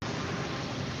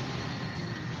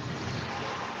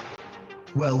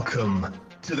Welcome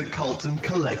to the Cultdom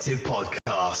Collective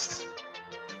Podcast.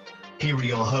 Here are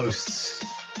your hosts,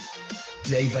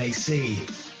 Dave AC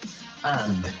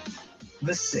and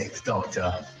the Sixth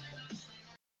Doctor.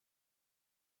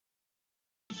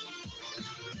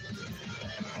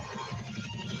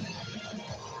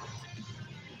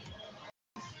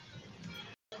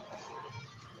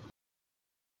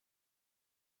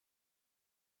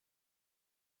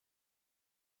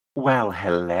 Well,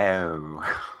 hello.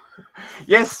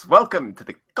 Yes, welcome to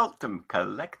the Cultdom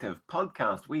Collective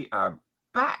Podcast. We are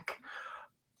back.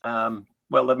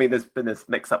 There's been this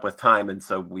mix-up with time, and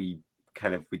so we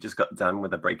just got done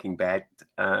with a Breaking Bad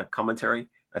commentary.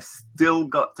 I still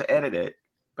got to edit it,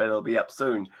 but it'll be up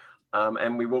soon.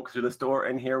 And we walked through the store,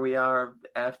 and here we are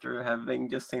after having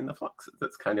just seen the Flux.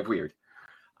 That's kind of weird.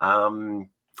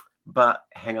 But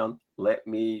hang on, let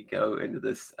me go into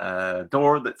this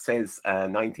door that says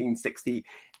 1960,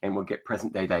 and we'll get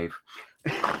present day Dave.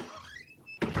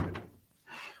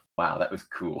 Wow, that was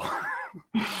cool.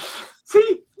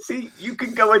 See, you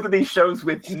can go into these shows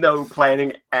with no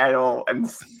planning at all and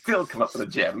still come up with a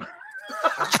gem.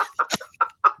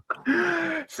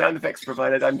 Sound effects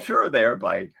provided, I'm sure, there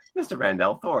by Mr.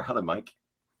 Randall Thor. Hello, Mike.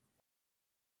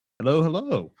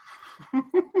 Hello.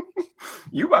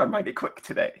 You are mighty quick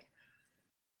today.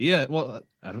 Yeah, well,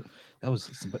 I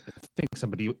think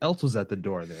somebody else was at the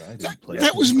door there. I didn't play.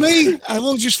 That was me. I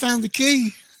will just found the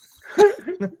key.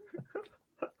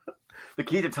 The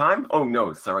key to time? Oh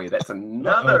no, sorry, that's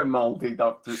another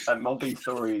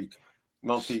multi-story.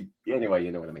 Anyway,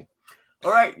 you know what I mean.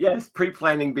 All right, yes,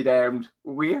 pre-planning be damned.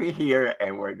 We're here,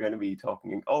 and we're going to be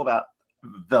talking all about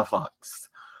the Flux,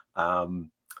 the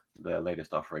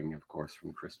latest offering, of course,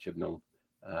 from Chris Chibnall.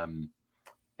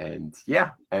 And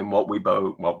what we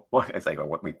both.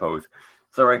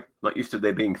 Sorry, not used to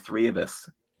there being three of us.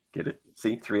 Get it?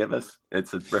 See, three of us.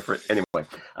 It's a reference. Anyway.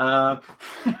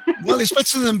 Well, it's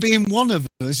better than being one of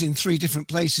us in three different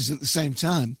places at the same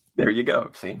time. There you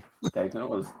go. See,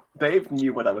 Dave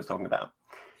knew what I was talking about.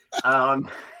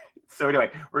 So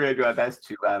anyway, we're going to do our best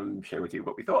to share with you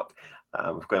what we thought.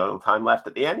 We've got a little time left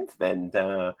at the end, then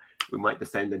we might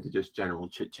descend into just general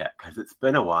chit chat because it's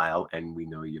been a while and we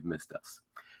know you've missed us.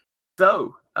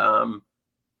 So,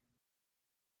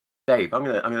 Dave, I'm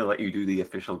gonna let you do the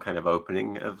official kind of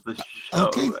opening of the show.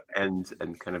 Okay. and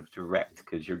kind of direct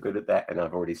because you're good at that, and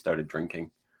I've already started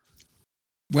drinking.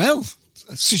 Well,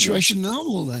 situation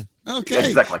normal then. Okay. Yeah,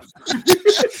 exactly.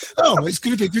 It's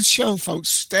going to be a good show, folks.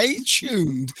 Stay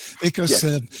tuned because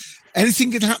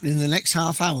anything can happen in the next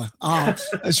half hour.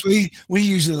 As we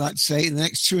usually like to say, in the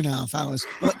next 2.5 hours.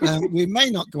 But we may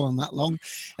not go on that long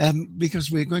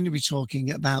because we're going to be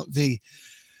talking about the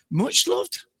much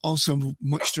loved, also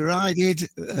much derided,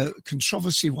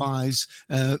 controversy-wise,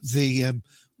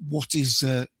 what is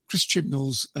Chris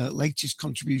Chibnall's latest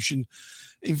contribution.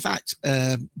 In fact,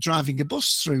 driving a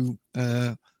bus through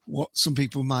what some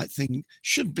people might think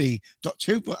should be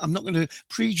Doctor Who, but I'm not going to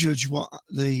prejudge what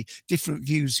the different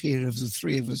views here of the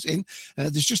three of us in.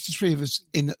 There's just the three of us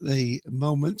in at the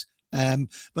moment,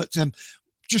 but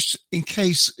just in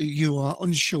case you are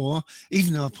unsure,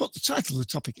 even though I put the title of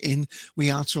the topic in,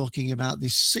 we are talking about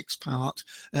this 6-part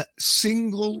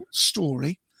single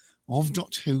story of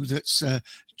Doctor Who that's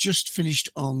just finished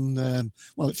on,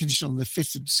 it finished on the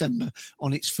 5th of December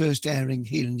on its first airing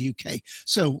here in the UK.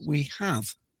 So we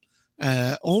have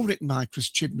all written by Chris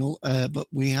Chibnall, but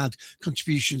we had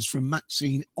contributions from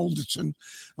Maxine Alderton.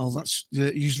 That's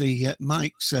usually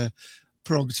Mike's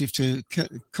prerogative to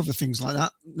cover things like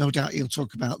that. No doubt he'll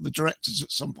talk about the directors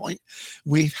at some point.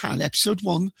 We've had episode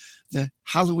 1, the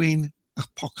Halloween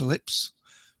Apocalypse,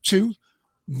 2,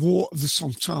 War of the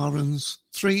Sontarans,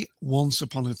 3, Once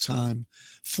Upon a Time,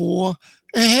 4,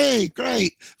 hey,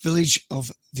 great, Village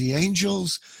of the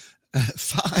Angels,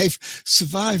 5,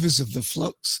 Survivors of the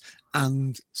Flux,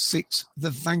 and 6, The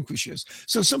Vanquishers.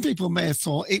 So some people may have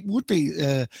thought it would be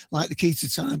like the Key to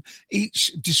Time,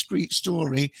 each discrete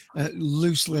story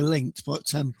loosely linked.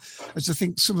 But as I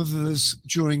think some of us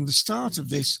during the start of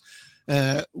this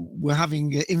were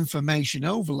having information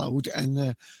overload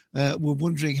and were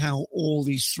wondering how all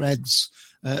these threads,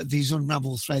 these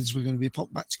unraveled threads were going to be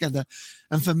put back together.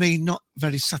 And for me, not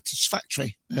very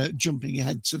satisfactory jumping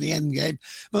ahead to the end game.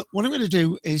 But what I'm going to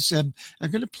do is I'm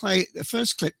going to play the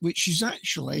first clip, which is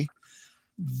actually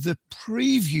the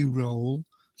preview role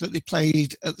that they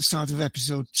played at the start of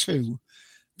episode 2,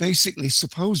 basically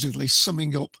supposedly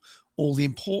summing up all the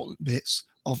important bits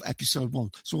of episode 1.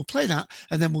 So we'll play that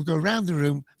and then we'll go around the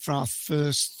room for our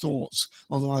first thoughts,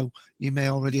 although you may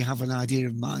already have an idea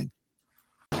of mine.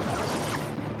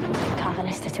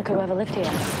 Carvinister took whoever lived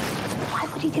here. Why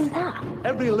would he do that?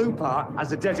 Every Lupar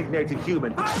has a designated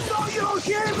human. I'm not your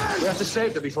human! We have to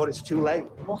save them before it's too late.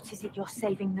 What is it you're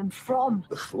saving them from?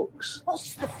 The Flux.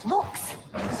 What's the Flux?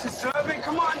 This is Serving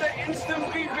Commander Instant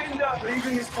Beatbinder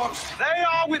leaving his post. They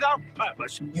are without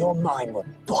purpose. Your mind will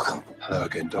buckle. Hello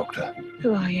again, Doctor.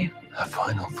 Who are you? Our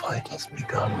final fight has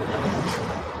begun.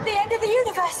 The end of the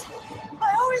universe!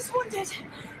 I always wondered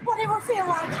what it would feel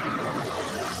like.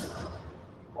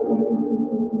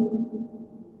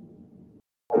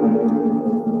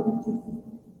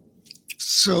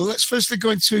 So let's firstly go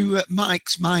into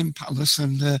Mike's Mind Palace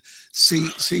and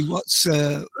see what's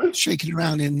shaking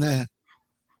around in there.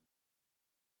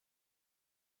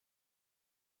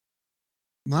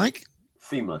 Mike?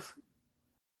 Seamless.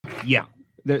 Yeah,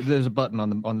 there's a button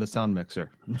on the sound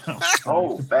mixer.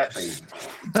 Oh, badly.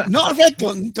 Not a red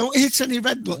button. Don't hit any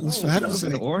red buttons, for That heaven's was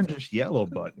an sake. orangish yellow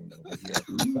button over here.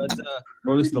 But,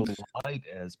 or at least the light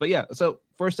is. But yeah, so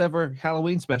first ever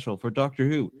Halloween special for Doctor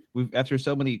Who. We've after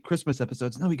so many Christmas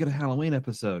episodes, now we get a Halloween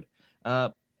episode.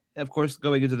 Of course,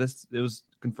 going into this, it was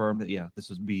confirmed that this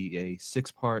would be a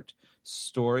 6-part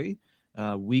story,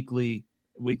 weekly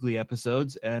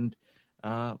episodes, and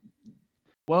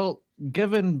well,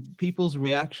 given people's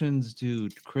reactions to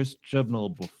Chris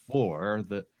Chibnall before,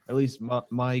 at least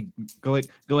my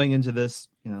going into this,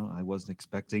 I wasn't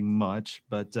expecting much,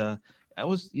 but I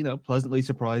was, pleasantly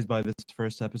surprised by this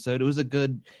first episode. It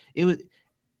was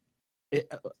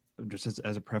just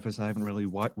as a preface, I haven't really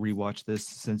rewatched this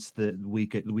since the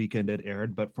weekend it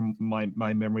aired, but from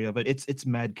my memory of it, it's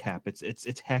madcap.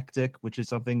 It's hectic, which is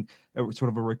something sort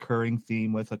of a recurring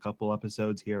theme with a couple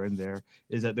episodes here and there.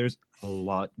 Is that there's a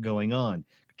lot going on.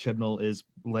 Chibnall is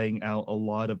laying out a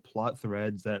lot of plot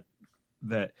threads that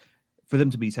for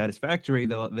them to be satisfactory,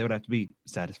 they would have to be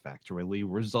satisfactorily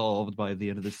resolved by the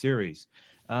end of the series.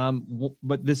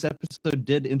 But this episode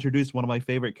did introduce one of my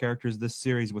favorite characters this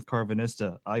series with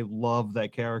Carvanista. I love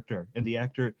that character, and the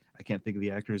actor, I can't think of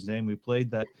the actor's name who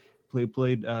played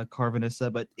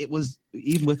Carvanista, but it was,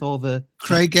 even with all the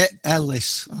Craig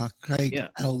Ellis, Craig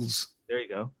Ells. There you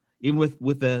go. Even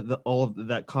with the all of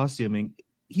that costuming,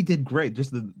 he did great.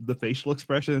 Just the facial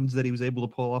expressions that he was able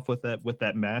to pull off with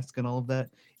that mask and all of that,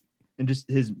 and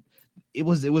just it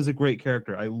was a great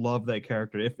character. I love that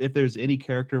character. If there's any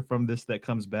character from this that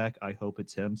comes back, I hope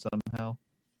it's him somehow,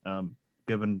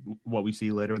 given what we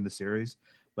see later in the series.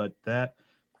 But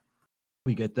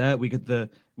we get the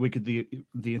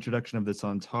introduction of the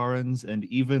Sontarans, and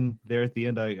even there at the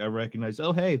end, I recognize,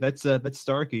 oh hey, that's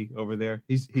Starkey over there.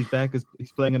 He's back.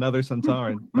 He's playing another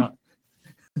Sontaran.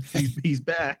 He's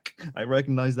back. I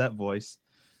recognize that voice.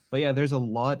 But yeah, there's a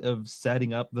lot of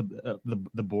setting up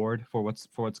the board for what's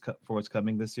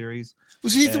coming this series.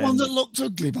 Was he the one that looked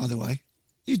ugly, by the way?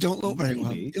 You don't look very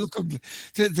well. You look ugly.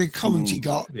 The comment he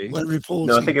got when reporting.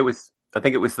 No, I think it was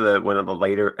the one of the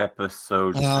later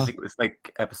episodes. I think it was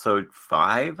like episode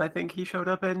 5. I think he showed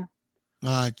up in.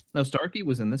 Right. No, Starkey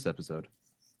was in this episode.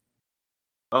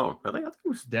 Oh, really? I thought it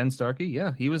was Dan Starkey.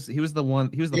 Yeah, he was the one.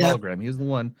 He was the hologram. He was the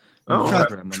one. Oh,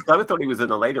 hologram. I thought he was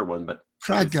in a later one, but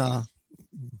Kragar.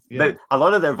 Yeah. A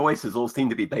lot of their voices all seem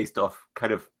to be based off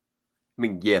kind of, I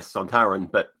mean, yes, Sontaran,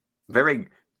 but a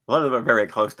lot of them are very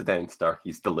close to Dan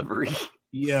Starkey's delivery.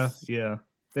 Yeah.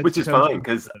 Which is fine,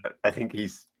 because I think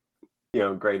he's,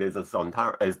 great as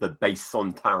the base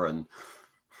Sontaran.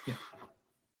 Yeah.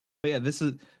 But yeah, this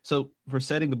is, so for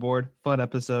setting the board, fun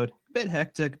episode, bit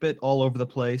hectic, bit all over the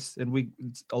place, and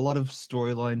a lot of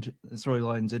storylines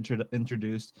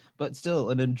introduced, but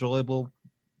still an enjoyable,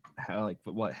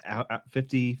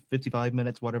 55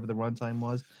 minutes, whatever the runtime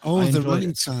was. Oh, the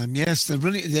running time, yes, the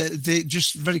running. They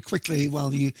just very quickly,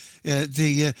 while you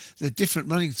the different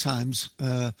running times.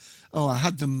 I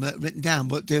had them written down,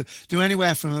 but they're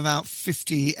anywhere from about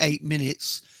 58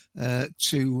 minutes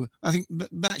to, I think,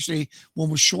 actually one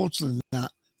was shorter than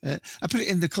that. I put it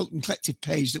in the Cultdom Collective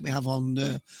page that we have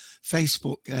on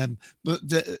Facebook. But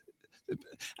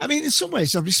I mean, in some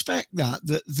ways, I respect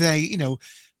that they,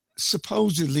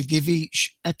 supposedly give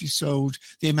each episode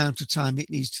the amount of time it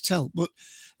needs to tell. But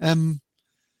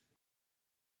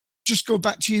just go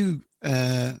back to you,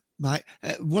 Mike.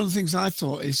 One of the things I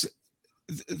thought is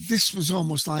this was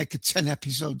almost like a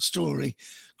 10-episode story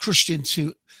crushed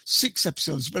into 6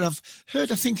 episodes. But I've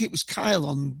heard, I think it was Kyle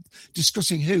on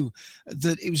Discussing Who,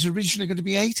 that it was originally going to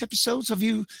be 8 episodes. Have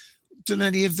you done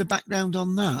any of the background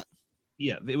on that?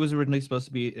 Yeah, it was originally supposed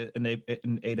to be an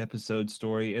 8-episode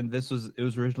story, and it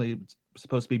was originally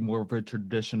supposed to be more of a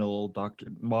traditional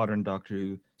modern Doctor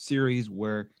Who series,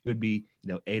 where it would be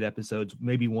 8 episodes,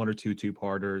 maybe 1 or 2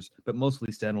 two-parters, but mostly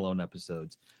standalone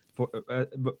episodes. But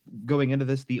going into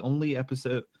this, the only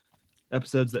episode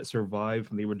episodes that survived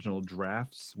from the original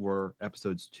drafts were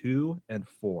episodes 2 and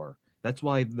 4. That's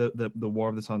why the War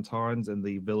of the Santarans and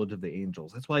the Village of the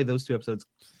Angels. That's why those 2 episodes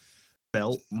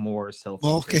felt more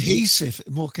More cohesive,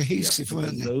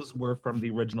 weren't they? Those were from the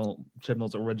original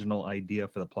Chibnall's original idea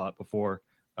for the plot before,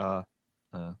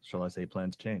 shall I say,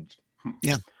 plans changed.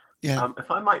 Yeah.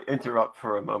 If I might interrupt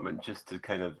for a moment, just to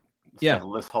kind of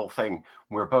settle this whole thing,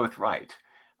 we're both right.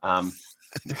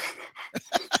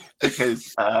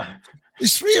 Because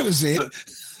there's 3 of us here.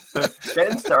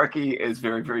 Dan Starkey is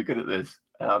very, very good at this.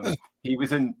 He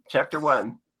was in chapter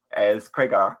 1 as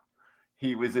Kragar.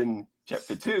 He was in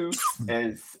chapter 2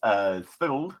 as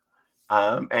Spittled.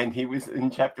 And he was in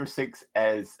chapter 6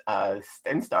 as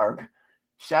Stenstarg,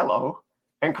 Shallow,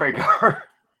 and Kragar.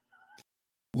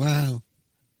 Wow.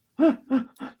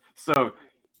 So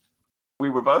we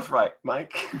were both right,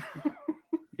 Mike.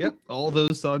 Yep, all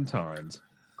those Santarans.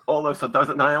 All those Santarans,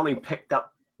 and I only picked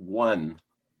up 1.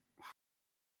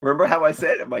 Remember how I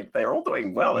said, I'm like, they're all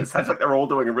doing well. It sounds like they're all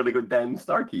doing a really good Dan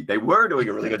Starkey. They were doing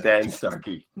a really good Dan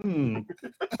Starkey. Wonder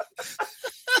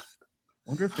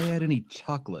if they had any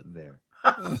chocolate there.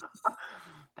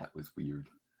 That was weird.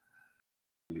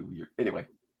 Really weird. Anyway.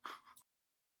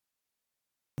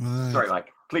 Right. Sorry,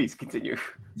 Mike. Please continue.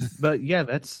 But yeah,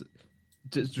 that's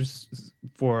just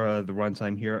for the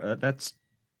runtime here. That's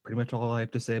pretty much all I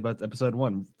have to say about episode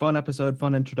 1. Fun episode,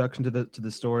 fun introduction to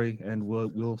the story, and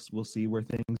we'll see where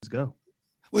things go.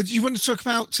 Well, do you want to talk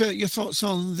about your thoughts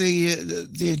on the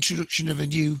introduction of a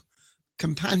new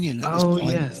companion? At this point?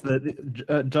 Yes,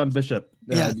 the John Bishop.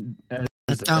 As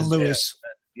Dan Lewis.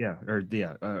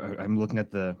 I'm looking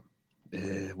at the.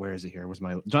 Where is it here? Where's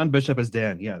my John Bishop as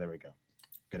Dan? Yeah, there we go.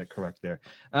 Get it correct there.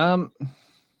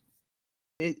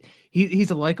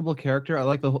 He's a likable character. I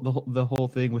like the whole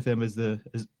thing with him is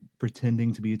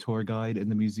pretending to be a tour guide in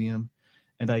the museum,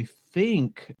 and I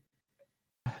think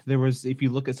there was, if you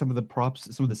look at some of the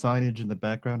props, some of the signage in the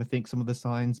background, I think some of the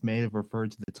signs may have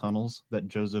referred to the tunnels that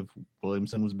Joseph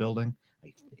Williamson was building.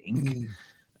 I think,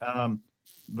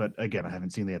 but again, I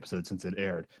haven't seen the episode since it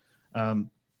aired.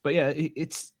 But yeah,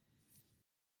 it's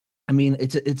a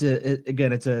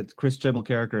Chris Chibnall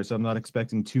character, so I'm not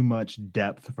expecting too much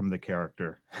depth from the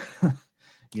character,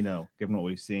 given what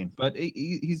we've seen. But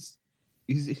he's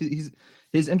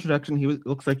his introduction.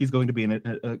 Looks like he's going to be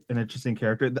an interesting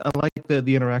character. I like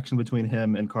the interaction between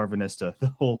him and Carvanista.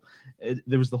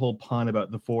 There was the whole pun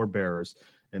about the forebearers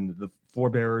and the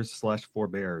forebearers /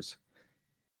 forebears.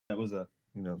 That was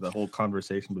the whole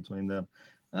conversation between them.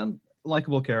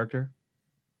 Likable character.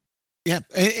 Yeah,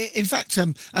 in fact,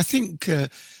 I think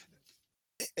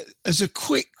as a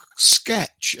quick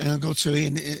sketch, and I'll go to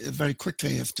Ian very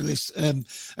quickly after this,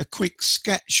 a quick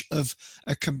sketch of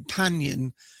a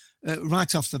companion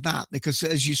right off the bat, because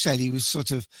as you said, he was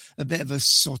sort of a bit of a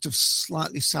sort of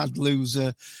slightly sad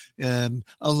loser,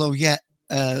 although yet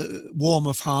warm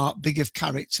of heart, big of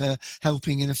character,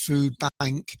 helping in a food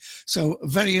bank. So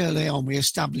very early on, we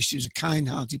established he was a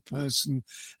kind-hearted person.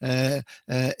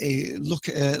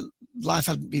 Life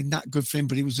hadn't been that good for him,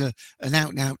 but he was an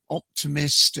out-and-out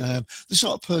optimist, the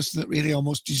sort of person that really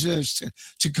almost deserves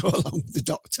to go along with the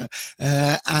Doctor.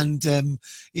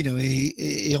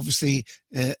 He obviously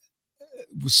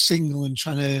was single and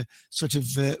trying to sort of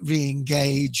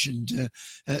re-engage, and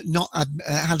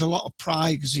had a lot of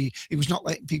pride because he was not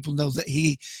letting people know that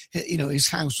his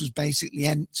house was basically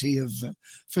empty of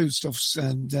foodstuffs.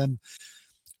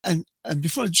 And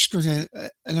before I just go there,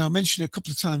 and I'll mention a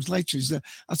couple of times later, is that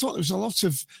I thought there was a lot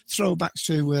of throwbacks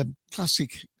to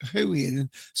classic Whoian, and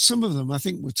some of them I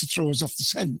think were to throw us off the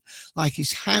scent, like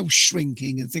his house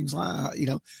shrinking and things like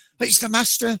that. But it's the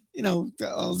master,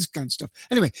 all this kind of stuff.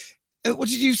 Anyway, what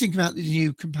did you think about the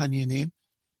new companion, Ian,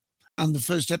 and the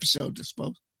first episode, I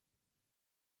suppose?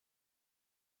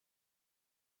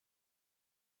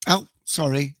 Oh,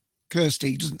 sorry,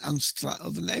 Kirsty doesn't answer to that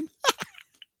other name.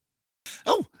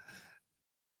 Oh,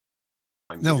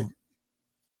 no.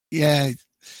 Yeah.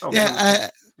 Oh,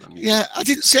 Yeah, I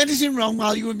didn't say anything wrong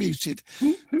while you were muted.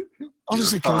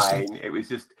 Honestly, fine. Kirsty. It was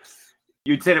just,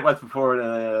 you'd said it once before, and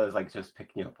I was like just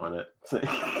picking up on it.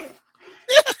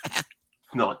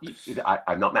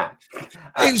 I'm not mad.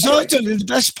 It was all done in the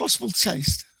best possible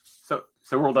taste. So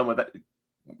we're all done with that.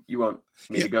 You want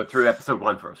me to go through episode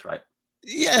 1 first, right?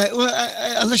 Yeah,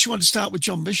 well, unless you want to start with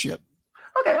John Bishop.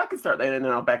 Okay, I can start there, and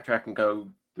then I'll backtrack and go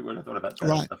through what I thought about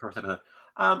the first episode.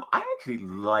 I actually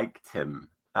liked him.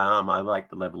 I liked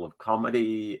the level of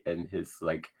comedy and his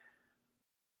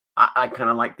I kind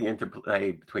of like the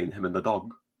interplay between him and the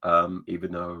dog.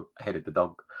 Even though I hated the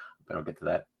dog, but I'll get to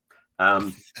that.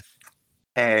 I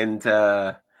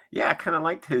kind of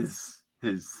liked his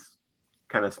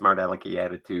kind of smart alecky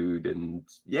attitude, and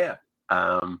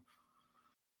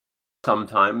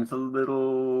sometimes a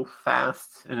little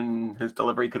fast, and his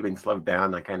delivery could have been slowed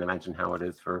down. I can't imagine how it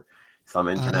is for some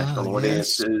international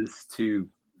audiences to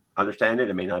understand it.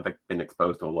 I mean, I've been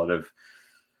exposed to a lot of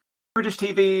British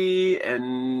TV,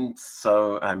 and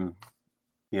so I'm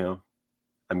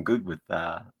good with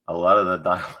a lot of the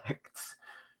dialects.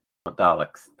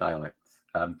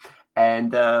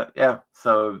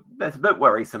 So that's a bit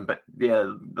worrisome, but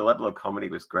yeah, the level of comedy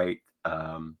was great,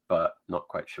 but not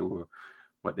quite sure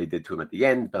what they did to him at the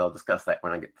end, but I'll discuss that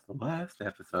when I get to the last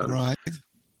episode. Right.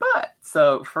 But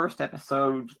so first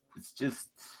episode, it's just,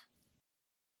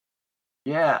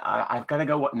 I've got to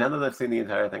go. Now that I've seen the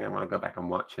entire thing, I want to go back and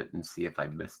watch it and see if I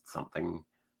missed something.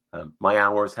 My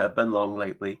hours have been long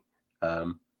lately.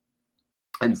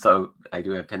 And so I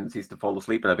do have tendencies to fall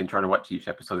asleep, and I've been trying to watch each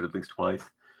episode at least twice.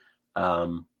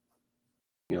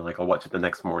 Like I'll watch it the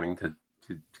next morning to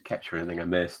capture anything I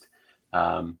missed.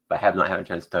 But I have not had a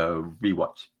chance to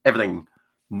rewatch everything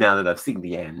now that I've seen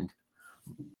the end.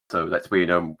 So that's where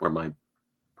where my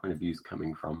point of view is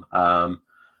coming from.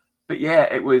 But yeah,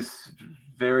 it was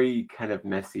very kind of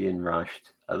messy and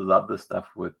rushed. I love the stuff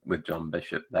with John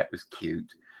Bishop. That was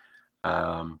cute.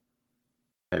 And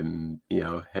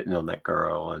hitting on that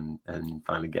girl and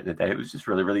finally getting a date. It was just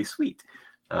really, really sweet.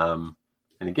 And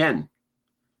again,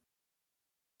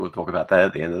 we'll talk about that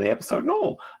at the end of the episode and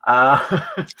all.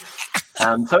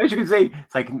 So as you can see,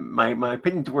 it's like my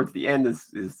opinion towards the end is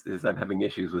I'm having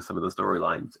issues with some of the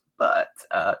storylines, but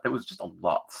there was just a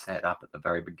lot set up at the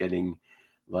very beginning,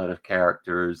 a lot of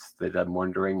characters that I'm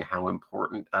wondering how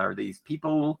important are these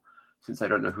people, since I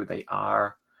don't know who they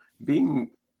are,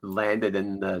 being landed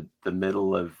in the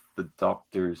middle of the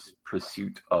Doctor's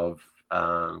pursuit of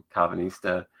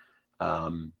Calvinista,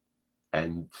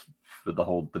 and for the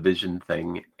whole division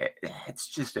thing.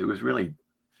 It was really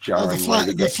jarring.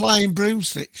 The flying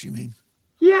broomsticks, you mean?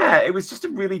 Yeah, it was just a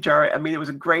really jarring. I mean, it was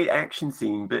a great action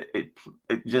scene, but it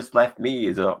just left me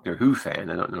as a Doctor Who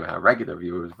fan. I don't know how regular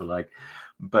viewers were like,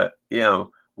 but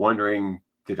wondering,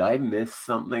 did I miss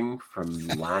something from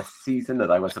last season that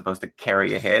I was supposed to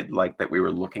carry ahead, like that we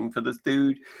were looking for this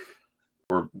dude,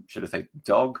 or should I say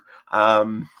dog?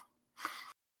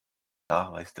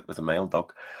 At least it was a male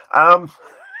dog.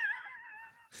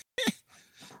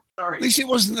 Sorry. At least it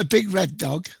wasn't the big red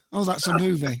dog. Oh, that's a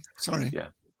movie. Sorry. Yeah.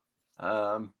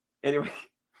 Anyway.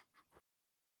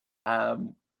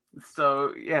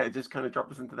 So yeah, it just kind of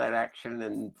dropped us into that action,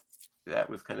 and that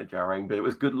was kind of jarring, but it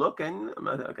was good looking. I'm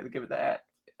going to give it that.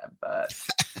 But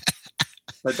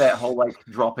that whole like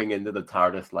dropping into the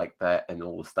TARDIS like that, and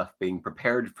all the stuff being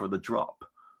prepared for the drop,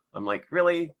 I'm like,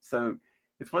 really? So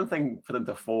it's one thing for them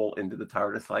to fall into the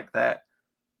TARDIS like that,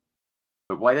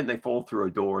 but why didn't they fall through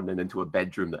a door and then into a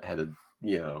bedroom that had a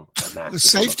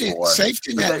mattress? The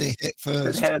safety net they hit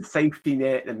first. It had a safety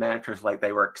net and mattress, like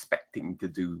they were expecting to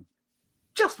do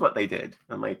just what they did.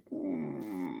 I'm like,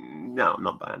 no, I'm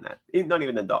not buying that. Not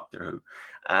even in Doctor Who.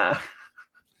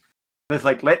 It's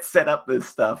like, let's set up this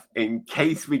stuff in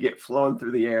case we get flown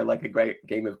through the air like a great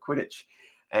game of Quidditch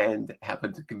and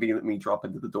happen to conveniently drop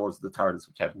into the doors of the TARDIS,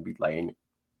 which happen to be laying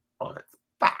on its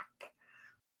back.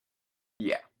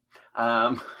 Yeah.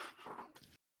 I'm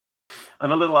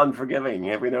a little unforgiving.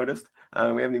 Have we noticed?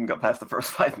 We haven't even got past the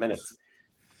first 5 minutes.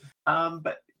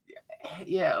 But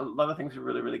yeah, a lot of things are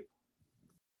really, really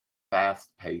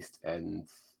fast-paced, and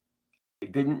I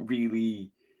didn't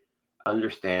really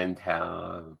understand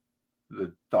how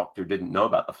the Doctor didn't know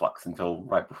about the Flux until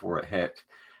right before it hit.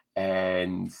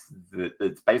 And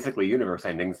it's basically universe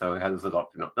ending, so how does the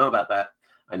Doctor not know about that?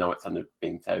 I know it's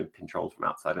being controlled from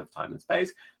outside of time and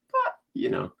space, but,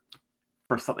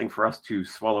 for something for us to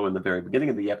swallow in the very beginning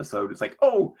of the episode, it's like,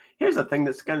 oh, here's a thing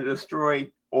that's going to destroy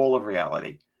all of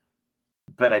reality.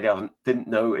 But I didn't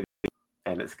know it,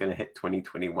 and it's going to hit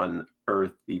 2021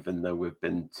 Earth, even though we've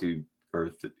been to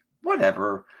Earth,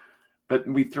 whatever. But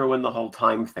we throw in the whole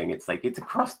time thing. It's like, it's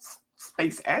across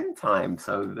space and time,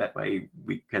 so that way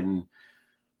we can,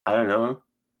 I don't know,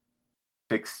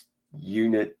 fix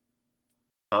unit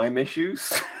time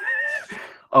issues.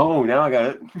 Oh, now I got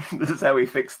it. This is how we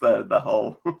fix the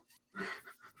whole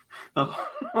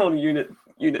unit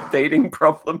dating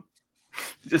problem.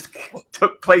 It just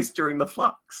took place during the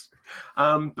Flux.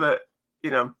 But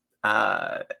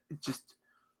just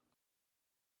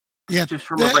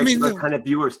from a regular kind of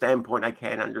viewer standpoint, I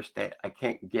can't understand. I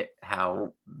can't get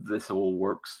how this all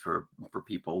works for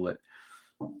people that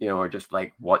are just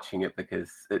like watching it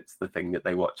because it's the thing that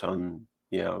they watch on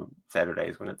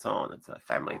Saturdays when it's on. It's a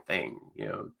family thing,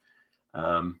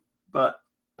 but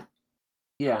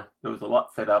yeah, there was a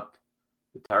lot set up,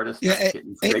 The TARDIS. Yeah,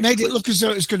 it made it look as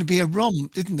though it was going to be a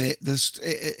romp, didn't it?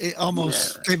 It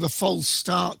almost gave a false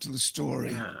start to the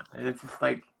story. Yeah, and it's just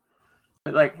like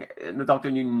and the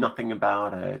Doctor knew nothing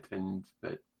about it,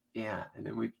 but and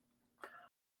then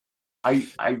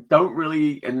I don't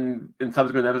really in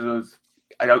subsequent episodes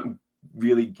I don't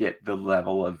really get the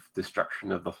level of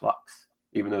destruction of the Flux,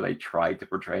 even though they tried to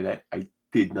portray that. I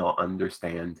did not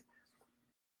understand.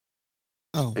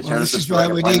 Oh, well, this is why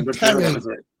we need Perry.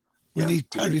 We need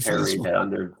Perry for this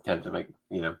one. To make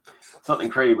something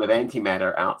created with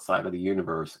antimatter outside of the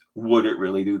universe. Would it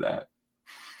really do that?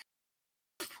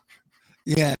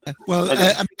 Yeah, well,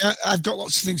 I mean, I've got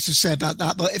lots of things to say about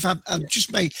that, but if I'm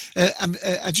just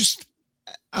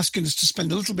asking us to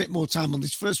spend a little bit more time on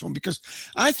this first one, because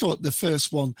I thought the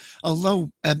first one,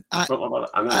 although I'm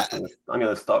going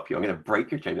to stop you. I'm going to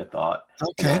break your chain of thought.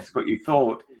 Okay. And ask what you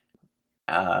thought.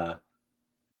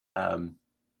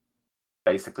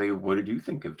 Basically, what did you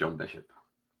think of John Bishop?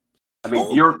 I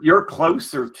mean, you're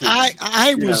closer to.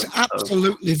 I was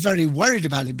absolutely very worried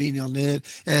about him being on there.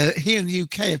 Here in the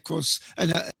UK, of course,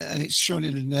 and it's shown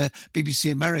in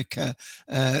BBC America.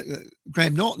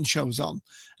 Graham Norton shows on,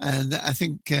 and I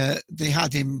think they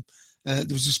had him. There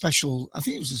was a special. I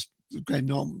think it was a Graham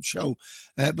Norton show,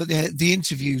 but they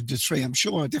interviewed the three. I'm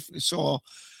sure I definitely saw.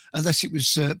 Unless it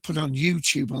was put on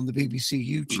YouTube, on the BBC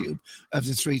YouTube, of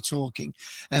the three talking.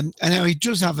 And now he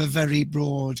does have a very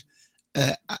broad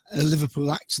a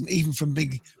Liverpool accent, even from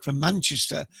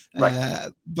Manchester.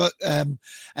 Right. But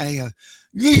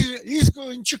he's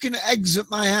going chucking eggs at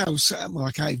my house. Well,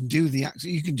 I can't even do the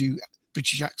accent. You can do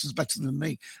British accents better than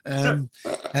me. I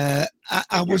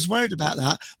was worried about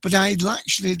that, but I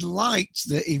actually liked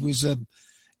that he was.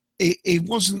 He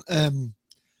wasn't.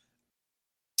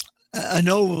 An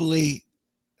overly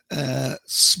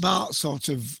smart sort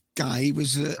of guy. He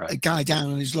was a guy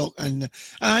down on his luck, and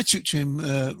I took to him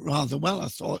rather well, I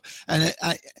thought. And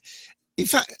in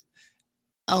fact,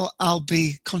 I'll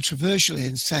be controversial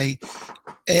and say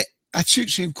I took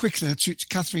to him quicker than I took to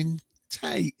Catherine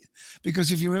Tate,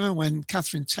 because if you remember when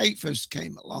Catherine Tate first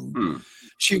came along,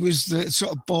 she was the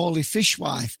sort of bally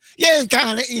fishwife. Yeah,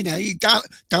 got it. You know,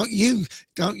 don't you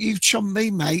chum me,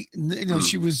 mate. And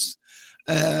she was.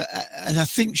 And I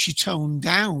think she toned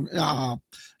down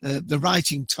the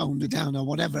writing, toned her down or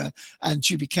whatever, and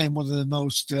she became one of the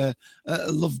most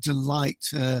loved and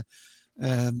liked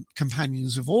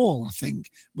companions of all, I think.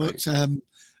 But so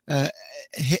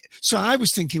I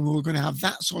was thinking we were going to have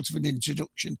that sort of an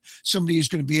introduction, somebody who's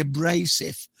going to be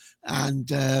abrasive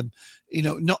and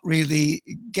not really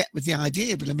get with the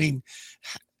idea. But I mean,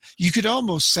 you could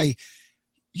almost say,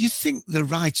 you think the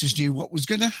writers knew what was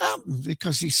going to happen,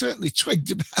 because he certainly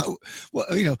twigged about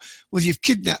well, you've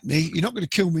kidnapped me. You're not going to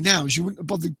kill me now, as you wouldn't have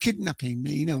bothered kidnapping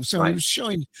me, So he was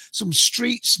showing some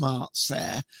street smarts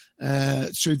there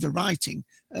through the writing,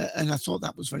 and I thought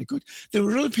that was very good. There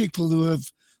were other people who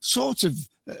have sort of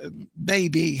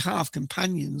maybe half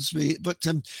companions, but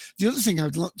the other thing I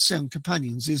would like to say on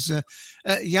companions is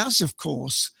Yaz, of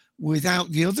course,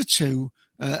 without the other two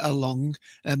along.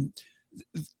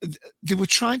 They were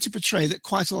trying to portray that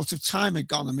quite a lot of time had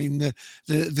gone. I mean,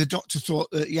 the Doctor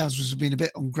thought that Yaz was being a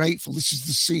bit ungrateful. This is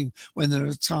the scene when they're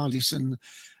at TARDIS, and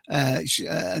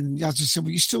Yaz said,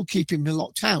 "Well, you're still keeping me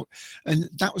locked out," and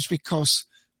that was because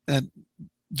the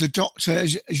Doctor,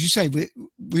 as you say,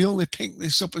 we only pick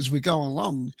this up as we go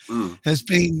along, has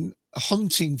been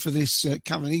hunting for this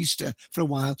Cavanista for a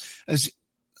while as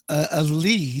a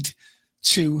lead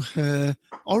to her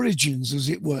origins, as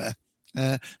it were.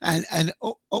 And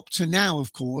up to now,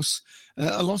 of course,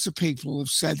 a lot of people have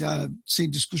said,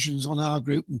 seen discussions on our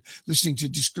group and listening to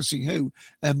Discussing Who,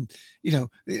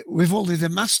 we've only the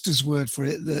master's word for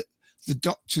it, that the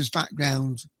Doctor's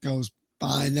background goes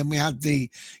by, and then we had the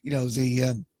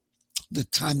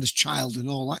timeless child and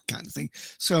all that kind of thing.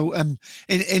 So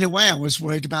in a way, I was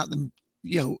worried about them,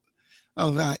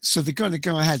 all right, so they're going to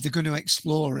go ahead, they're going to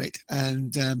explore it,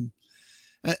 and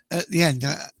at the end,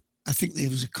 I think there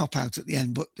was a cop-out at the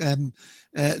end, but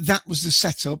that was the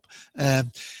setup.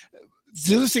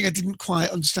 The other thing I didn't quite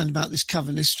understand about this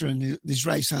Cavanista and this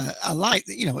race, I like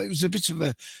that, it was a bit of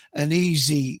an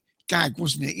easy gag,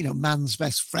 wasn't it? Man's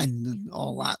best friend and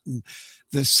all that. And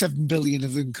the 7 billion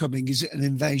of them coming, is it an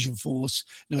invasion force?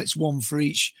 No, it's one for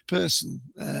each person,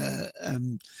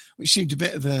 which seemed a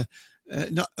bit of a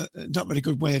not very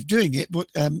good way of doing it, but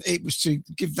it was to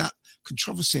give that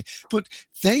controversy. But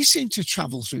they seem to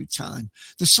travel through time.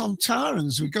 The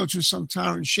Sontarans, we go to a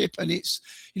Sontaran ship and it's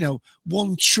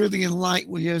 1 trillion light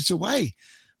years away,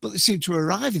 but they seem to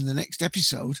arrive in the next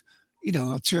episode,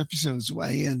 or 2 episodes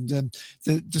away, and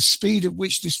the speed at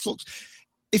which this flux,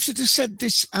 if it had said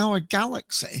this, our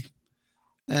galaxy,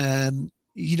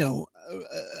 you know,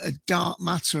 a dark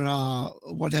matter or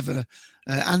whatever,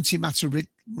 antimatter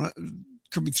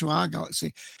coming through our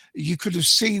galaxy, you could have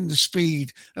seen the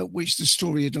speed at which the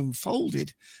story had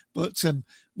unfolded. But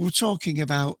we're talking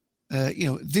about, you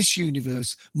know, this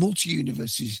universe,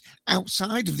 multi-universes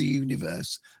outside of the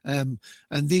universe, and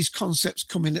these concepts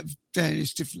come in at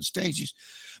various different stages.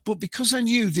 But because I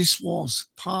knew this was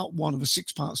part one of a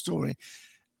 6-part story,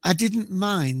 I didn't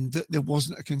mind that there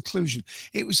wasn't a conclusion.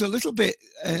 It was a little bit,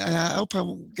 I hope I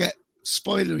won't get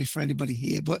spoilery for anybody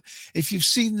here, but if you've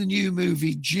seen the new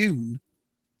movie June,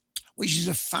 which is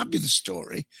a fabulous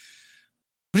story,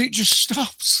 but it just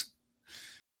stops.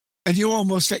 And you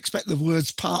almost expect the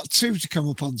words part 2 to come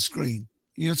up on screen.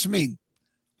 You know what I mean?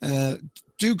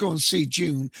 Do go and see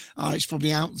June. It's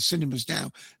probably out in the cinemas now.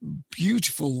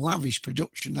 Beautiful, lavish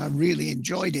production. I really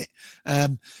enjoyed it.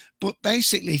 But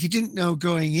basically, if you didn't know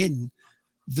going in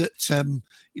that,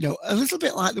 you know, a little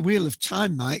bit like the Wheel of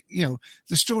Time, Mike, you know,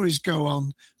 the stories go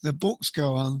on, the books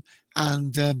go on,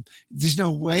 and there's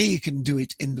no way you can do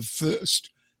it in the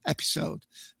first episode.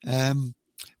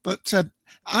 But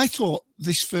I thought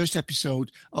this first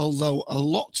episode, although a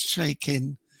lot to take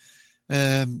in,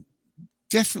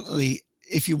 definitely,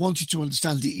 if you wanted to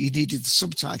understand it, you needed the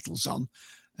subtitles on,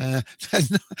 and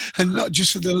not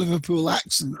just for the Liverpool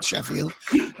accent, Sheffield,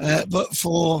 but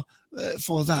for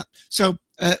that. So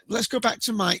let's go back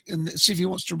to Mike and see if he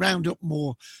wants to round up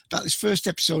more about this first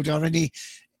episode or any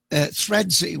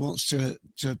threads that he wants to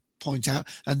point out,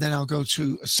 and then I'll go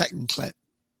to a second clip.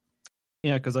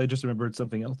 Yeah, because I just remembered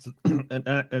something else,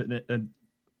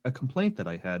 a complaint that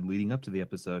I had leading up to the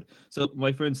episode. So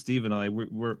my friend Steve and I,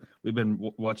 we've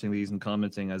been watching these and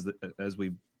commenting as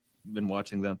we've been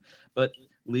watching them. But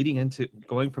leading into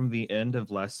going from the end of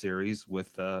last series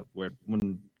with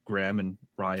when Graham and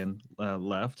Ryan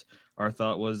left, our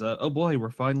thought was, oh boy, we're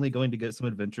finally going to get some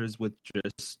adventures with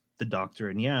just the Doctor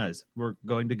and Yaz. We're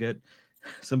going to get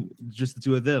just the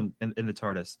two of them in the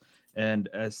TARDIS. And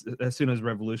as soon as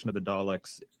Revolution of the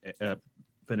Daleks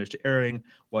finished airing,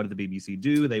 what did the BBC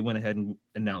do? They went ahead and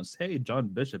announced, hey, John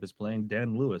Bishop is playing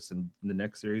Dan Lewis in the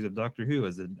next series of Doctor Who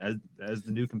as the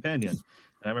new companion.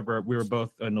 And I remember we were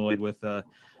both annoyed with,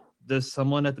 does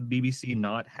someone at the BBC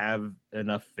not have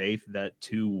enough faith that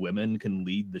 2 women can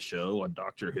lead the show on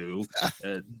Doctor Who?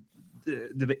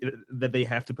 That they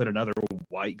have to put another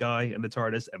white guy in the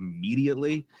TARDIS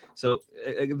immediately. So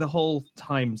the whole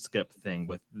time skip thing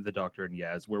with the Doctor and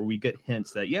Yaz, where we get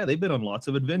hints that, yeah, they've been on lots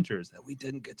of adventures that we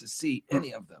didn't get to see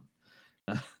any of them.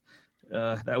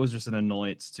 That was just an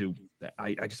annoyance too.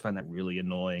 I just find that really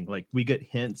annoying. Like, we get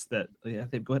hints that, yeah,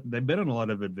 they've been on a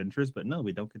lot of adventures, but no,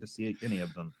 we don't get to see any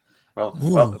of them.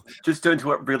 Well, just to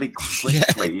interrupt really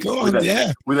quickly,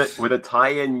 with a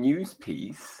tie-in news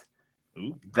piece.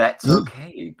 That's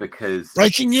okay, because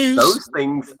breaking news, those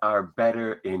things are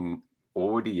better in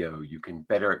audio. You can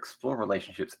better explore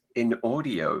relationships in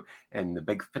audio, and the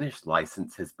Big Finish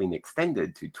license has been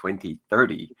extended to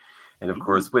 2030. And of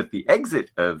course, with the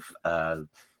exit of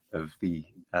the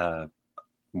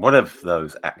one of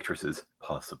those actresses,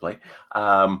 possibly,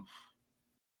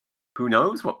 who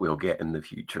knows what we'll get in the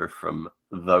future from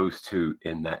those two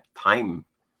in that time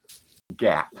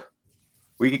gap.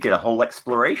 We could get a whole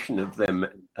exploration of them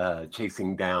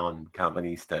chasing down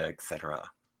Carmenista, etc.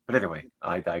 But anyway,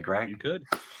 I digress. You could.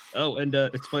 Oh, and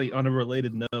it's funny, on a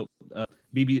related note,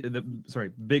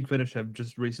 Big Finish have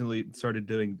just recently started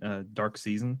doing Dark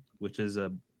Season, which is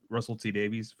Russell T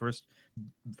Davies' first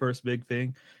big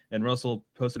thing. And Russell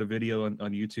posted a video on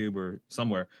YouTube or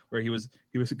somewhere where he was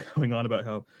going on about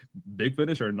how Big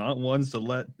Finish are not ones to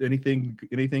let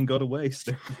anything go to waste.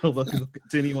 They'll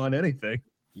continue on anything.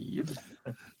 Yep.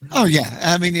 Oh yeah,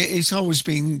 I mean, it's always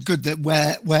been good that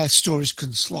where stories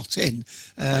can slot in.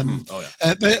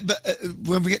 But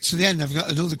when we get to the end, I've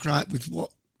got another gripe with what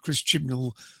Chris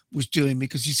Chibnall was doing,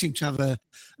 because he seemed to have a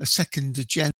second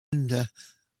agenda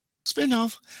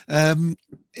spin-off in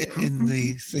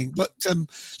the thing. But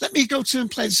let me go to and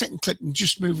play the second clip and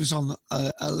just move us on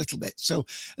a little bit. So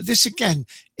this again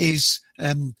is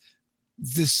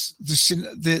the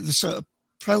sort of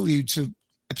prelude to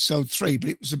episode 3, but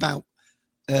it was about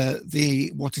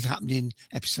what had happened in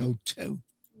episode 2.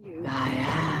 I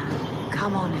am.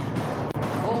 Come on in.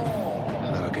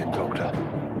 Hello again, Doctor.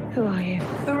 Who are you?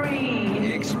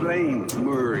 3. Explain,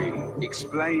 Murray.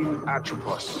 Explain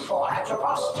Atropos. For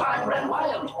Atropos, time ran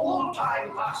wild. All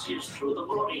time passes through the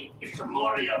body. If the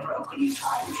Mori are broken,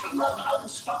 time shall run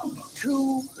unstoppable.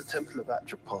 2. The Temple of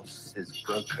Atropos is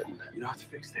broken, You don't have to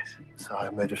fix this. so I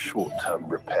made a short-term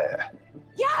repair.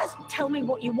 Yes! Tell me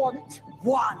what you want.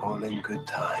 1. All in good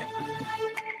time.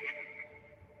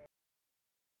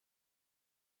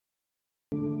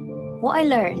 What I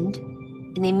learned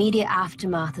in the immediate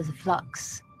aftermath of the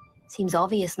Flux seems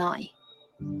obvious now,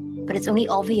 but it's only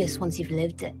obvious once you've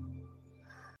lived it.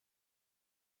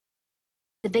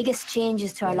 The biggest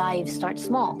changes to our lives start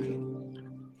small.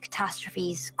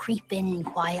 Catastrophes creep in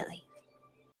quietly.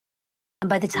 And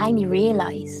by the time you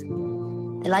realize,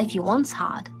 the life you once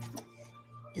had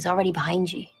is already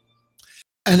behind you.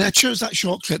 And I chose that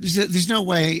short clip. There's no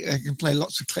way I can play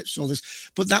lots of clips for all this,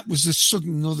 but that was the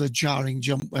sudden other jarring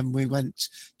jump when we went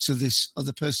to this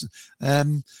other person.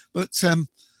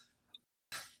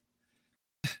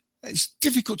 It's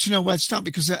difficult to know where to start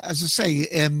because, as I say,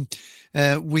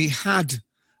 we had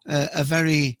a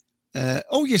very...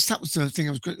 oh, yes, that was the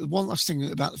thing. One last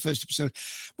thing about the first episode.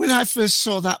 When I first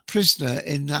saw that prisoner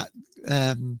in that...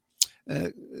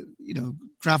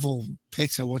 gravel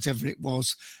pit or whatever it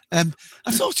was. I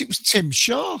thought it was Tim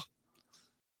Shaw,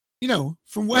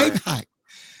 from way back.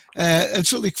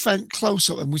 Until they went close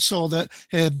up and we saw that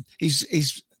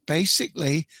he's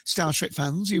basically Star Trek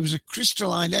fans. He was a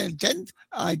crystalline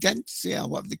identity, or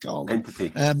whatever they call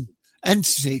it.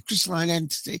 Entity, crystalline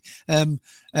entity. And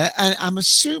I'm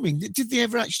assuming, did they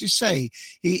ever actually say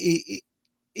he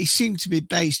seemed to be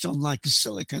based on like a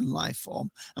silicon life form?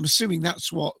 I'm assuming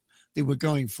that's what they were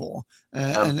going for,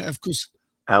 and of course,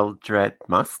 Eldred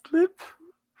Mustlip.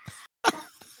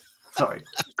 Sorry,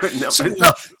 couldn't help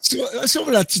so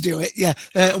someone had to do it. Yeah,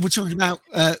 we're talking about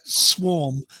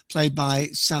Swarm, played by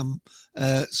Sam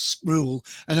Rule,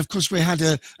 and of course we had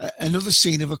another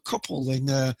scene of a couple in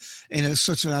a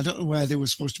sort of, I don't know where they were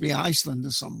supposed to be, Iceland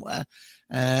or somewhere,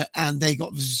 and they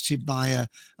got visited by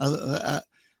a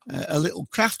little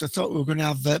craft. I thought we were going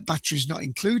to have batteries not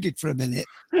included for a minute.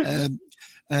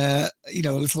 A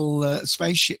little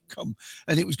spaceship come,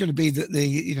 and it was going to be that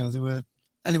there were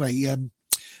anyway,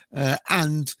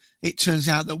 and it turns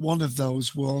out that one of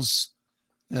those was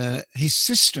his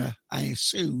sister, I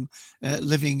assume,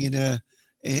 living in a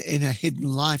hidden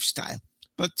lifestyle.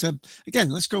 But again,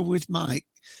 let's go with Mike.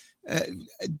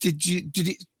 Did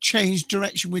it change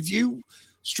direction with you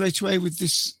straight away with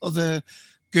this other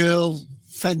girl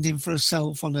fending for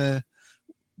herself on a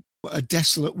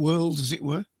desolate world, as it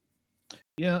were?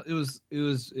 Yeah, it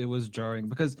was jarring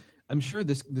because I'm sure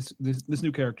this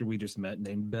new character we just met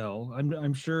named Belle,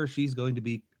 I'm sure she's going to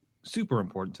be super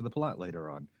important to the plot later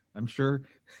on. I'm sure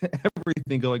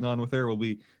everything going on with her will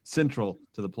be central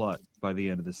to the plot by the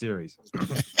end of the series. I'll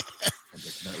get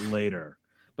to that later.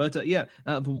 But the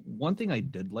one thing I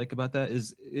did like about that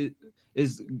is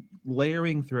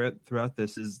layering throughout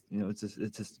this is, it's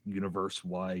this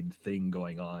universe-wide thing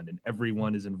going on, and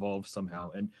everyone is involved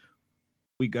somehow. And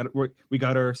we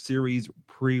got our series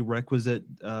prerequisite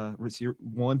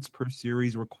once per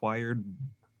series required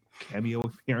cameo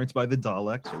appearance by the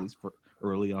Daleks, at least for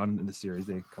early on in the series.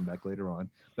 They come back later on,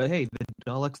 but hey, the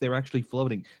Daleks, they were actually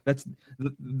floating. That's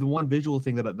the one visual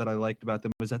thing that I liked about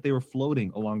them, was that they were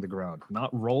floating along the ground,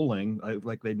 not rolling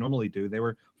like they normally do. They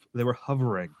were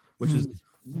hovering, which is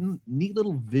neat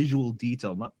little visual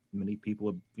detail. Not many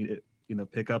people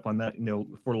pick up on that,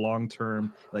 for long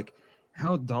term, like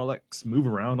how Daleks move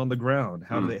around on the ground,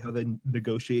 how they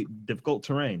negotiate difficult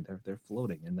terrain. They're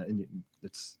floating, and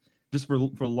it's just for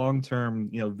long term,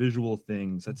 visual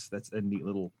things. That's a neat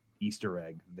little Easter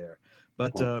egg there.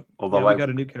 But although we got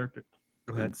a new character.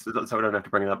 Go ahead. So I don't have to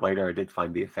bring it up later. I did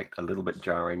find the effect a little bit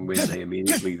jarring when they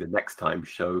immediately the next time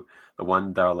show the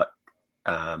one Dalek,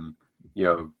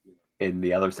 in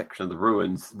the other section of the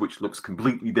ruins, which looks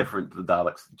completely different to the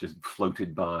Daleks just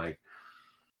floated by.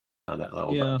 That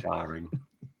little bit jarring,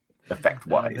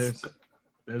 effect-wise.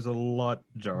 There's a lot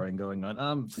jarring going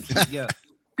on. Setting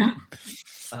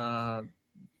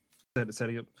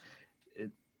up.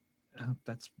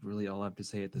 That's really all I have to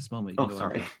say at this moment.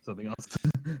 Sorry. Something else.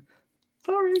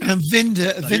 Sorry. And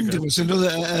Vinder was another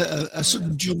a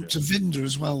sudden jump to Vinder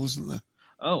as well, wasn't there?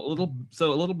 Oh, a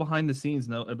little behind the scenes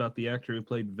note about the actor who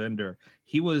played Vinder.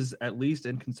 He was at least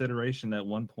in consideration at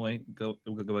one point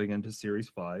going into Series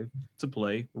 5 to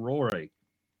play Rory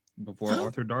before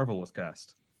Arthur Darvill was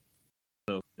cast.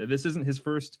 So this isn't his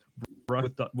first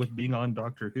with being on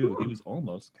Doctor Who. He was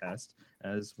almost cast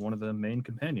as one of the main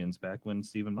companions back when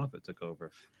Stephen Moffat took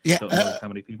over. Yeah, Don't know how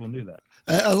many people knew that.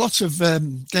 A lot of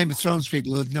Game of Thrones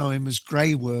people would know him as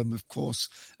Grey Worm, of course.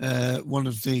 One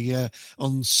of the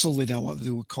Unsullied, or what they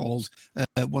were called,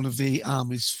 one of the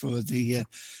armies for the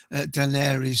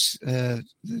Daenerys,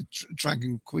 the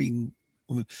Dragon Queen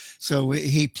woman. So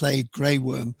he played Grey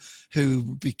Worm,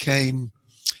 who became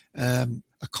a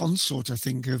consort, I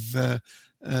think, of.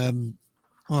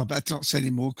 Well, I better not say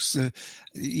anymore because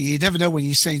you never know when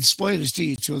you're saying spoilers, do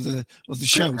you, to other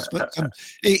shows? But to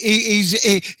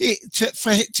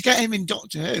get him in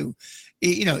Doctor Who,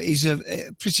 he's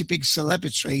a pretty big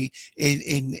celebrity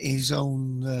in his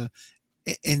own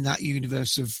in that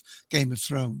universe of Game of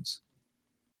Thrones.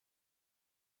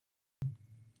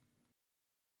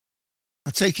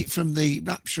 I take it from the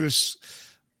rapturous.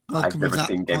 I've never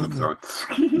seen Game of Thrones.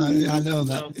 I know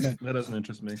that. No, yeah. That doesn't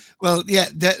interest me. Well, yeah.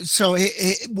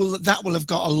 That will have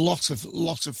got a lot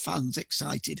of fans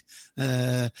excited.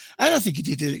 And I think he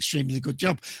did an extremely good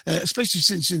job, especially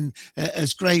since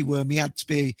as Grey Worm he had to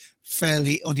be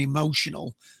fairly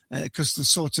unemotional because the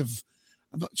sort of,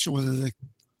 I'm not sure whether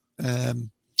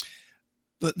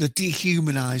but they're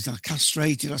dehumanized or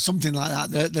castrated or something like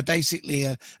that. They're basically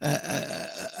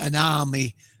an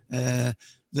army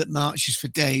that marches for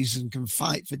days and can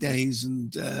fight for days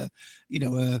and,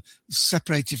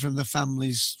 separated from the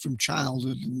families from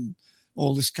childhood and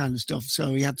all this kind of stuff.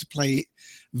 So he had to play it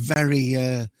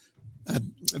a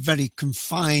very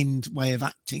confined way of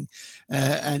acting.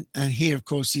 And here, of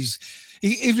course,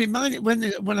 he reminded,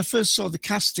 when I first saw the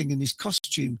casting and his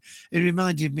costume, it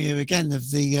reminded me again of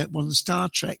the one of the Star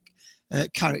Trek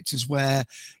characters where,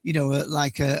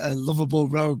 like a lovable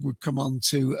rogue would come on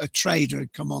to a trader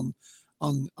had come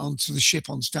onto the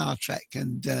ship on Star Trek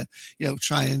and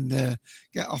try and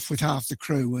get off with half the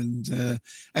crew and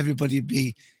everybody would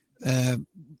be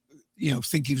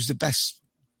think he was the best,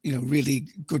 really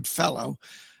good fellow,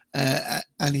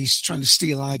 and he's trying to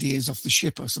steal ideas off the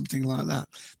ship or something like that.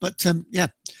 But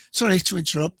sorry to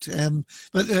interrupt,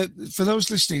 but for those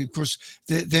listening, of course,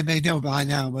 they may know by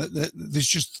now that there's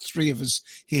just three of us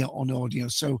here on audio,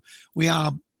 so we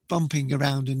are bumping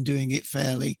around and doing it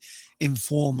fairly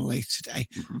informally today.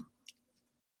 Mm-hmm.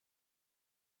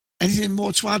 Anything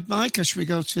more to add, Mike, or should we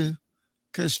go to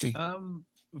Kirsty?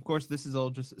 Of course, this is all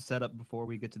just set up before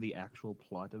we get to the actual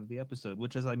plot of the episode,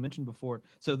 which, as I mentioned before,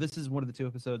 so this is one of the two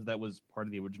episodes that was part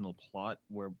of the original plot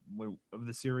of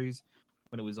the series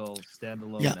when it was all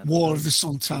standalone. Yeah, War of the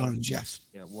Sontarans, yes.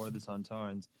 Yeah, War of the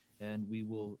Sontarans, and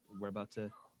we're about to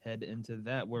head into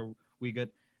that where we get,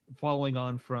 following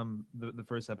on from the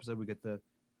first episode, we get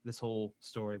this whole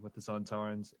story with the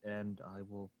Sontarans, and I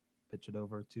will pitch it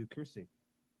over to Kirsty.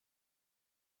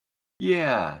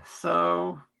 Yeah,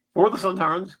 so for the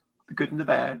Sontarans, the good and the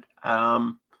bad.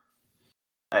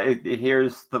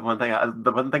 Here's the one thing.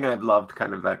 The one thing I've loved,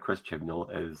 kind of, about Chris Chibnall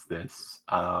is this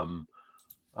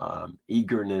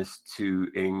eagerness to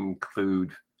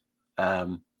include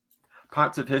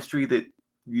parts of history that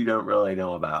you don't really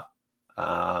know about.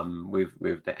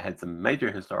 We've had some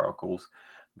major historicals,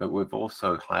 but we've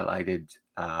also highlighted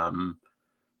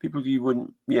people you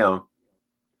wouldn't,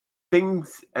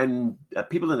 things and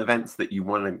people and events that you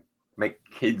want to make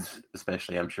kids,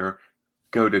 especially, I'm sure,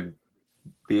 go to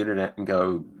the internet and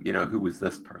go, who was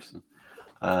this person?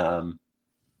 So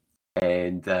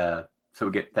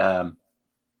we get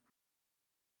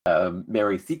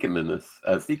Mary Seacole in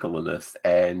this,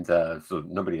 and so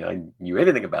nobody I knew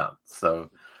anything about. So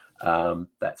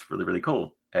that's really, really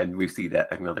cool. And we see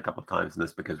that another couple of times in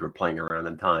this because we're playing around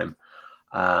in time.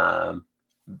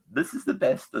 This is the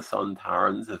best the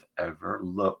Sontarans have ever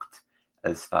looked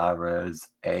as far as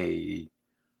a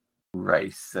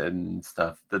race and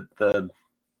stuff.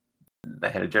 They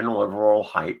had a general overall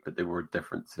height, but there were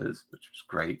differences, which was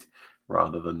great,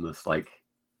 rather than this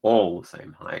all the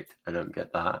same height. I don't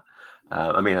get that.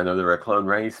 I know they're a clone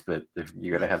race, but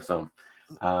you got to have some.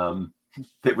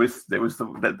 There was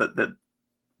the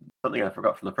something I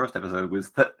forgot from the first episode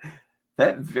was that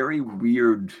very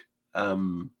weird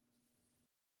phone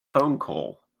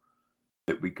call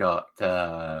that we got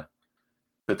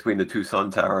between the two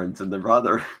Sontarans, and the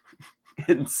rather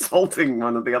insulting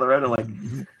one of the other end. I'm like,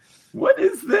 what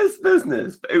is this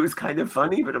business? It was kind of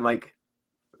funny, but I'm like,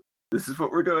 this is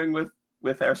what we're doing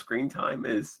with our screen time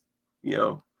is,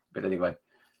 but anyway,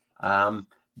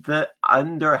 the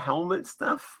under helmet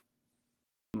stuff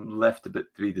left a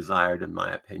bit to be desired in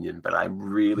my opinion, but I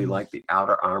really like the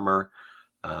outer armor.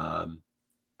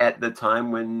 At the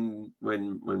time when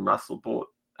Russell bought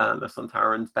the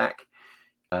Sontarans back,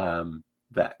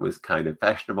 that was kind of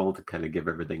fashionable to kind of give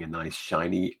everything a nice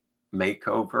shiny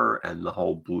makeover, and the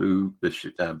whole blue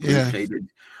shaded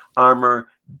armor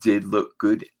did look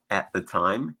good at the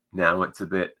time. Now it's a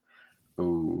bit,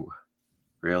 ooh,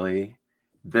 really?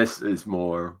 This is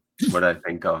more what I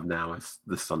think of now as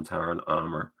the Sontaran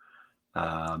armor.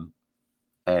 And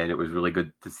it was really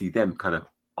good to see them kind of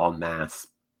en masse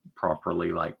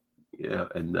properly, like,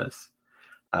 in this.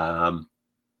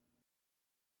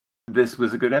 This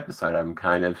was a good episode.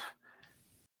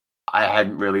 I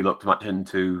hadn't really looked much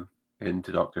into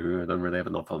Doctor Who. I don't really have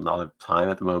an awful lot of time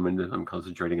at the moment, and I'm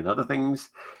concentrating on other things.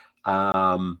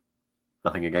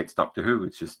 Nothing against Doctor Who,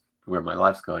 it's just where my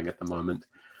life's going at the moment.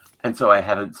 And so I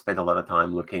haven't spent a lot of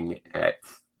time looking at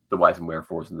the whys and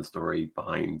wherefores and the story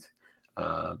behind,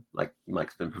 like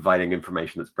Mike's been providing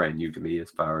information that's brand new to me, as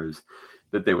far as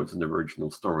that there was an original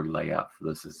story layout for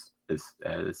this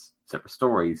as separate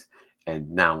stories. And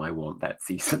now I want that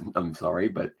season. I'm sorry,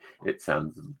 but it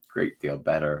sounds a great deal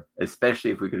better, especially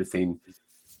if we could have seen,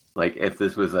 like, if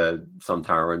this was a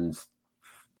Sontarans,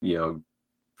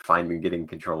 finally getting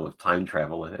control of time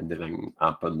travel and ending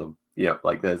up on the,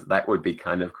 like this, that would be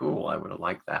kind of cool. I would have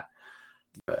liked that.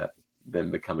 But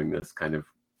then becoming this kind of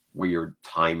weird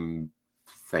time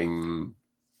thing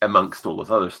amongst all this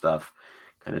other stuff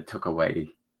kind of took away.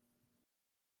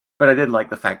 But I did like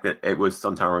the fact that it was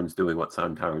Sontarans doing what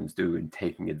Sontarans do and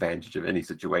taking advantage of any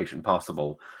situation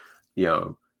possible.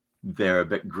 They're a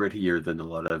bit grittier than a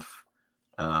lot of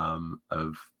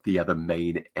the other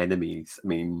main enemies. I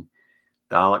mean,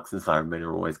 Daleks and Cybermen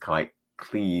are always quite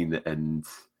clean, and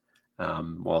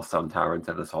while Sontarans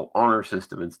have this whole honor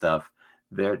system and stuff,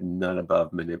 they're none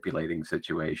above manipulating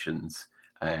situations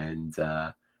and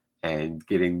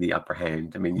getting the upper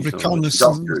hand. I mean, you saw the two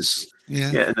doctors.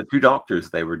 Yeah, and the two doctors,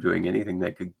 they were doing anything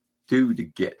they could do to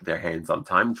get their hands on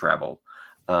time travel,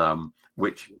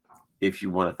 which, if you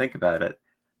want to think about it,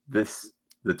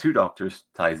 the two doctors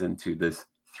ties into this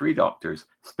three doctors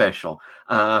special.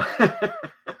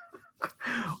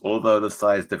 Although the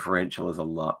size differential is a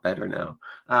lot better now.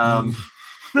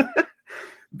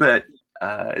 But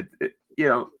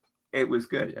it was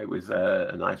good. It was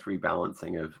a nice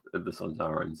rebalancing of the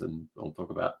Sontarans, and I'll talk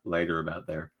about later about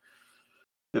the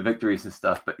victories and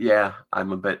stuff. But yeah,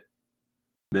 I'm a bit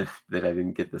miffed that I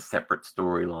didn't get the separate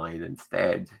storyline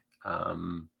instead.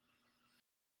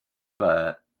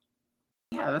 But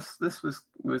yeah, this was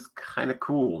kind of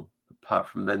cool. Apart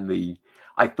from then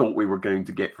I thought we were going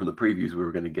to get from the previews, we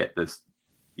were going to get this,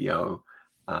 in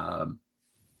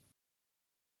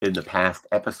the past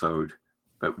episode,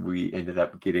 but we ended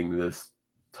up getting this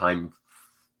time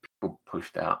people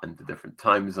pushed out into different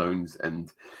time zones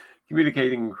and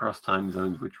communicating across time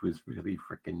zones, which was really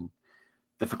freaking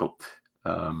difficult.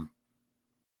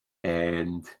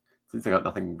 And since I got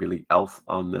nothing really else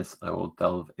on this, I will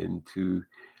delve into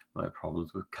my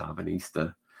problems with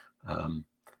Carvanista.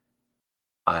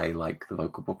 I like the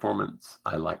vocal performance.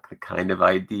 I like the kind of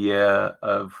idea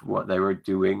of what they were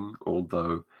doing,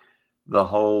 although the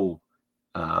whole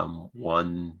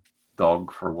one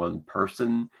dog for one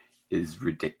person is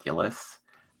ridiculous.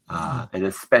 And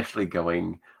especially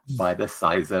going by the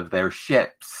size of their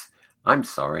ships. I'm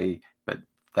sorry, but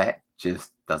that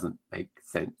just doesn't make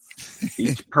sense.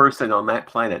 Each person on that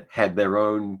planet had their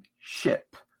own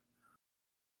ship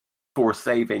for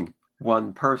saving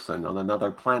one person on another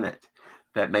planet.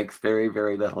 That makes very,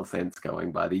 very little sense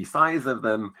going by the size of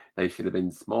them. They should have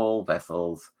been small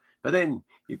vessels, but then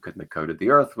you couldn't have coated the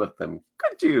Earth with them,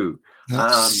 could you?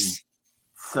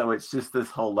 So it's just this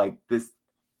whole, like, this,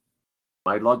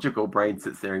 my logical brain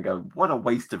sits there and goes, what a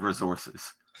waste of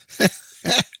resources.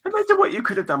 Imagine what you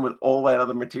could have done with all that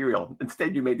other material.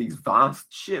 Instead, you made these vast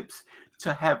ships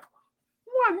to have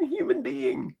one human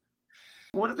being.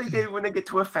 What do they do when they get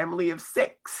to a family of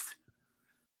 6?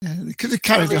 Yeah, they could have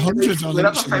carried 100 on each.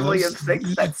 A family of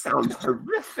 6? That sounds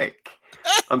horrific.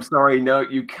 I'm sorry, no,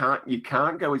 you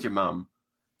can't go with your mom.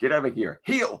 Get over here.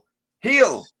 Heal,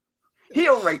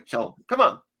 Rachel. Come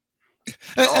on.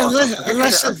 I'll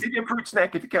give you a fruit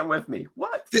snack if you come with me.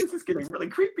 What? This is getting really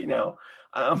creepy now.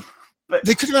 But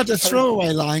they could have had a throwaway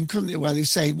line, couldn't they, where they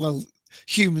say, well,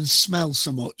 humans smell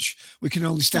so much, we can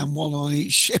only stand one on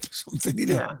each ship or something,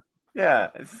 Yeah,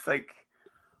 it's just like,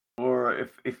 or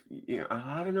if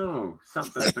I don't know,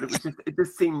 something, but it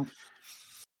just seemed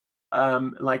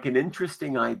like an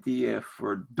interesting idea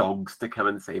for dogs to come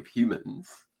and save humans.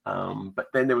 But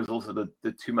then there was also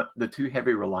the too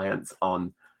heavy reliance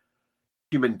on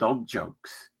human dog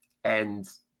jokes, and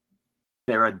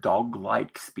there are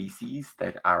dog-like species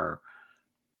that are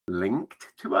linked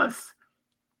to us.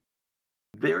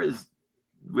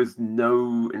 Was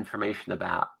no information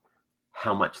about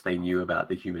how much they knew about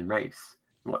the human race.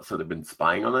 what sort of been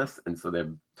spying on us, and so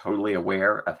they're totally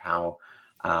aware of how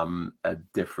a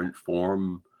different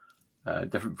form,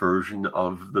 different version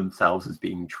of themselves is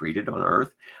being treated on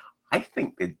Earth. I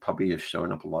think they'd probably have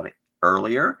shown up a lot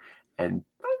earlier and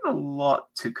done a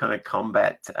lot to kind of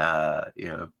combat,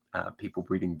 people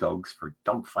breeding dogs for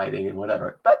dog fighting and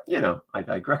whatever. But I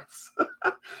digress.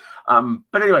 But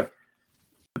anyway,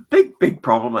 the big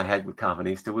problem I had with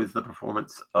Calvinista was the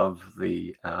performance of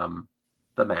the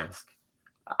mask.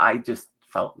 I just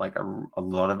felt like a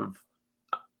lot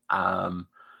of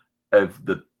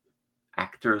the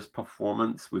actor's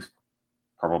performance was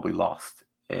probably lost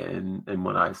in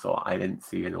what I saw. I didn't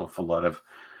see an awful lot of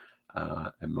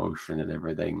emotion and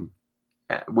everything,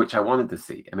 which I wanted to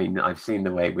see. I mean, I've seen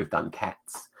the way we've done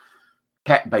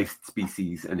cat-based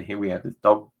species, and here we have this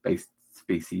dog-based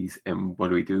species, and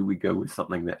what do? We go with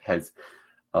something that has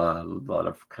a lot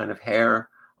of kind of hair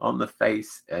on the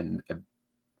face and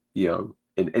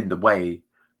in the way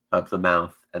of the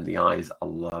mouth and the eyes a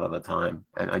lot of the time.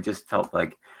 And I just felt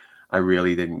like I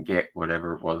really didn't get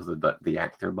whatever it was that the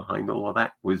actor behind all of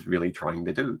that was really trying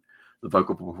to do. The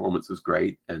vocal performance was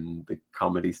great, and the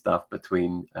comedy stuff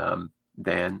between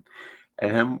Dan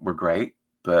and him were great.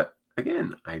 But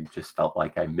again, I just felt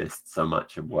like I missed so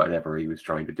much of whatever he was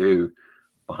trying to do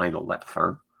behind all that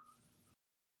fur.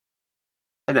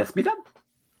 And that's me done.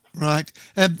 Right.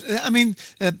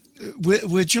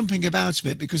 We're jumping about a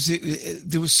bit because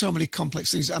there were so many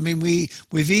complex things. I mean,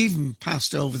 we've even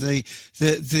passed over the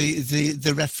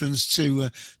reference to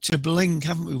Blink,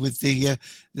 haven't we? With the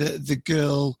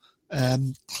girl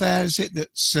Claire, is it,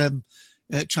 that's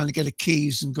trying to get her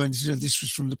keys and going to. This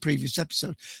was from the previous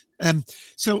episode. I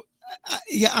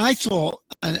thought,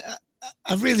 and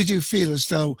I really do feel as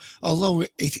though, although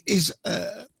it is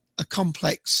a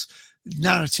complex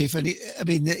narrative, and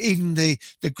even the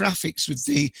graphics with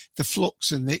the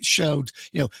flux, and it showed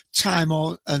time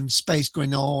and space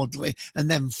going orderly and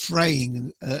then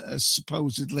fraying,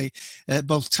 supposedly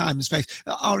both time and space,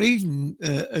 or even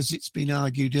as it's been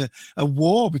argued, a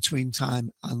war between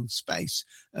time and space.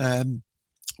 It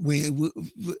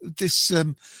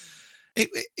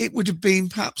would have been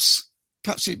perhaps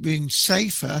it'd been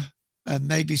safer, and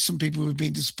maybe some people would have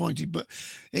been disappointed, but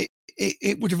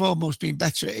it would have almost been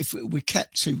better if we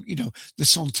kept to the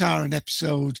Sontaran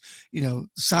episode, the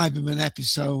Cyberman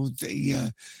episode,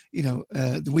 the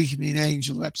Weakening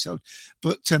Angel episode.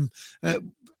 But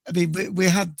we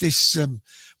had this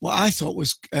what I thought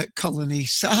was Colony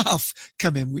South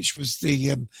come in, which was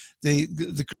the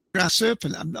grass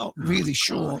serpent. I'm not really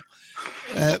sure.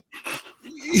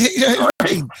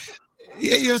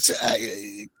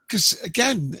 Because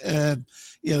again,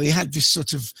 he had this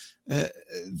sort of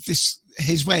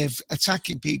his way of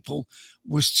attacking people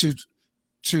was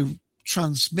to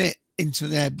transmit into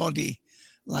their body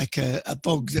like a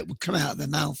bug that would come out of their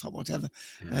mouth or whatever.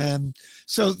 Yeah.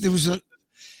 So there was you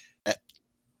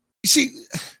see,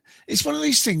 it's one of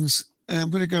these things. I'm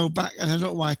going to go back, and I don't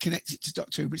know why I connect it to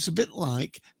Doctor Who, but it's a bit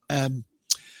like the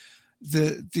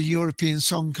European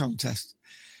Song Contest.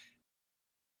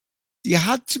 You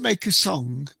had to make a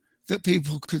song that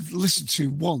people could listen to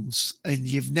once and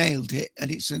you've nailed it and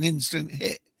it's an instant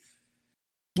hit.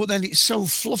 But then it's so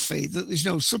fluffy that there's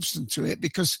no substance to it,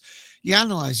 because you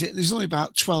analyse it, there's only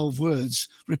about 12 words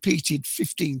repeated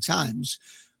 15 times,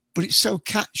 but it's so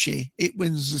catchy, it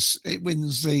wins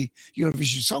the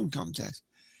Eurovision Song Contest.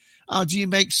 Or do you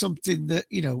make something that,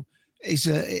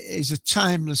 is a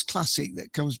timeless classic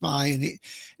that comes by, and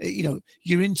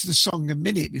you're into the song a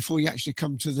minute before you actually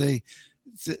come to the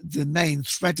main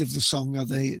thread of the song, or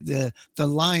the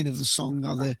line of the song,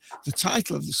 or the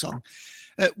title of the song.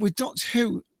 With Doctor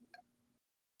Who,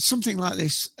 something like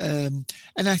this, and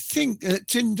I think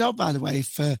Tim Dodd, by the way,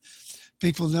 for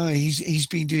people know, he's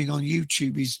been doing on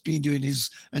YouTube, he's been doing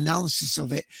his analysis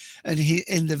of it, and he,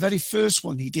 in the very first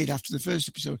one he did after the first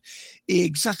episode, he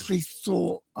exactly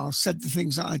thought or said the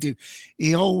things that I do.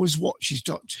 He always watches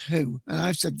Doctor Who, and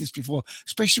I've said this before,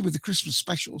 especially with the Christmas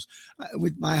specials,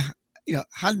 with my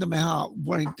hand on my heart,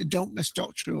 worrying, don't mess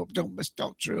Doctor Who up, don't mess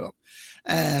Doctor Who up.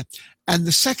 And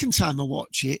the second time I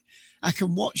watch it, I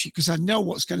can watch it because I know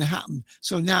what's going to happen,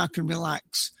 so now I can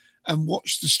relax and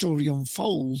watch the story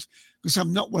unfold, because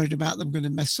I'm not worried about them going to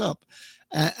mess up.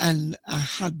 And I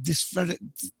had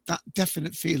that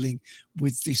definite feeling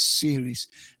with this series.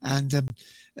 And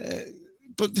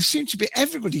but there seemed to be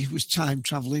everybody who was time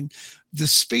traveling. The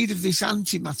speed of this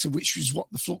antimatter, which was what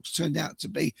the flux turned out to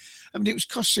be. I mean, it was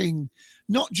crossing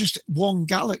not just one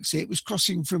galaxy; it was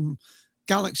crossing from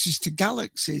galaxies to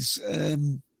galaxies.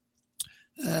 There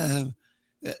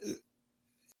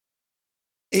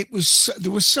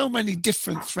were so many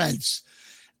different threads.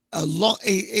 a lot.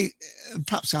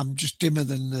 Perhaps I'm just dimmer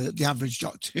than the average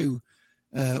Doctor Who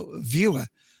viewer,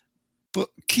 but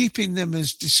keeping them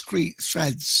as discrete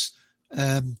threads,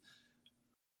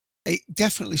 it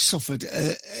definitely suffered.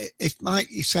 If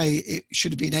you say it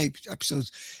should have been 8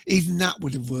 episodes, even that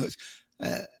would have worked.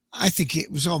 I think it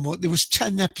was almost, there was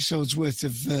 10 episodes worth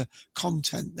of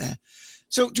content there.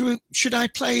 So should I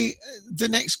play the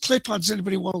next clip, or does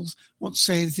anybody want to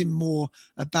say anything more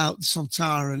about the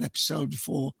Sontaran episode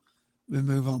before we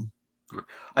move on?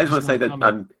 I just want to say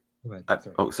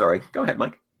that sorry. Go ahead,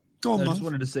 Mike. Go on, I Mike. just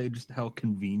wanted to say just how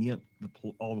convenient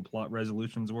all the plot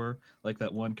resolutions were. Like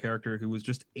that one character who was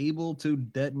just able to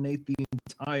detonate the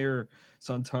entire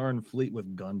Sontaran fleet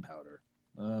with gunpowder.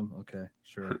 Okay,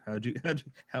 sure. How'd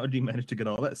you manage to get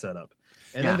all that set up?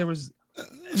 And then there was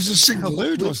it was a single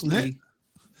load, wasn't it?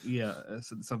 Yeah,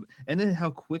 and then how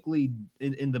quickly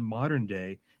in the modern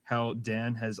day, how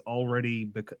Dan has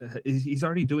already he's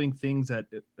already doing things that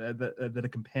a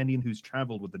companion who's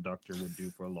traveled with the Doctor would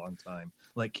do for a long time,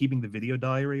 like keeping the video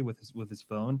diary with his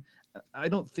phone. I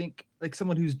don't think, like,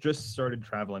 someone who's just started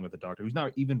traveling with the Doctor, who's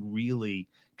not even really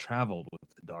traveled with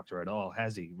the Doctor at all,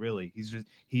 has he? Really?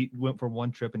 He went for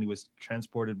one trip and he was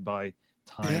transported by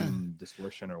time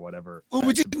distortion or whatever. Well,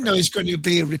 we didn't know he's going to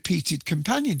be a repeated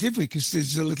companion, did we? Because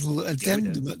there's a little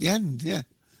addendum at the end. Yeah,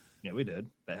 we did.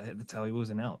 That's how he was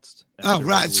announced. Oh,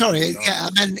 right. Sorry. Yeah,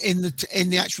 I meant in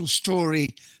the actual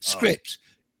story script.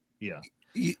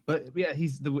 But yeah,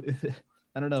 he's the.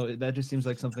 I don't know. That just seems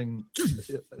like someone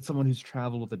who's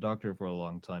traveled with the Doctor for a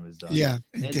long time has done. Yeah,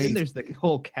 and then there's the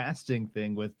whole casting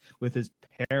thing with his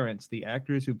parents. The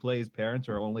actors who play his parents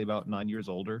are only about 9 years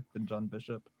older than John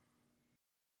Bishop.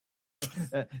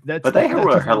 But they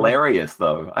were hilarious,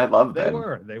 though. I love them.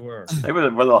 They were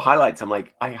one of the highlights. I'm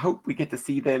like, I hope we get to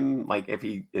see them. Like, if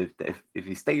he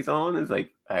stays on, it's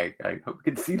like I hope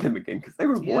we get to see them again, because they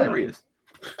were hilarious.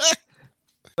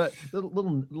 But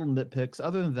little nitpicks.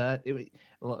 Other than that,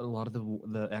 a lot of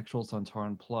the actual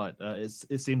Sontaran plot,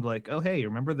 it seemed like, oh hey,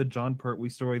 remember the John Pertwee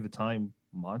story, the Time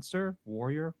Monster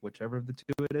Warrior, whichever of the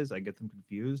two it is, I get them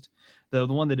confused. The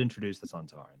one that introduced the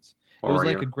Sontarans. It was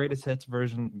like a greatest hits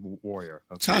version Warrior.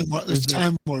 Okay.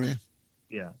 Time Warrior.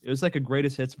 Yeah, it was like a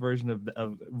greatest hits version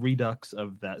of redux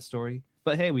of that story.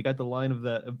 But hey, we got the line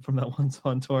from that one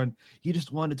Sontaran. You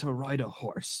just wanted to ride a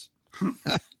horse.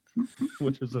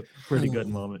 Which was a pretty good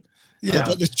moment. Yeah,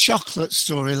 but the chocolate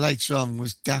story later on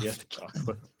was daft. Yeah,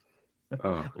 chocolate.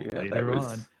 Oh, yeah. Later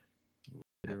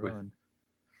on.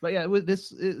 But yeah,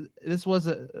 this was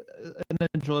an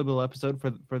enjoyable episode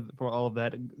for all of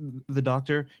that. The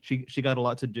Doctor, she got a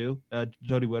lot to do.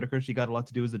 Jodie Whittaker, she got a lot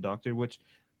to do as the Doctor, which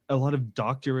a lot of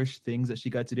doctorish things that she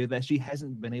got to do that she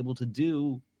hasn't been able to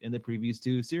do in the previous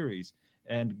 2 series.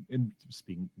 And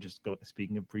speaking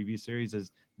of previous series,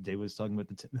 as Dave was talking about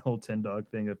the whole 10 dog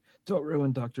thing of don't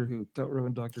ruin Doctor Who. We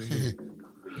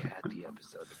had the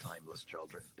episode The Timeless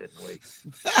Children, didn't we?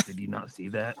 Did you not see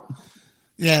that?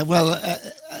 Yeah, well,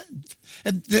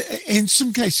 in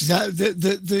some cases,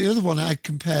 the other one I'd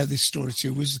compare this story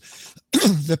to was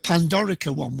the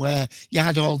Pandorica one, where you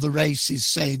had all the races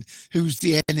saying who's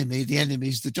the enemy. The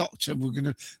enemy's the Doctor. We're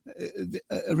going to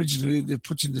originally they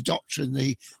put in the Doctor in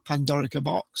the Pandorica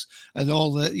box, and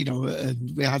all the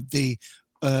and we had the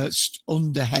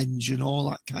Underhenge and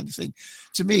all that kind of thing.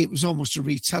 To me, it was almost a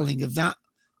retelling of that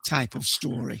type of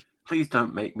story. Please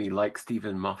don't make me like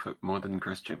Stephen Moffat more than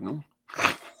Chris Chibnall.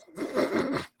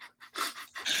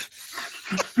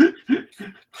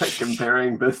 Like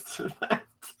comparing this to that.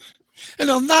 And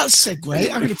on that segue,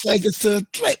 I'm going to play the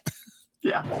third clip.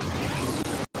 Yeah.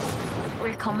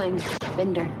 We're coming,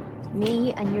 Binder.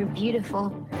 Me and your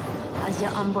beautiful as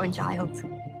your unborn child.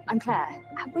 I'm Claire.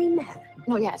 Have we met?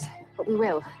 Not yet, but we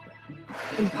will.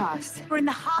 In the past. We're in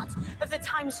the heart of the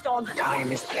time storm.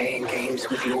 Time is playing games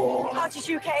with you all. How did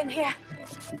you get in here?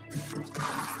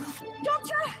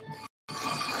 Doctor!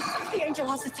 The angel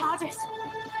has the TARDIS.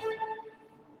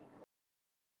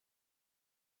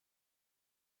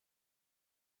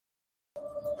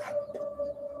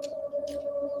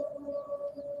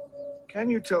 Can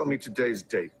you tell me today's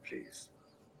date, please?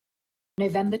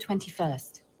 November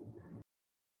 21st.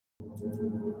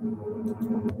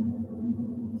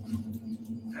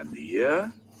 And the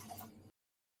year?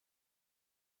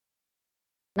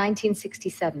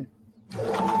 1967.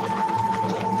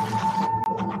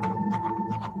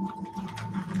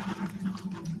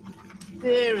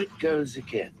 There it goes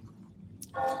again.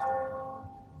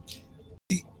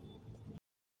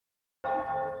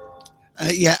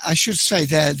 Yeah, I should say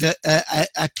there that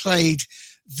I played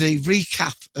the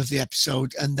recap of the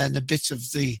episode and then a bit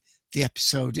of the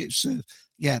episode. It's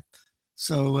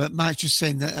So Mike's just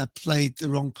saying that I played the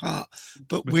wrong part.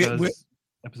 But we're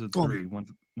episode go on. 3,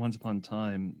 Once Upon a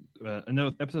Time.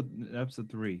 No, episode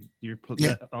 3. Yeah.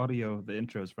 The audio, the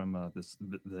intros from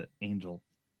the Angel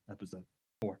episode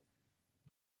 4.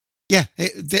 Yeah,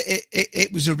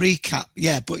 it was a recap.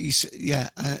 Yeah, but yeah,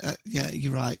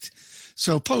 you're right.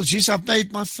 So apologies, I've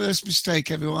made my first mistake,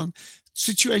 everyone.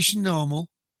 Situation normal.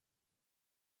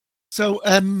 So,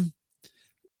 do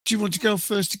you want to go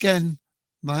first again,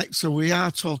 Mike? So we are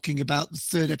talking about the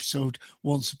third episode,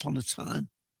 Once Upon a Time.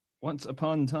 Once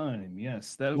Upon Time,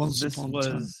 yes. Good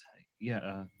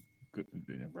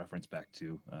reference back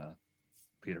to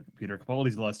Peter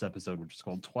Capaldi's last episode, which is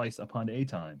called Twice Upon a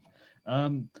Time.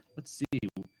 Let's see.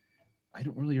 I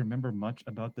don't really remember much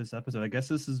about this episode. I guess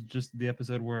this is just the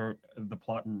episode where the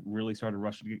plot really started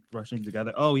rushing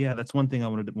together. Oh yeah, that's one thing I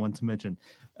want to mention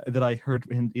that I heard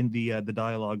in the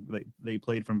dialogue that they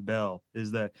played from Bell is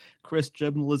that Chris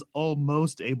Chibnall is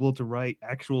almost able to write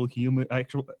actual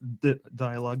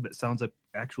dialogue that sounds like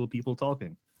actual people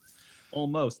talking.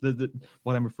 Almost.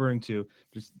 What I'm referring to,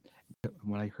 just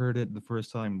when I heard it the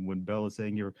first time, when Bell is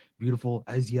saying "you're beautiful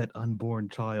as yet unborn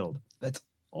child," that's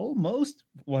almost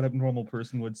what a normal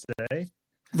person would say.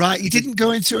 Right, you didn't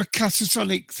go into a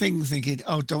catatonic thing thinking,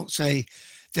 "Oh, don't say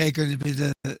they're going to be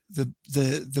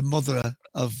the mother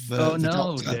of." Oh the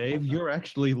no, Doctor. Dave, you're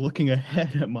actually looking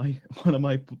ahead at one of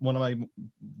my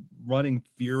running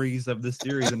theories of the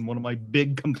series, and one of my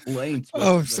big complaints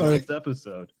with sorry. this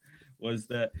episode was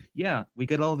that we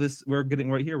get all this. We're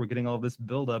getting all this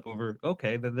build up over.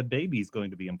 Okay, the baby's going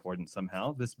to be important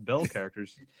somehow. This Belle character,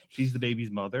 she's the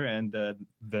baby's mother, and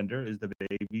Vendor is the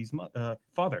baby's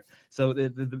father. So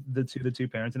the two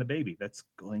parents and a baby. That's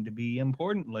going to be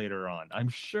important later on, I'm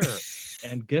sure.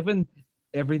 And given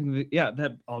everything,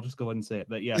 that I'll just go ahead and say it.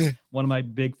 But one of my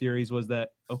big theories was that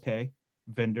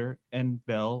Vendor and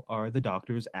Belle are the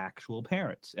Doctor's actual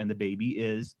parents, and the baby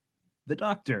is the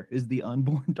Doctor, is the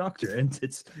unborn Doctor, and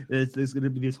there's going to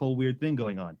be this whole weird thing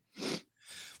going on.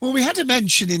 Well, we had a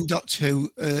mention in Doctor Who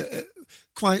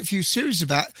quite a few series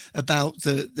about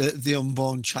the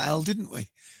unborn child, didn't we?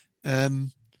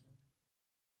 From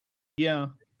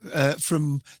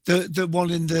the one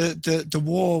in the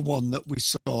war one that we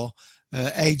saw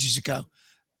ages ago.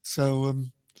 So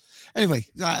anyway,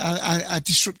 I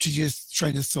disrupted your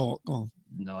train of thought. Go on.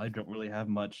 No, I don't really have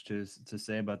much to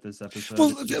say about this episode.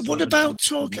 Well, what about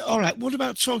talking? All right, what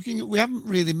about talking? We haven't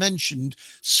really mentioned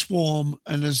Swarm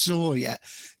and Azor yet.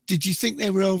 Did you think they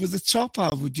were over the top,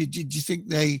 or did you think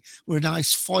they were a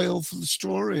nice foil for the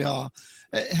story, or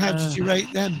how did you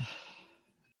rate them?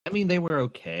 I mean, they were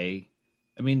okay.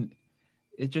 I mean,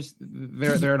 it just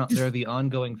they're the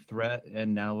ongoing threat,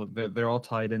 and now they're all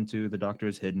tied into the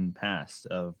Doctor's hidden past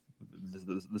of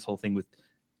this whole thing with.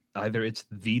 Either it's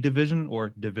the Division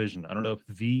or Division. I don't know if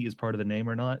V is part of the name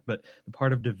or not, but the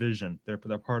part of Division. They're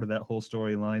part of that whole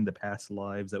storyline, the past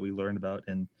lives that we learned about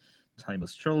in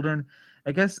Timeless Children.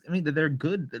 I guess they're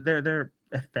good. They're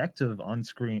effective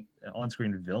on-screen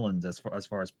villains as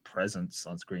far as presence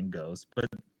on screen goes, but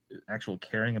actual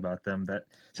caring about them, that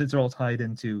since they're all tied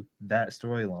into that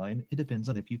storyline, it depends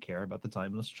on if you care about the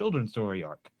Timeless Children story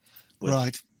arc.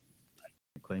 Right.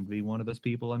 I claim to be one of those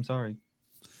people. I'm sorry.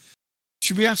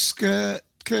 Should we ask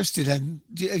Kirsty then?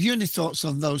 Have you any thoughts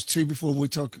on those two before you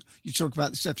talk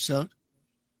about this episode?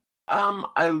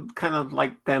 I kind of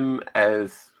like them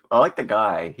as I like the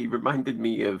guy. He reminded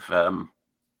me of who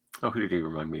did he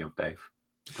remind me of, Dave?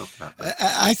 Talk about that.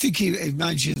 I think he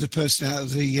reminds you of the person out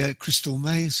of the Crystal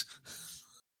Maze.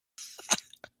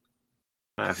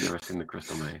 I've never seen the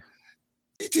Crystal Maze.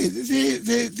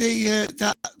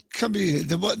 That company,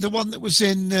 the one that was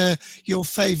in your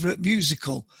favourite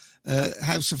musical.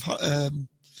 House of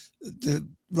the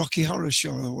Rocky Horror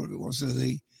Show, or what it was,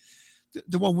 the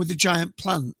one with the giant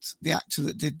plant, the actor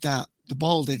that did that, the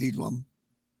bald-headed one.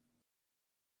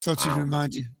 Thought he'd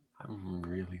remind you. I'm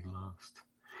really lost.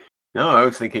 No, I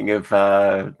was thinking of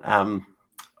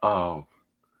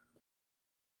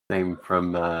name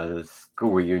from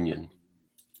School Reunion.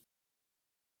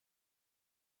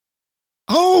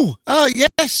 Oh,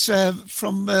 yes,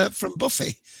 from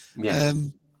Buffy. Yeah.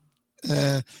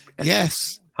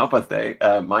 Yes. Help us, Dave,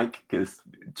 Mike, because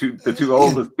the two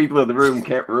oldest people in the room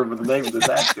can't remember the name of this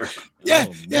actor.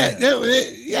 Hang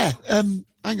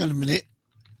on a minute.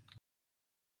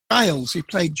 Giles. He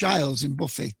played Giles in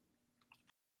Buffy.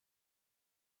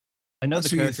 I know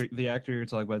the actor you're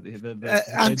talking about.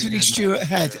 Anthony Stewart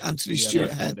Head. Anthony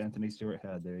Stewart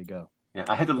Head. There you go. Yeah,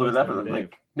 I had to look it up, and I'm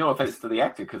like, no offense to the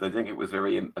actor, because I think it was a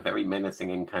very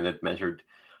menacing and kind of measured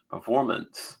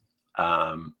performance.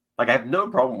 I have no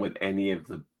problem with any of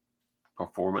the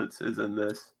performances in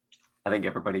this. I think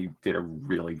everybody did a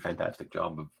really fantastic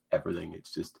job of everything.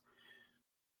 It's just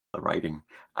the writing.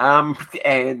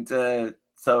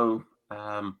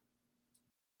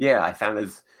 Yeah, I found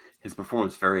his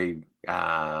performance very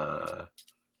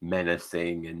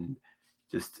menacing and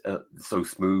just so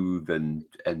smooth and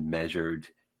measured.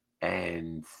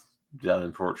 And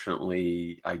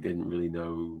unfortunately, I didn't really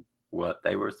know what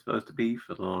they were supposed to be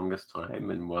for the longest time,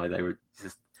 and why they were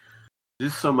just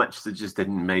so much that just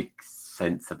didn't make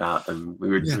sense about them. We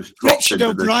were just dropped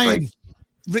into this place.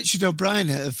 Richard O'Brien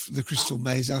of the Crystal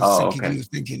Maze. I was thinking okay. you were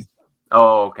thinking.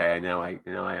 Oh, okay. Now I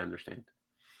understand.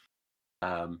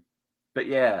 But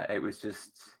yeah, it was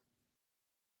just,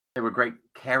 they were great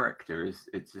characters.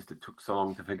 It's just it took so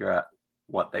long to figure out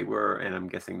what they were, and I'm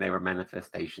guessing they were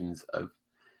manifestations of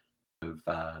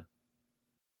time.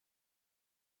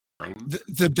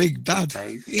 The big bad.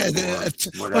 Space, Yeah,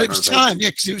 well, it was time. Yeah,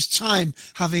 because it was time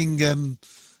having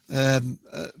time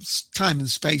and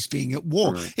space being at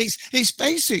war. Right. It's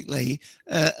basically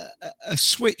a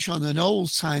switch on an old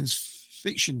science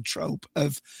fiction trope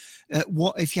of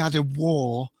what if you had a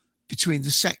war between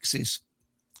the sexes,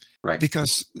 right?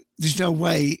 Because there's no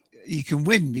way you can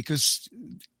win because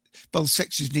both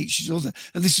sexes need each other.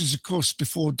 And this is, of course,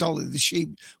 before Dolly the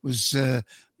sheep was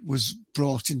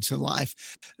brought into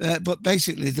life. But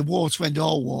basically, the war to end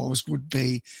all wars would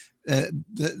be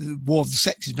the war of the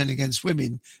sexes, men against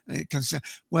women,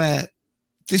 where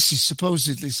this is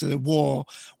supposedly sort of war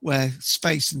where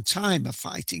space and time are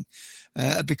fighting,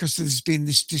 because there's been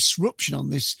this disruption on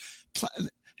this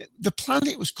the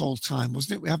planet was called Time,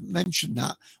 wasn't it? We haven't mentioned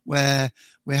that, where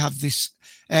we have this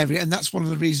area, and that's one of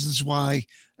the reasons why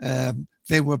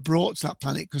they were brought to that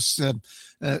planet, because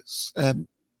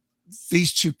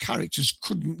these two characters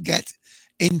couldn't get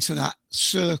into that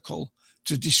circle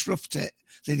to disrupt it.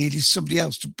 They needed somebody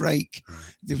else to break.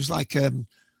 There was like a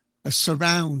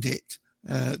surround it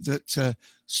that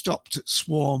stopped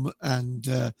Swarm and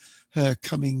her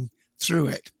coming through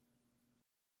it.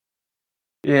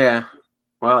 Yeah.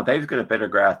 Well, Dave's got a better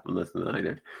grasp on this than I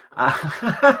did.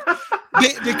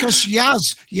 Because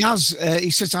Yaz,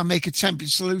 he says, I'll make a temporary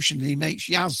solution. And he makes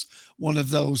Yaz one of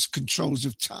those controls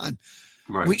of time,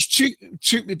 right. Which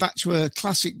took me back to a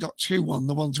classic Doctor Who one,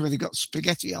 the ones where they got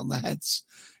spaghetti on their heads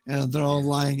and they're all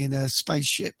lying in a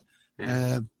spaceship.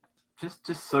 Yeah.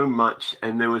 Just so much.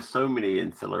 And there were so many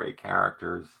ancillary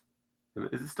characters.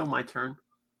 Is it still my turn?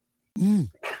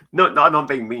 Mm. No, I'm not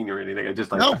being mean or anything. I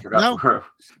forgot.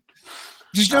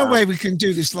 There's no way we can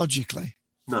do this logically.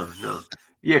 No.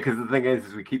 Yeah, because the thing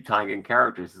is we keep tying in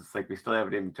characters. It's like we still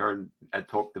haven't even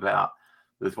talked about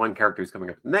this one character who's coming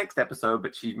up in the next episode,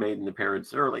 but she made an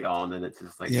appearance early on, and it's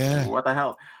just like, what the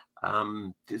hell?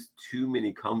 Just too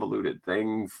many convoluted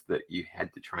things that you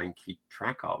had to try and keep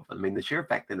track of. I mean, the sheer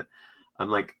fact that I'm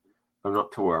like, I'm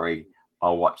not to worry.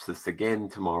 I'll watch this again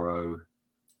tomorrow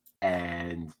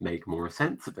and make more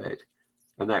sense of it.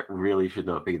 And that really should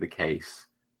not be the case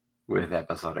with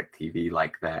episodic TV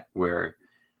like that, where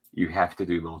you have to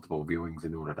do multiple viewings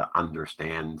in order to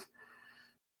understand,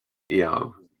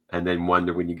 and then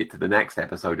wonder when you get to the next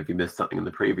episode if you missed something in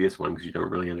the previous one because you don't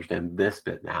really understand this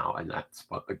bit now. And that's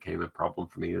what became a problem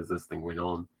for me as this thing went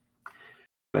on.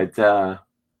 But so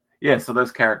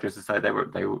those characters aside, they were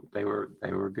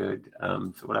good.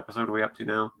 So what episode are we up to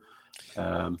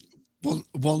now?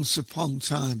 Once Upon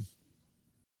Time.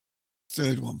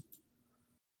 Third one.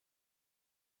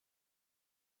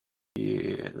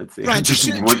 Yeah, let's see. Right, just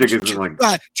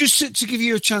to give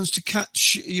you a chance to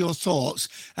catch your thoughts,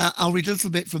 I'll read a little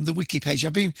bit from the wiki page.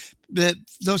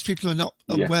 Those people who are not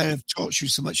aware of TalkShoe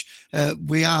so much,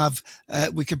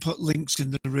 we can put links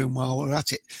in the room while we're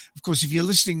at it. Of course, if you're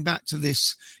listening back to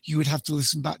this, you would have to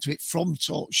listen back to it from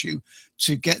TalkShoe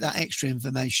to get that extra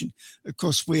information. Of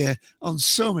course, we're on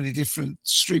so many different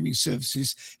streaming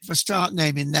services. If I start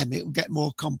naming them, it will get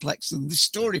more complex than the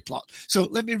story plot. So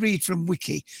let me read from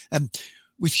Wiki.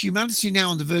 With humanity now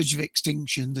on the verge of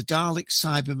extinction, the Daleks,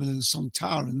 Cybermen and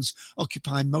Sontarans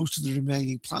occupy most of the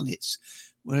remaining planets.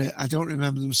 Where I don't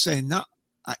remember them saying that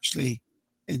actually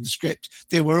in the script.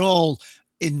 They were all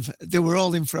in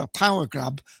for a power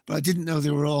grab, but I didn't know they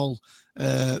were all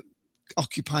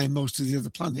occupying most of the other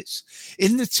planets.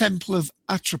 In the Temple of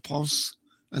Atropos,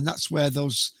 and that's where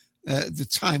the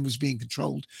time was being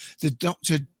controlled, the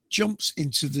Doctor jumps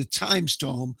into the time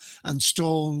storm and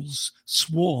stalls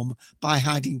Swarm by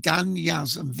hiding Dan,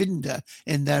 Yaz and Vinda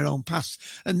in their own past.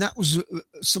 And that was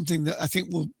something that I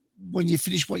think when you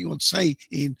finish what you want to say,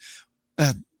 Ian,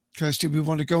 Kirsty, we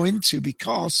want to go into,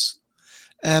 because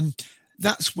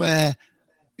that's where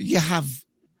you have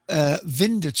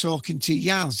Vinda talking to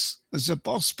Yaz as a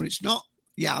boss, but it's not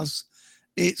Yaz,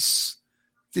 it's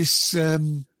this, they're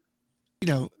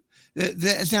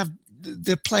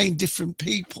playing different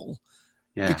people.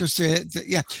 Yeah. Because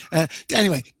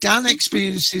anyway, Dan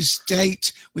experiences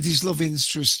date with his love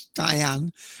interest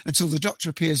Diane until the Doctor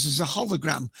appears as a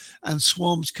hologram and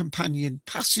Swarm's companion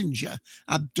Passenger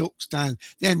abducts Dan.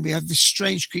 Then we have this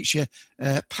strange creature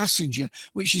Passenger,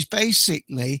 which is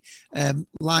basically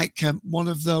like one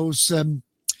of those.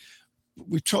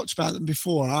 We've talked about them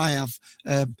before. I have.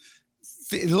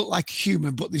 They look like a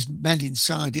human, but there's men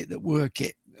inside it that work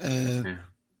it. The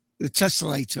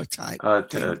tessellator type.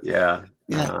 Yeah.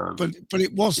 Yeah, but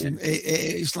it wasn't. Yeah.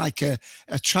 It's like a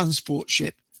transport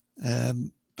ship,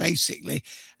 basically,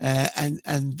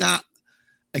 and that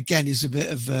again is a bit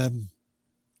of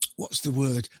what's the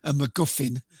word? A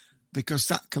MacGuffin, because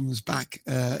that comes back.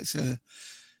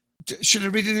 Should I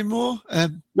read any more?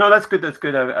 No, that's good. That's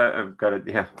good. I've got it.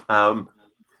 Yeah. I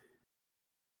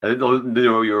didn't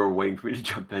know you were waiting for me to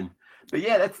jump in, but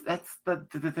yeah, that's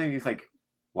the thing. Is like,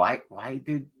 why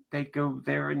did they go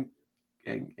there and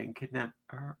kidnap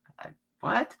her?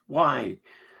 What? Why?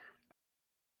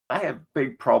 I have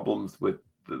big problems with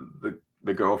the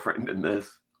girlfriend in this,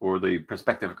 or the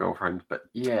prospective girlfriend. But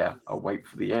yeah, I'll wait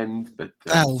for the end. But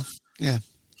yeah,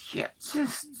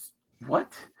 just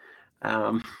what?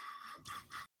 So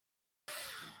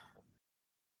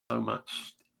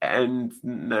much, and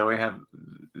now we have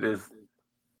this.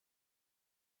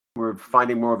 We're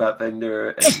finding more about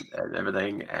Vendor and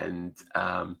everything, and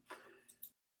I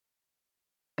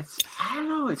don't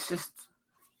know. It's just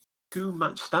too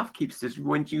much stuff. Keeps just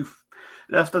when you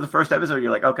after the first episode,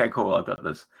 you're like, okay, cool, I've got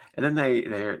this, and then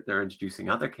they're introducing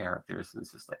other characters, and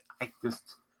it's just like it's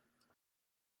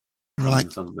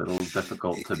a little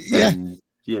difficult to then,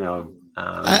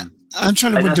 I'm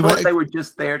trying to wonder what they were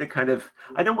just there to kind of.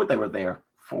 I know what they were there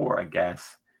for. I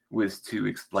guess was to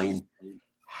explain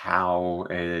how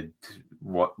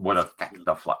what effect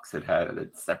the flux had and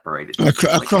it separated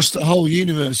across the whole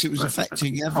universe. It was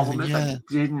affecting everything. Yeah, I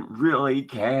didn't really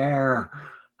care.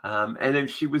 And then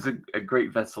she was a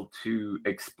great vessel to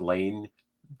explain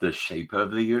the shape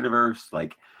of the universe.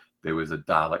 Like there was a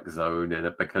Dalek zone in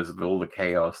it because of all the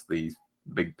chaos. These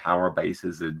big power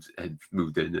bases had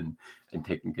moved in and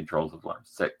taken controls of large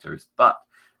sectors. But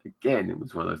again, it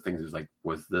was one of those things. It was like,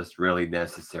 was this really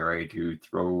necessary to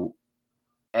throw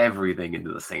everything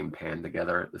into the same pan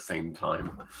together at the same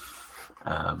time?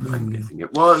 I'm guessing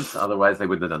it was. Otherwise, they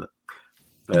wouldn't have done it.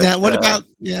 But, now, what about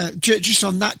just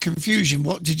on that confusion?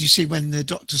 What did you see when the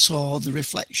Doctor saw the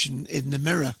reflection in the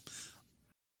mirror?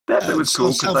 That was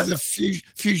cool. The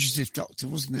fugitive Doctor,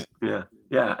 wasn't it?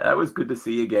 Yeah, that was good to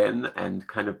see again and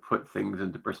kind of put things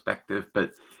into perspective.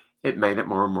 But it made it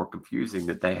more and more confusing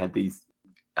that they had these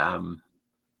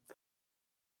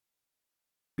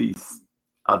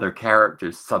other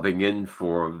characters subbing in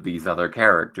for these other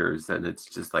characters, and it's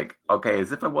just like, okay,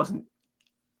 as if I wasn't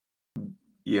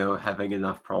having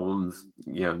enough problems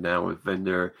now with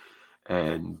Vendor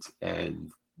and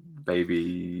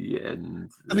Baby and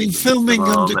filming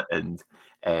under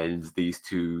and these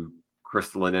two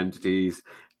crystalline entities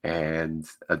and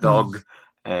a dog,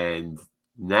 and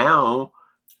now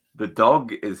the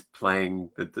dog is playing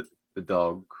the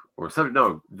dog, or something.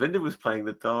 No, Vendor was playing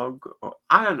the dog, or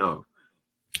I don't know.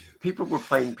 People were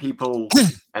playing people,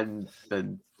 and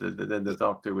then the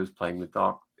Doctor was playing the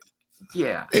dog.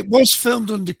 Yeah, it was filmed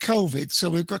under COVID,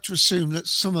 so we've got to assume that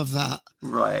some of that,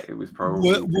 right? It was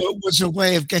probably was a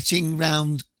way of getting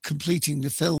round completing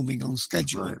the filming on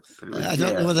schedule. Right. I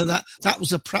don't know whether that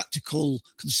was a practical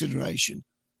consideration.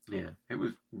 Yeah, it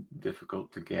was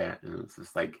difficult to get, and it's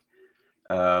just like,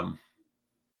 and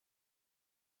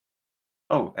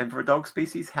for dog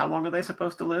species, how long are they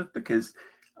supposed to live? Because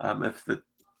if the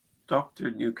Doctor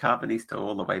knew Carbonista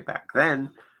all the way back then,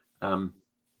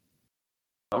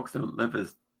 dogs don't live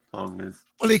as long as.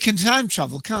 Well, he can time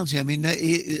travel, can't he? I mean,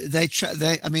 they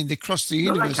cross the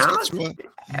universe.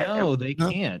 No, they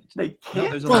can't. They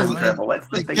can't time travel. That's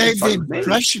the thing. Gave the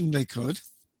impression they could.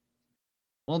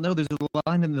 Well, no, there's a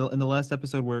line in the last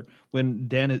episode when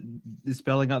Dan is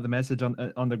spelling out the message on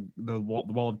the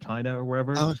wall of China or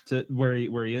wherever to where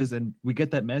he is, and we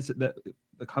get that message, that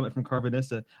the comment from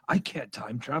Carbonista, I can't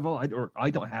time travel, I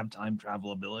don't have time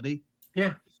travel ability.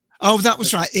 Yeah. Oh, that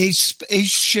was right. His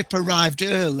ship arrived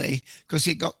early because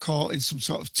it got caught in some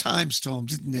sort of time storm,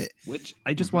 didn't it? Which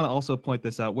I just want to also point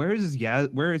this out. Where is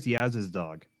Yaz's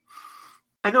dog?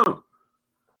 I know.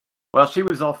 Well, she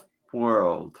was off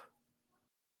world.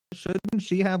 Shouldn't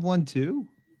she have one too?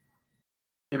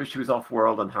 Maybe she was off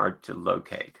world and hard to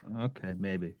locate. Okay,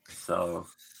 maybe. So,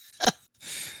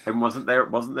 and wasn't there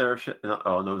a ship?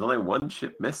 Oh no, there was only one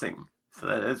ship missing. So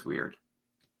that is weird.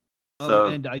 So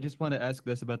and I just want to ask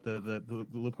this about the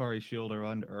Lupari shield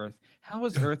around Earth. How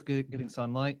is Earth getting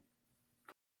sunlight?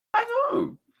 I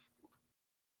know.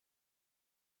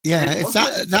 Yeah, It if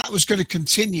wasn't that was going to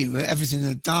continue, everything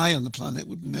would die on the planet,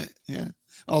 wouldn't it? Yeah,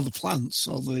 all the plants,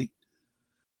 all the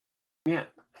Yeah.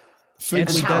 food And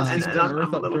we got and seasons on I'm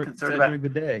Earth a little during, concerned set about during the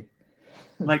day.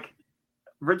 like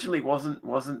originally wasn't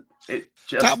it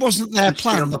just that wasn't their the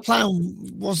plan. shield The of-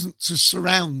 plan wasn't to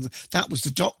surround. That was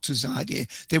the Doctor's idea.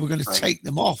 They were going to Right. take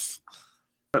them off.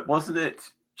 But wasn't it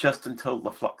just until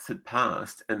the flux had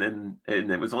passed, and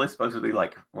it was only supposed to be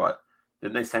like what?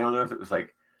 Didn't they say on Earth it was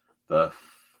like the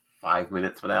 5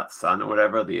 minutes without sun or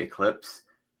whatever, the eclipse?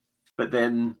 But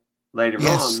then later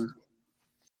Yes. on,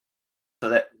 so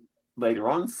that later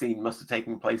on scene must have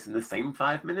taken place in the same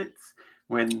 5 minutes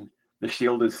when the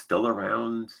shield is still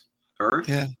around Earth,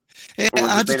 Yeah, or I has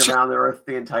had, it been around Earth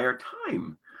the entire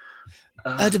time?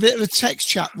 I had a bit of a text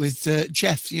chat with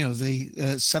Jeff. You know,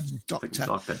 the Seventh Doctor.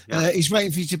 Doctor, yeah. He's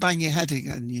waiting for you to bang your head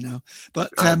again. You know,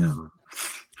 but I know.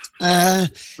 uh,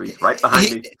 He's right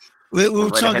behind me. we were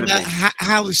Right talking ahead of about me.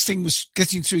 how this thing was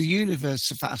getting through the universe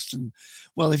so fast, and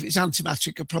well, if it's antimatter,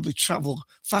 it could probably travel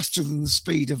faster than the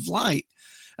speed of light.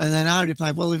 And then I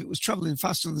replied, well, if it was traveling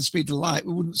faster than the speed of light,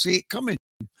 we wouldn't see it coming.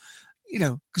 You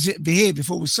know, because it'd be here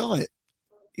before we saw it.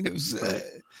 You know, it was,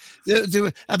 there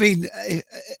were, I mean,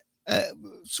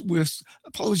 with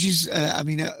apologies. I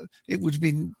mean, it would have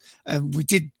been. We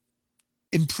did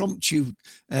impromptu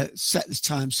set this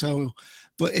time, so.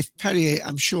 But if Perrier,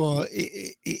 I'm sure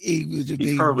he would have been.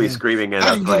 He's probably screaming at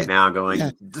us right now, going,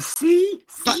 yeah. "See,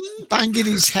 banging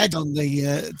his head on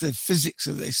the physics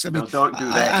of this." I mean, no, don't do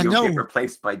that. I You'll know. get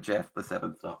replaced by Jeff, the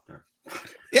Seventh Doctor.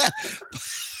 Yeah.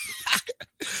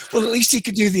 Well, at least he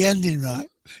could do the ending right.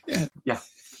 Yeah. Yeah.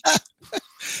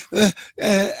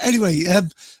 Anyway,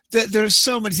 there are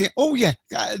so many things. Oh yeah,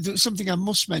 there's something I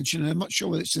must mention, and I'm not sure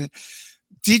whether it's.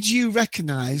 Did you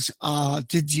recognise, or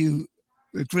did you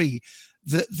agree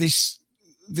that this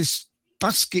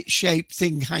basket-shaped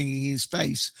thing hanging in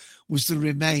space was the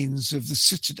remains of the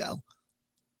Citadel?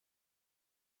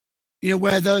 You know,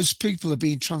 where those people are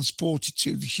being transported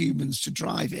to, the humans, to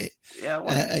drive it. Yeah.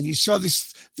 And you saw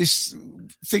this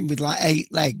thing with like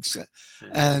 8 legs,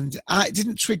 and it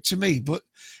didn't twig to me, but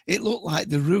it looked like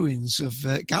the ruins of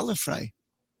Gallifrey.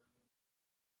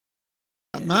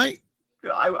 Mate?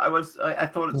 I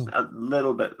thought it's a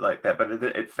little bit like that, but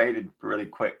it faded really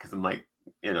quick because I'm like,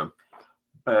 you know,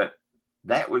 but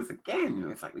that was again,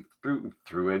 it's like we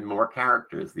threw in more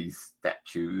characters, these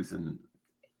statues and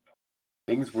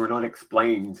things were not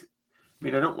explained. I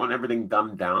mean, I don't want everything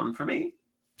dumbed down for me,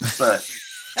 but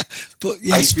but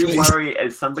yes, I do please. worry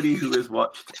as somebody who has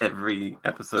watched every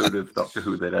episode of Doctor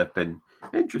Who that I've been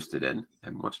interested in. I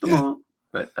haven't watched them all,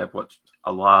 but I've watched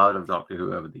a lot of Doctor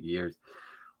Who over the years.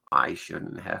 I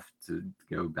shouldn't have to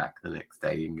go back the next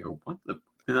day and go, what the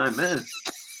did I miss?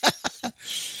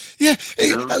 Yeah,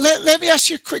 You know? let me ask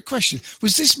you a quick question.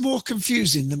 Was this more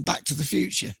confusing than Back to the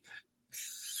Future?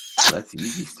 That's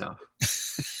easy stuff.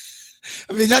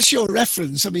 I mean, that's your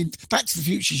reference. I mean, Back to the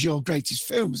Future is your greatest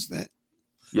film, isn't it?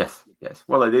 Yes.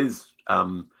 Well, it is,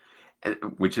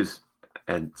 which is,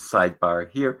 and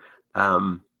sidebar here,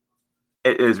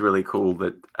 it is really cool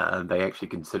that they actually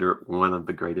consider it one of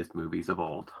the greatest movies of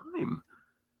all time.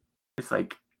 It's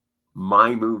like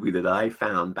my movie that I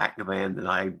found back then that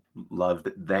I loved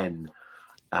then,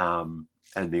 and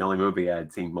the only movie I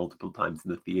had seen multiple times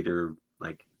in the theater,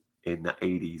 like in the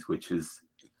 80s, which is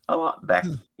a lot back.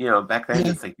 You know, back then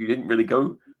it's like you didn't really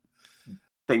go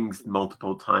things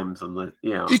multiple times on the.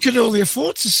 You know, you could only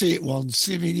afford to see it once.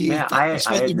 I mean, you I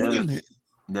spent had the money on it.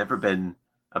 never been.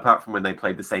 Apart from when they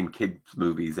played the same kids'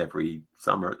 movies every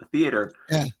summer at the theater,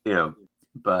 you know,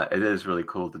 but it is really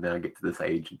cool to now get to this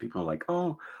age and people are like,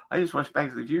 oh, I just watched Back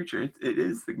to the Future. It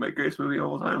is my greatest movie of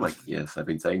all time. I'm like, yes, I've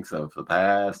been saying so for the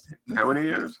past how many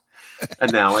years?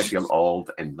 And now I feel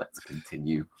old, and let's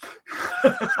continue.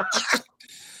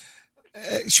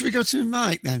 Should we go to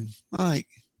Mike then? Mike.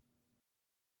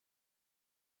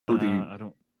 Who do you? I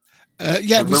don't.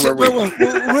 Yeah,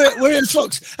 we're in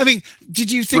Flux. I mean,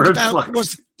 did you think We're in about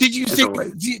Flux. Did you As think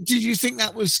always. did you think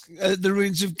that was the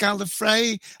ruins of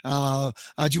Gallifrey?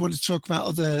 Do you want to talk about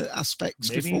other aspects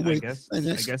Maybe before we?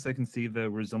 I guess I can see the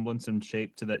resemblance in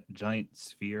shape to that giant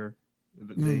sphere.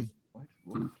 That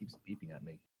what keeps beeping at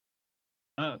me?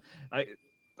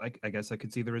 I guess I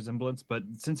could see the resemblance, but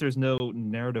since there's no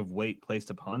narrative weight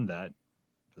placed upon that,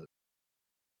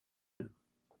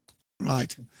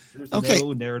 Right. there's Okay.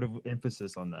 no narrative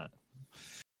emphasis on that.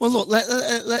 Well, look,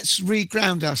 let's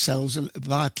reground ourselves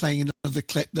by playing another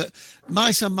clip that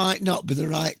might or might not be the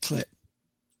right clip.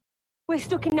 We're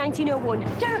stuck in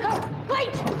 1901. Jericho,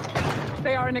 wait!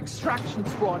 They are an extraction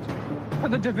squad for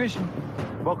the division.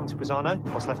 Welcome to Pisano.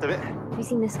 What's left of it? Have you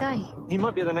seen this guy? He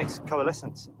might be the next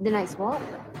coalescence. The next what?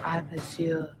 I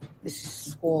pursue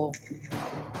this war.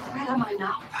 Where am I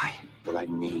now? What I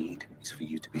need is for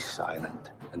you to be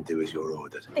silent and do as you're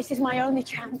ordered. This is my only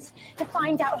chance to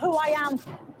find out who I am.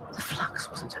 The flux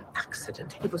wasn't an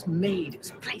accident. It was made, it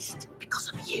was placed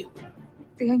because of you.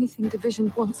 The only thing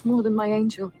Division wants more than my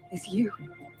angel is you.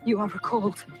 You are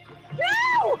recalled.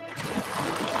 No!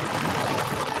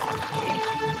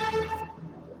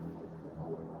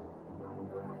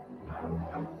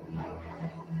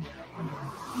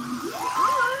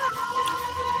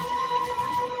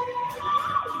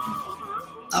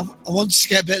 I wanted to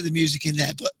get a bit of the music in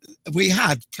there, but we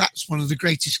had perhaps one of the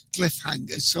greatest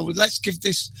cliffhangers. So let's give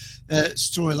this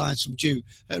storyline some due.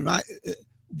 Right?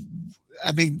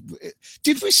 I mean,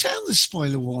 did we sound the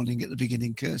spoiler warning at the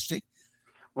beginning, Kirsty?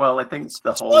 Well, I think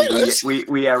the whole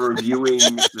we are reviewing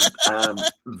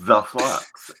the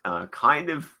Flux kind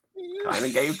of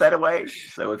gave that away.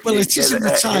 So if it is in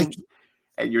the title,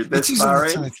 and you're this far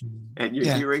in, and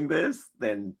you're hearing this,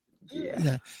 then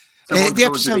yeah. The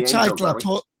episode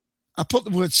title, I put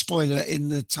the word spoiler in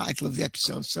the title of the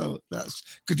episode, so that's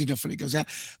good enough when it goes out.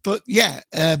 But yeah,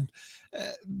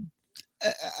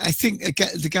 I think again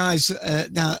the guys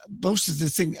now most of the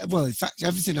thing. Well, in fact,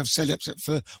 everything I've said except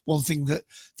for one thing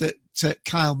that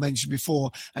Kyle mentioned before,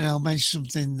 and I'll mention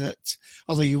something that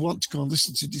although you want to go and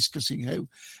listen to discussing who,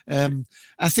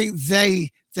 I think they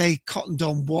cottoned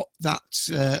on what that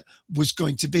was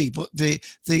going to be, but the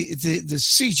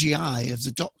CGI of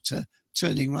the Doctor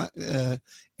turning right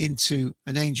into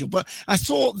an angel. But I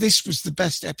thought this was the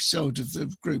best episode of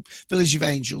the group, Village of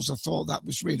Angels. I thought that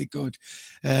was really good.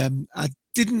 I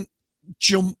didn't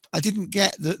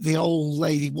get the old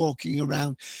lady walking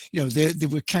around. You know, they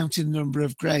were counting the number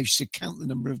of graves. They count the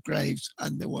number of graves,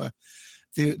 and there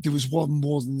was one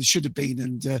more than there should have been.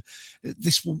 And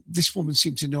this woman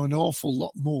seemed to know an awful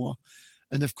lot more.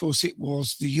 And of course, it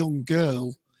was the young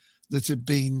girl that had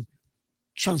been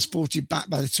transported back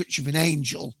by the touch of an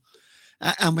angel.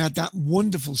 And we had that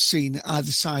wonderful scene at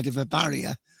either side of a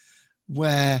barrier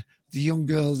where the young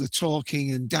girl, they're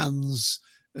talking and Dan's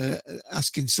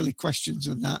asking silly questions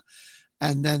and that.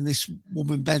 And then this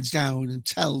woman bends down and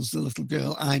tells the little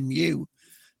girl, "I'm you."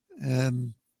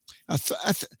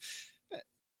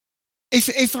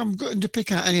 If I'm going to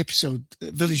pick out any episode,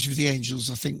 Village of the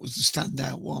Angels, I think was the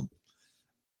standout one.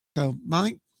 So,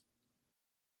 Mike?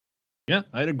 Yeah,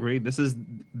 I'd agree. This is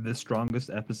the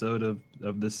strongest episode of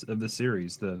this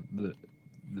series. The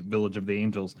Village of the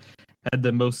Angels had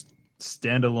the most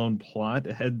standalone plot.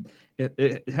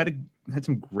 It had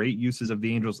some great uses of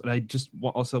the angels, and I just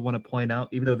also want to point out,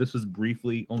 even though this was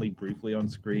only briefly on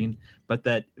screen, but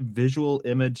that visual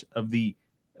image of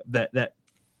that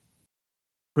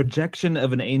projection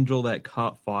of an angel that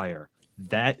caught fire.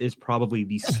 That is probably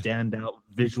the standout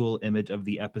visual image of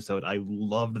the episode. I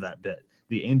loved that bit.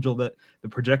 The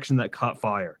projection that caught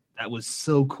fire. That was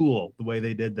so cool, the way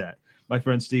they did that. My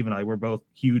friend Steve and I were both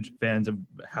huge fans of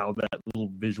how that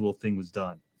little visual thing was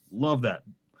done. Love that.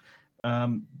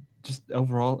 Just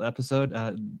overall episode,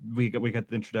 we got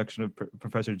the introduction of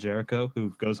Professor Jericho, who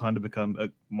goes on to become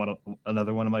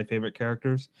another one of my favorite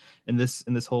characters in this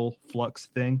whole Flux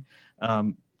thing.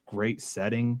 Great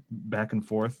setting back and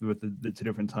forth with the two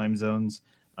different time zones.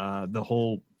 The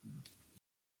whole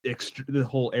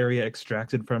area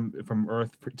extracted from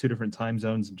Earth, two different time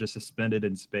zones, and just suspended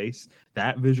in space.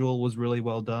 That visual was really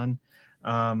well done.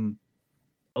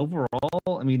 Overall,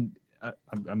 I mean,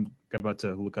 I'm about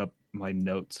to look up my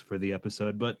notes for the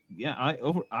episode, but yeah,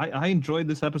 I enjoyed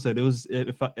this episode. It was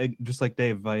just like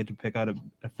Dave, if I had to pick out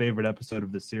a favorite episode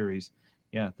of the series,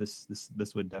 yeah, this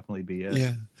would definitely be it.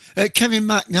 Yeah, Kevin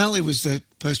McNally was the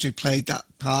person who played that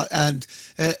part, and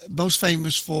most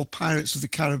famous for Pirates of the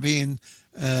Caribbean,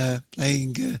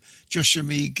 playing Joshua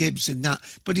Mee Gibbs in that.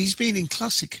 But he's been in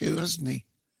Classic Who, hasn't he?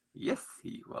 Yes,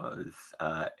 he was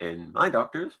in my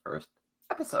Doctor's first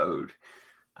episode.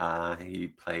 He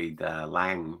played Hugo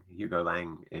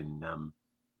Lang in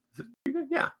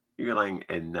Hugo Lang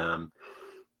in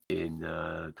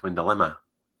Twin Dilemma.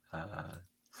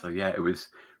 So yeah, it was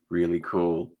really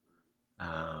cool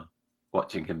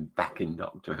watching him back in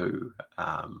Doctor Who,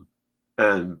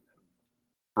 and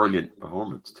brilliant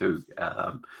performance too.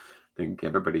 I think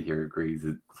everybody here agrees.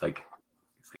 It's like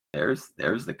there's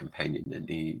the companion they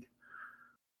need.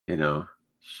 You know,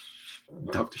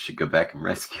 Doctor should go back and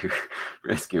rescue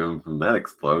him from that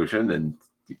explosion and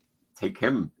take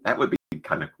him. That would be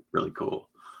kind of really cool.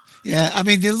 Yeah, I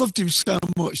mean, they loved him so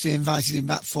much they invited him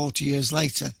back 40 years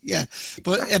later. Yeah,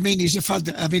 but I mean, he's a fan.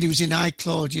 I mean, he was in I,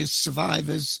 Claudius,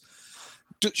 Survivors,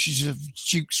 Duchess of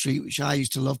Duke Street, which I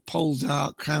used to love,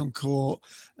 Poldark, Crown Court,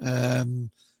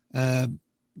 and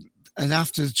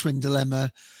after the Twin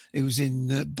Dilemma, it was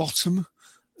in Bottom,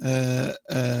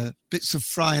 bits of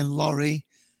Fry and Laurie,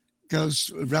 goes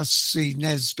Rassi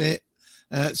Nesbit.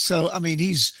 So I mean,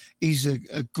 he's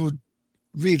a good,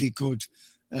 really good.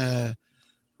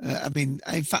 I mean,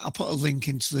 in fact, I'll put a link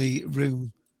into the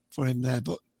room for him there.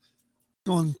 But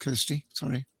go on, Kirsty.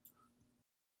 Sorry.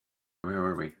 Where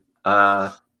were we?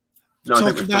 No,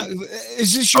 talking about,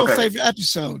 is this your favorite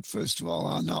episode? First of all,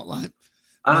 or not? Like,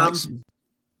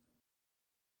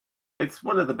 it's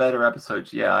one of the better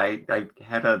episodes. Yeah, I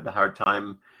had a hard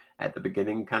time at the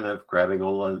beginning, kind of grabbing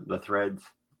all of the threads.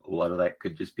 A lot of that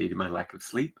could just be my lack of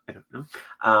sleep. I don't know.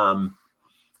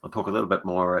 I'll talk a little bit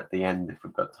more at the end if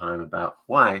we've got time about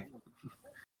why.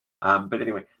 But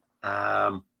anyway,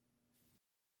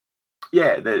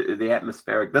 yeah, the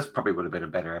atmospheric. This probably would have been a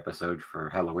better episode for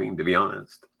Halloween, to be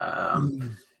honest.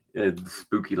 The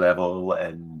spooky level,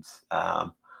 and I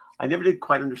never did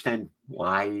quite understand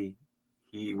why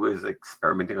he was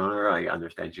experimenting on her. I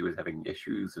understand she was having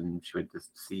issues, and she went to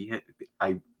see it.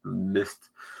 I missed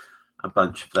a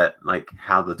bunch of that, like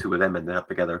how the two of them ended up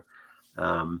together.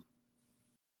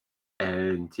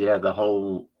 And yeah, the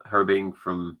whole her being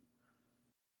from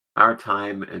our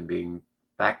time and being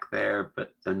back there,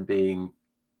 but then being,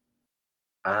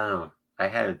 I don't know, I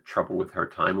had trouble with her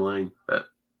timeline, but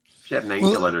she had an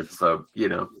angel in her, so, you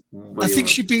know. I think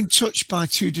she'd been touched by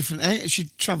two different angels.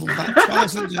 She'd travelled back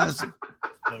twice.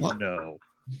 What? No.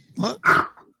 What?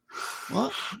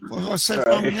 What have I said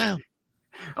wrong now?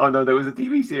 Oh, no, there was a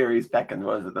TV series back in,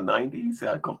 was it the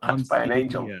 90s called Touched by an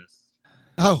Angel. Yes.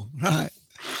 Oh, right.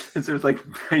 And so it's like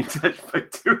being touched by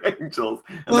two angels.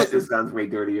 And that just sounds way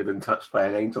dirtier than Touched by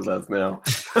an Angel does now.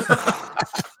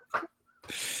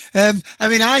 I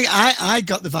mean, I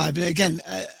got the vibe. And again,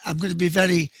 I'm going to be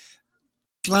very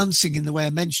glancing in the way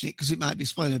I mention it because it might be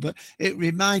spoiler, but it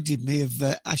reminded me of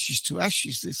Ashes to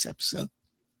Ashes, this episode.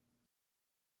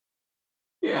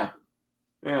 Yeah.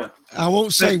 Yeah. I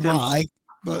won't say why,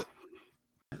 but...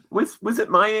 Was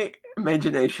it my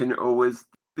imagination, or was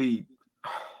the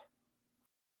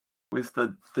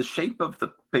shape of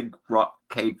the big rock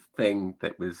cave thing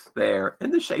that was there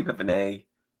in the shape of an A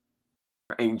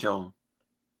for angel?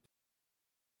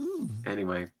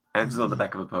 Anyway, answers on the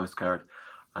back of a postcard.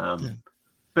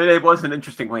 But it was an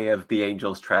interesting way of the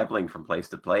angels traveling from place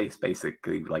to place,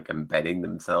 basically like embedding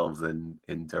themselves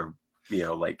into, you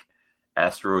know, like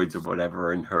asteroids or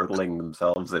whatever, and hurtling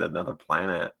themselves at another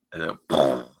planet. And, you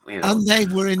know, and they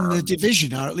were in the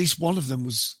division, or at least one of them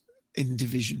was in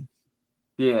division.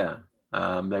 Yeah,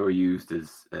 they were used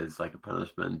as like a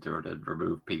punishment or to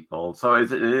remove people. So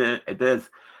it does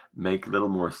make a little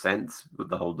more sense with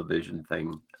the whole division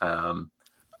thing.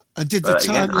 And did the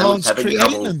Time Lords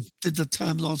create them? Did the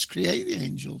Time Lords create the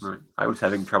angels? Right. I was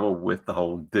having trouble with the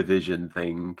whole division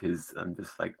thing because I'm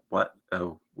just like, what?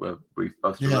 Oh, well, we're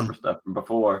supposed to remember stuff from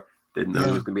before. Didn't know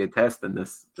there was going to be a test in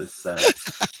this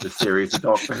series of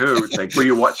Doctor Who. It's like, were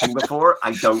you watching before?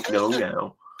 I don't know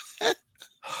now.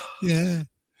 Yeah.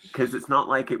 Because it's not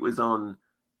like it was on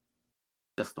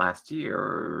just last year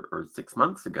or 6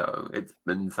 months ago. It's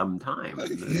been some time.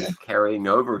 Carrying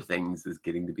over things is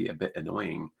getting to be a bit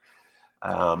annoying.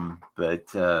 But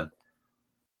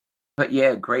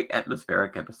yeah, great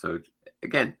atmospheric episode.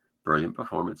 Again, brilliant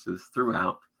performances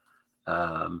throughout.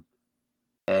 And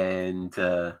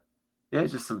yeah,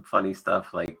 just some funny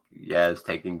stuff like Yaz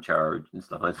taking charge and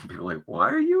stuff like that. People are like, why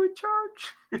are you in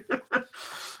charge?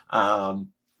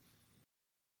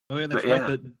 Oh yeah, that's right.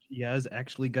 That Yaz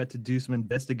actually got to do some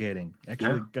investigating.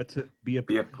 Actually got to be a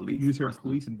police, use her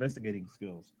police investigating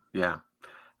skills. Yeah.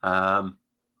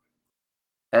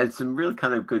 And some really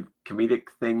kind of good comedic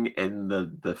thing in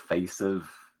the face of,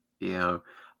 you know,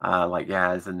 like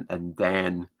Yaz and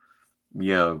Dan,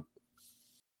 you know,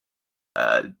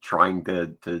 trying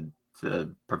to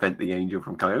prevent the angel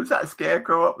from coming. Was that a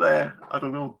scarecrow up there? I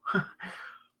don't know.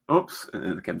 Oops.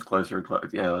 And it comes closer and closer,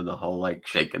 you know, and the whole like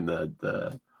shaking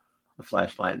the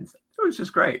flashlight. And it was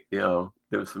just great. You know,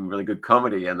 there was some really good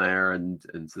comedy in there and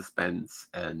suspense.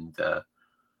 And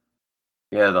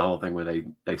yeah, the whole thing where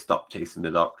they stopped chasing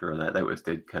the doctor and that was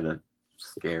kind of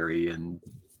scary, and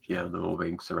you know, them all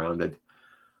being surrounded.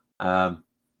 So,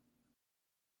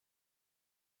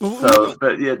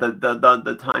 but yeah,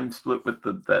 the time split with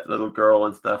that little girl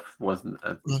and stuff wasn't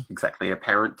exactly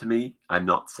apparent to me. I'm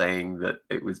not saying that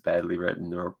it was badly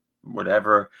written or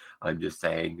whatever. I'm just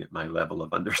saying that my level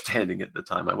of understanding at the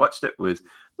time I watched it was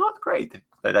not great,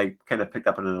 but I kind of picked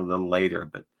up on it a little later.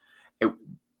 But it,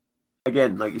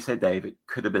 again, like you said, Dave, it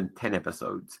could have been 10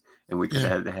 episodes, and we could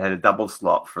have had a double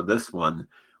slot for this one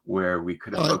where we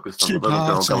could have focused on the little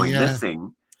girl going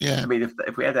missing. Yeah. I mean,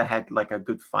 if we had like a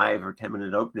good 5 or 10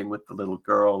 minute opening with the little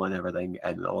girl and everything,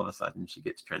 and all of a sudden she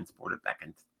gets transported back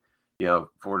in,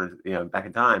 forward, back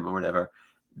in time or whatever,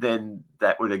 then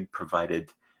that would have provided,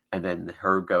 and then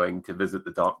her going to visit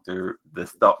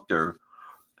this doctor.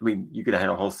 I mean, you could have had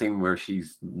a whole scene where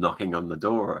she's knocking on the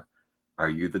door. Are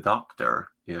you the doctor?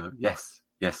 Yes,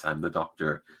 I'm the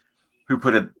doctor. Who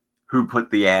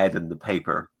put the ad in the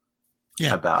paper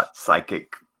about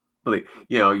psychic?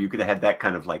 You could have had that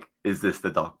kind of like, is this the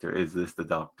doctor? Is this the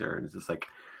doctor? And it's just like,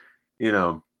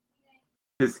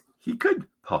 because he could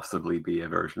possibly be a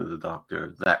version of the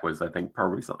doctor. That was, I think,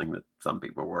 probably something that some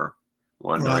people were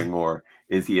wondering more.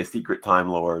 Is he a secret Time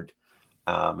Lord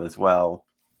as well?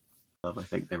 I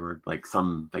think there were like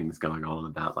some things going on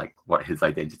about like what his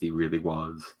identity really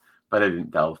was, but I didn't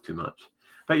delve too much.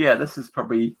 But yeah, this and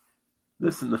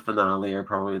the finale are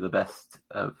probably the best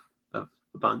of the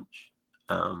bunch.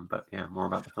 But yeah, more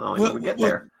about the finale when we get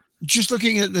there. Just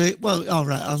looking at all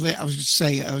right. I was going to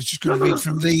say, I was just going to read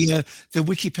from the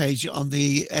wiki page on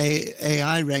the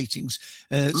AI ratings.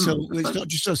 So it's not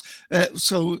just us.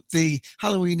 So the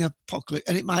Halloween apocalypse,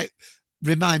 and it might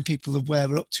remind people of where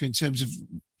we're up to in terms of.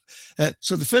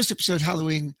 So the first episode,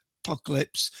 Halloween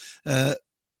Apocalypse, got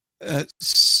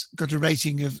a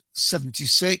rating of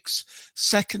 76.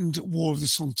 Second, War of the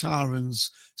Sontarans,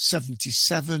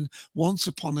 77. Once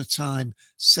Upon a Time,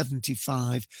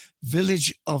 75.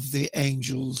 Village of the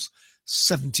Angels,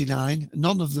 79.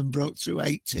 None of them broke through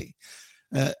 80.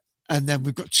 And then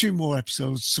we've got 2 more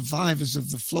episodes, Survivors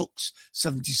of the Flux,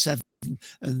 77,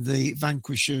 and The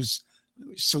Vanquishers,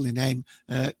 silly name,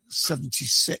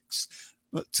 76.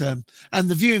 But and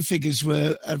the viewing figures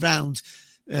were around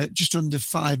just under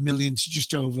 5 million to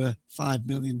just over 5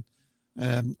 million.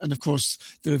 And of course,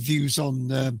 there are views on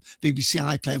BBC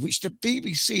iPlayer, which the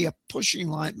BBC are pushing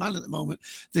like mad at the moment.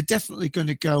 They're definitely going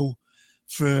to go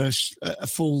for a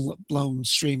full-blown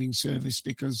streaming service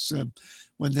because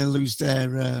when they lose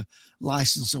their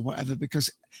license or whatever,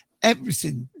 because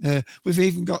everything, we've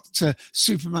even got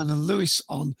Superman and Lewis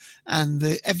on, and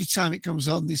every time it comes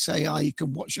on, they say, you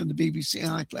can watch on the BBC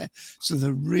iPlayer. So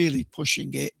they're really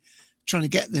pushing it, trying to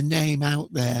get the name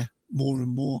out there more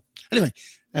and more. Anyway,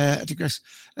 I digress.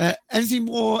 Anything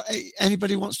more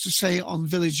anybody wants to say on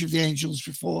Village of the Angels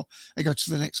before I go to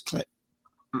the next clip?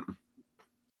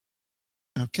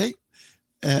 Okay.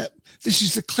 This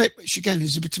is the clip, which again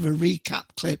is a bit of a recap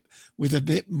clip with a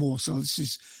bit more. So this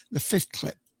is the 5th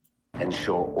clip.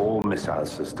 Ensure all missile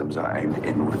systems are aimed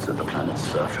inwards at the planet's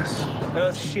surface.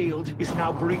 Earth's shield is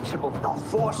now breachable. The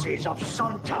forces of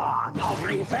Sontar of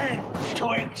revenge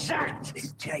to exact.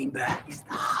 This chamber is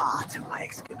the heart of my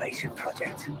excavation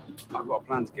project. I've got a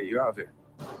plan to get you out of here.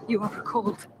 You are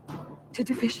recalled to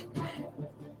division.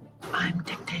 I'm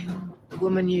Dictame, the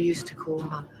woman you used to call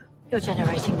Mother. You're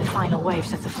generating the final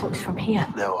waves of the flux from here.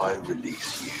 Now I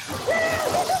release you.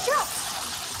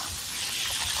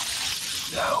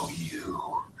 No, Now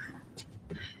you.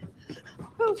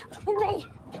 Who's with me?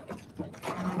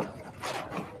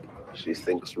 She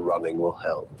thinks running will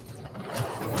help.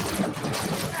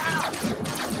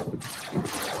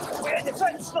 We're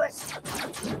defenseless!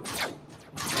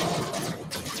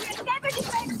 We're never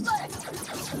defenseless!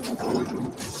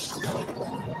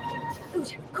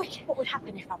 Oot, quick, what would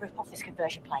happen if I rip off this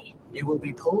conversion plate? You will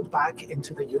be pulled back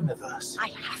into the universe. I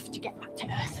have to get back to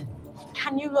Earth.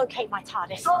 Can you locate my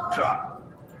TARDIS? Doctor!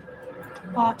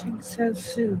 Parting so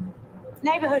soon.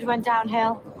 Neighborhood went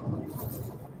downhill.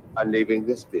 I'm leaving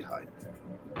this behind.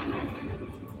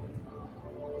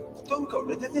 Don't go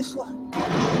rid of this one.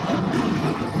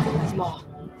 There's more.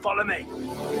 Follow me.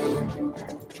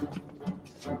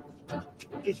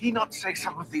 Did he not say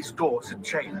some of these doors had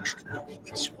changed?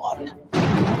 Which one?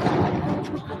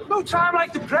 No time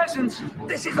like the present.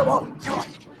 This is the one.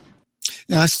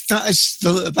 Now, that is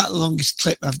about the longest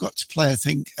clip I've got to play, I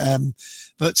think.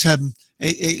 But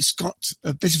it's got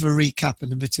a bit of a recap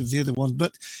and a bit of the other one.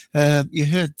 But you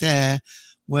heard there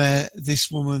where this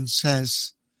woman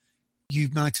says, you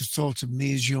might have thought of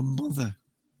me as your mother.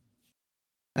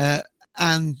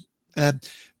 And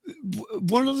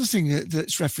one other thing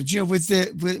that's referenced,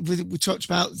 we talked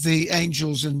about the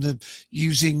angels and the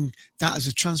using that as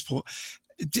a transport.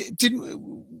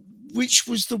 Which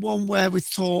was the one where we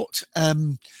thought,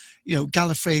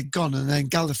 Gallifrey had gone and then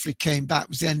Gallifrey came back?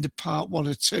 Was the end of part 1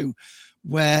 or 2,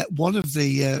 where one of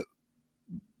the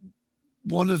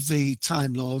one of the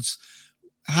Time Lords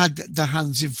had the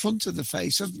hands in front of the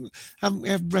face. Haven't we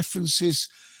had references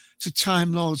to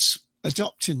Time Lords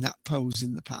adopting that pose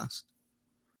in the past?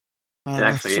 And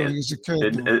actually,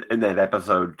 in that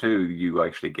episode too, you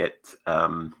actually get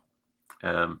Rassilon,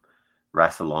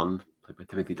 played by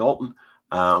Timothy Dalton,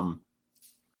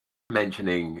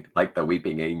 mentioning like the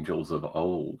weeping angels of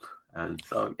old. And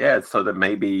so so that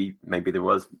maybe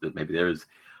there's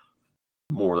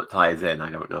more that ties in. I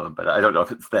don't know, but I don't know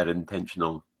if it's that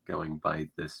intentional going by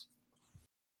this.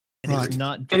 And it's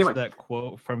not just that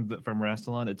quote from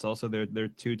Rassilon. It's also there are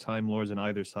two Time Lords on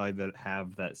either side that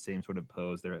have that same sort of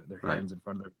pose. Their hands in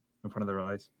front of their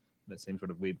eyes. That same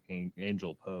sort of weeping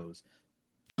angel pose.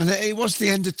 And it was the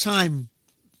End of Time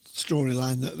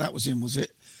storyline that was in, was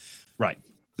it? Right.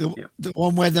 The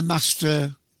one where the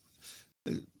Master,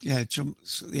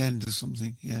 jumps at the end or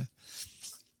something. Yeah.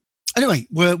 Anyway,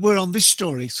 we're on this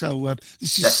story, so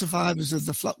this is Survivors of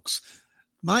the Flux.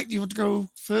 Mike, do you want to go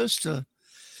first?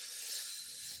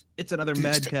 It's another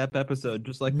madcap episode,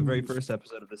 just like the very first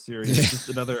episode of the series. It's just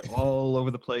another all over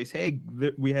the place. Hey,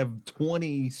 we have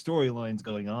 20 storylines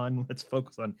going on. Let's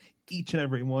focus on each and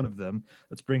every one of them.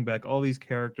 Let's bring back all these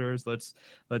characters. Let's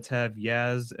have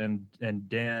Yaz and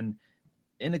Dan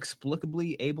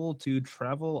inexplicably able to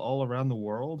travel all around the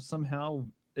world somehow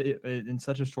in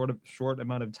such a short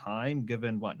amount of time,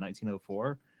 given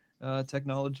 1904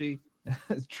 technology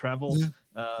travel.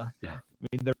 I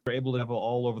mean, they're able to travel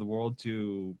all over the world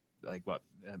to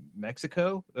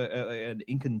Mexico, an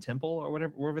Incan temple or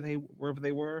whatever, wherever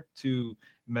they were, to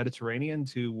Mediterranean,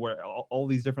 to where all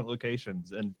these different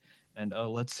locations, and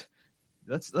let's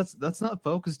not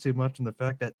focus too much on the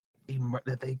fact that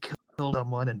they killed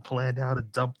someone and planned how to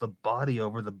dump the body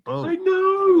over the boat. I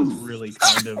know. Really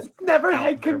kind of never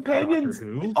had companions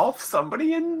off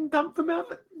somebody and dump them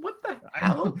out. What the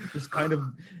hell? Just kind of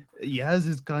Yaz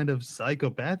is kind of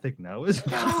psychopathic now, isn't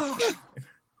it?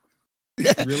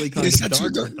 Really kind of dark for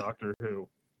Doctor Who.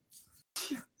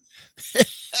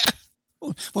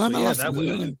 Well, I'm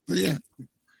laughing. Yeah.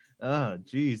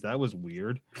 Geez, that was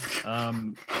weird. I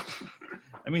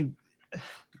mean,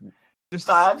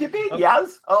 have you been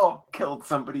Yaz? Oh, killed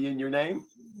somebody in your name.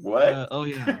 What? Oh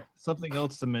yeah, something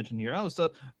else to mention here. Oh,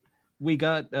 so we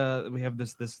got we have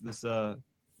this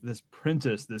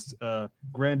Prentice, this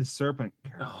Grand Serpent.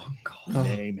 Oh God,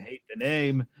 name, hate the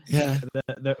name. Yeah,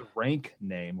 the rank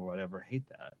name or whatever, hate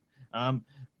that.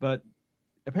 But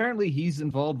apparently he's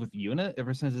involved with UNIT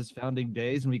ever since its founding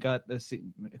days, and we got this.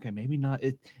 Okay, maybe not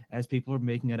it as people are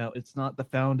making it out. It's not the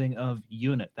founding of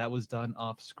UNIT that was done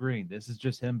off screen. This is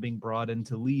just him being brought in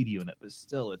to lead UNIT, but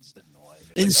still, it's annoying.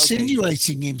 It's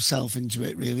insinuating himself into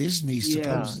it, really, isn't he?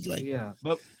 Supposedly, yeah.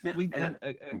 But we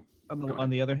on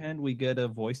the other hand, we get a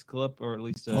voice clip, or at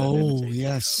least of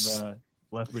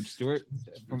Lethbridge Stewart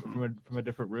from a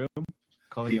different room,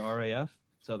 calling the RAF.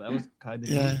 So that was kind of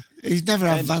he's never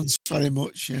advanced very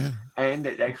much, and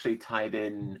it actually tied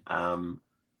in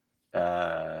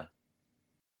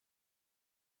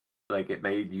like it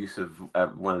made use of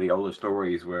one of the older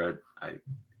stories where I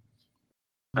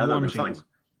War Machines.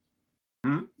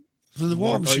 For the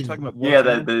War Machine.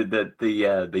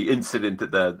 The incident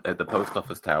at the post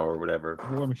office tower or whatever.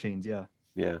 War Machines, yeah.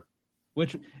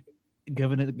 Which,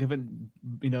 given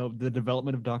the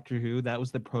development of Doctor Who, that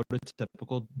was the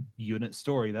prototypical UNIT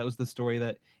story. That was the story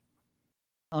that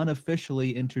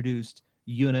unofficially introduced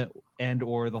UNIT and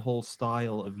or the whole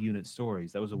style of UNIT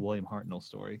stories. That was a William Hartnell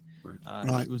story.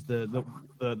 Right. It was the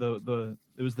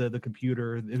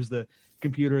computer. It was the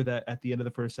computer that at the end of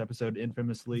the first episode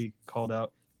infamously called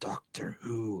out, "Doctor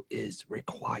Who is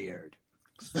required."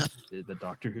 The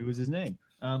Doctor Who is his name.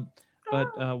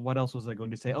 But what else was I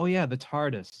going to say? Oh yeah, the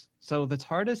TARDIS. So the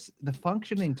TARDIS, the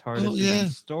functioning TARDIS is in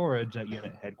storage at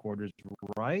UNIT headquarters,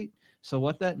 right? So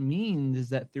what that means is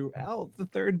that throughout the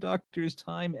Third Doctor's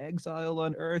time exiled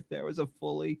on Earth, there was a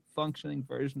fully functioning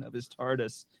version of his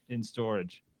TARDIS in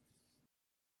storage.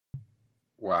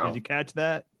 Wow! Did you catch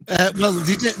that? Well,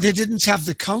 they didn't have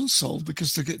the console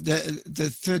because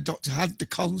the Third Doctor had the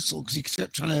console because he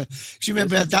kept trying to. Do you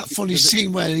remember that funny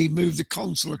scene where he moved the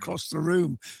console across the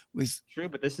room with? True,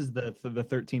 but this is the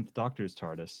 13th Doctor's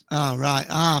TARDIS. Oh right,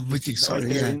 I'm with you. Sorry,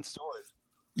 in storage.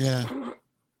 Yeah.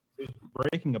 It was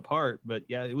breaking apart, but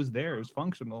yeah, it was there. It was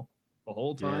functional the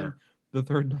whole time. The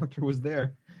Third Doctor was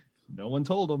there. No one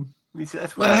told him.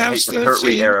 That's why I hate the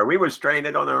Pertwee era. We were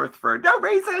stranded on Earth for no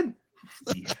reason.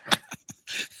 Yeah.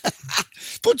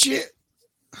 Budget.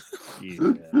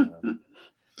 Yeah.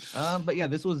 But yeah,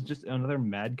 this was just another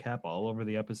madcap all over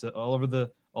the episode, all over the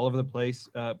place.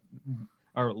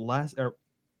 Our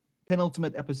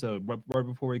penultimate episode, right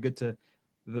before we get to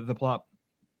the plot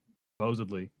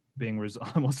supposedly being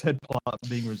resolved. Almost said plot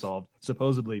being resolved.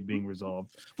 Supposedly being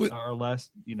resolved. Our last,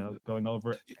 going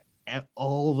over at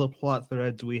all the plot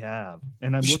threads we have,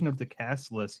 and I'm looking at the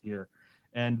cast list here,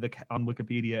 and on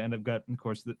Wikipedia, and I've got, of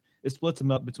course, it splits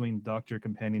them up between Doctor,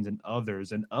 companions, and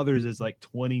others is like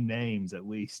 20 names at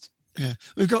least. Yeah,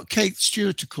 we've got Kate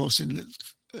Stewart, of course.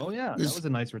 Oh yeah, that was a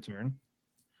nice return.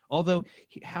 Although,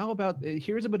 how about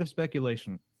here's a bit of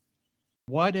speculation.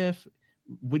 What if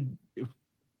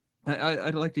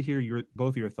I'd like to hear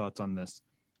both your thoughts on this.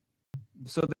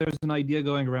 So there's an idea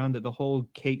going around that the whole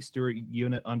Kate Stewart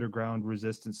unit underground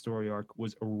resistance story arc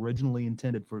was originally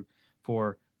intended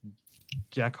for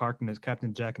Jack Harkness,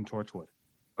 Captain Jack and Torchwood.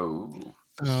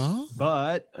 Oh.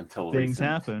 But until things recent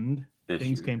happened, issue.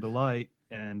 Things came to light,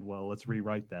 and well, let's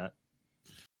rewrite that.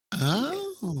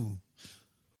 Oh.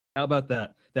 How about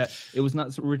that? That it was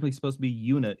not originally supposed to be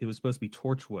Unit; it was supposed to be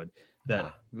Torchwood.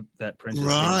 That Princess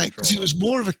Right, because it was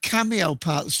more of a cameo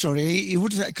part of the story. He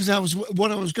would have, because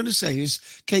what I was going to say is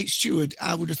Kate Stewart.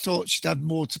 I would have thought she'd had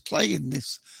more to play in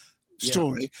this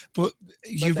story, but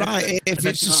you're right. If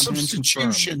it's a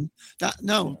substitution, that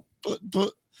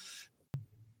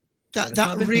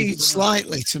reads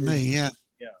slightly to me. Yeah.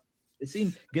 It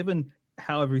seemed, given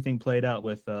how everything played out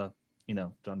with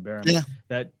John Barron,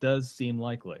 that does seem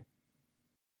likely.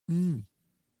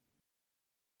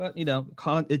 But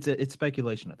it's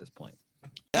speculation at this point.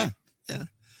 Yeah.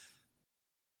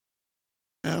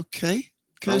 Okay,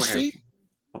 Kirsty.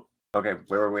 Okay,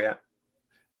 where are we at?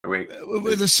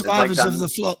 We're the survivors of the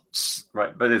Flux.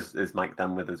 Right, but is Mike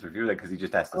done with his review there? Because he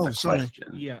just asked us a question.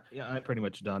 Yeah, I'm pretty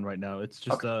much done right now. It's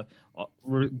just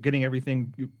we're getting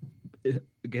everything in a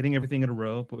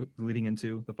row, leading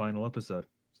into the final episode.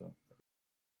 So,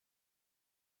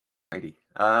 righty.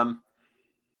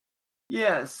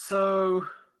 Yeah. So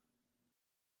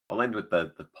I'll end with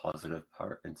the positive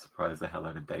part and surprise the hell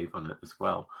out of Dave on it as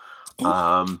well.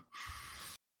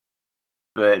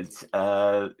 But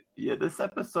this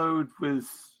episode was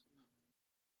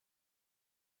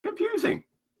confusing.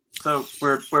 So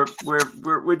we're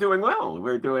doing well.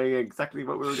 We're doing exactly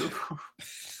what we were doing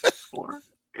before.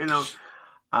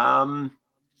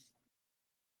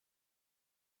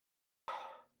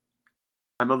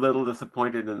 I'm a little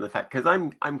disappointed in the fact, because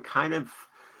I'm kind of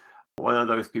one of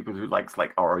those people who likes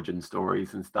like origin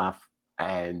stories and stuff,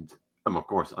 and of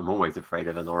course I'm always afraid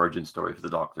of an origin story for the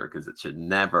Doctor, because it should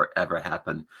never ever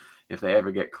happen. If they ever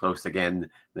get close again,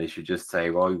 they should just say,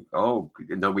 well,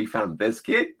 we found this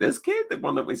kid, the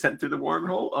one that we sent through the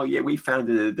wormhole. Oh yeah, we found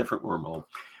it in a different wormhole.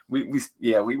 We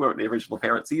weren't the original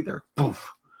parents either.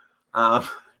 Poof.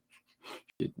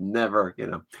 You'd never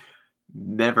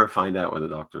find out where the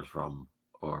Doctor's from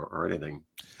or anything.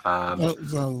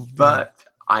 But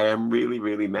I am really,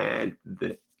 really mad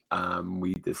that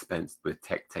we dispensed with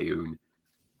Tecteun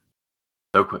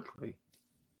so quickly.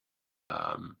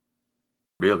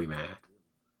 Really mad.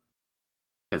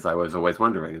 Because I was always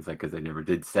wondering, because they never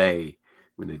did say,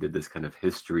 when they did this kind of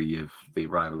history of the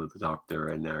arrival of the Doctor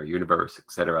and our universe,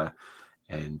 etc.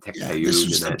 And Tecteun. This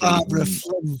was the Barbara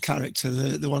Flynn character,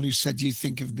 the one who said, "You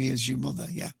think of me as your mother."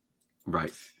 Yeah.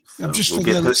 Right. So just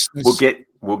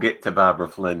we'll get to Barbara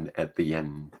Flynn at the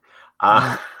end.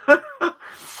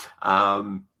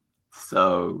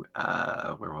 So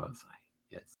where was I?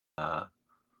 Yes. I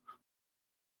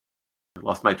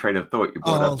lost my train of thought. You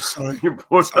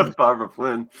brought up Barbara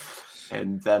Flynn,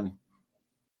 and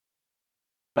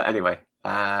but anyway,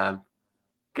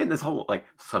 getting this whole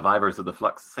survivors of the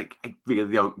Flux. I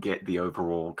really don't get the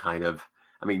overall kind of.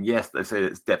 I mean, yes, they say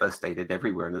it's devastated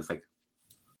everywhere, and it's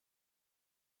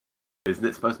isn't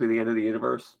it supposed to be the end of the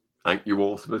universe? Aren't you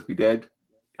all supposed to be dead?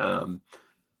 There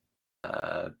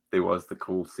was the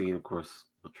cool scene, of course.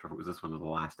 Not sure if it was this one or the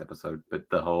last episode, but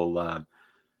the whole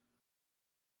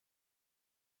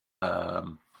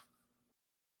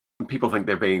people think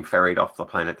they're being ferried off the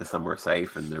planet to somewhere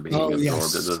safe, and they're being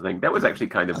absorbed into the thing. That was actually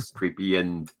kind of creepy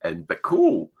but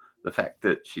cool. The fact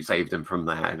that she saved him from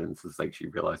that, and it's like she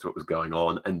realized what was going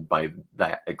on, and by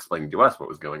that explaining to us what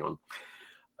was going on.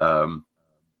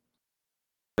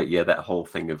 But yeah, that whole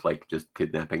thing of just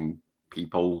kidnapping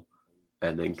people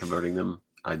and then converting them,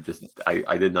 I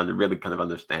didn't really kind of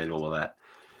understand all of that.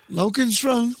 Logan's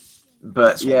wrong.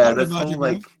 But this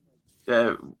whole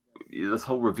this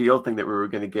whole reveal thing that we were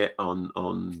going to get on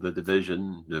the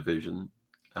division, I don't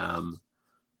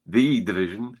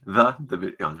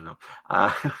know,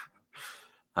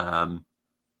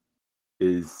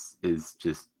 is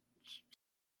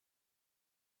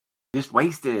just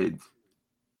wasted.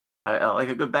 I like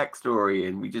a good backstory,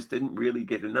 and we just didn't really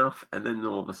get enough. And then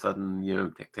all of a sudden,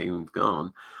 Tecteun's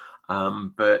gone.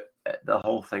 But the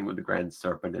whole thing with the Grand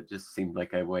Serpent, it just seemed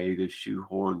like a way to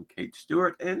shoehorn Kate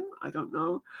Stewart in. I don't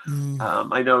know.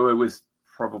 I know it was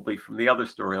probably from the other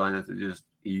storyline that it's just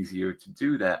easier to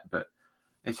do that, but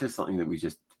it's just something that we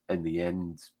just, in the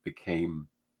end, became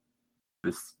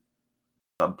this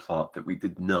subplot that we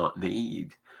did not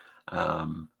need.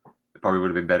 It probably would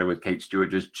have been better with Kate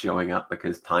Stewart just showing up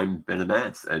because time's been a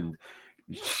mess, and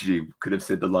she could have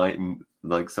said the line,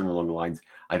 like somewhere along the lines,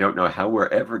 I don't know how we're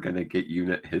ever going to get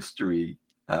unit history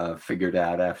figured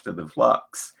out after the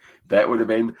Flux. That would have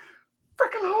been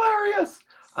freaking hilarious.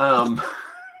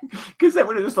 Because that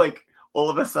would have just like, all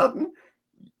of a sudden,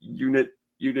 unit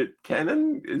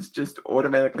canon is just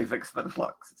automatically fixed by the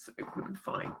Flux. It would have been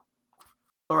fine.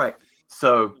 All right.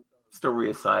 So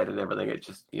story aside and everything, it's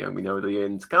just, we know the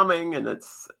end's coming, and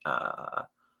it's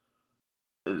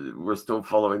we're still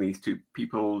following these two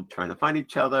people trying to find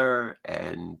each other,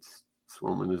 and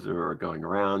Swarm and Azure are going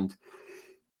around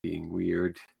being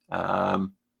weird.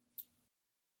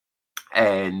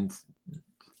 And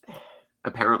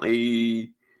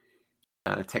apparently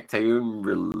Tecteun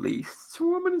released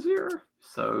Swarm and Azure.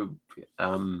 So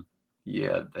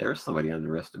there's somebody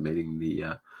underestimating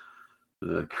the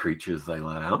creatures they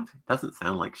let out. It doesn't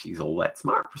sound like she's all that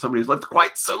smart for somebody who's lived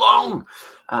quite so long.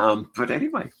 But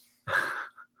anyway.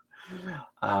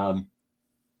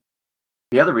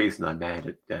 The other reason I'm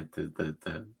mad at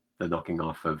the knocking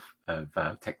off of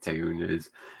Tecteun is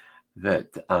that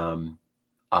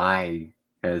I,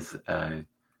 as a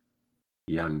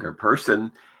younger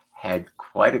person, had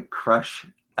quite a crush,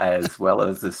 as well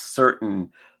as a certain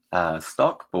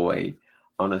stock boy,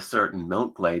 on a certain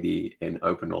milk lady in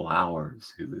Open All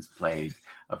Hours, who was played,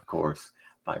 of course,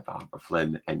 by Barbara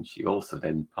Flynn. And she also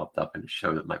then popped up in a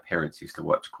show that my parents used to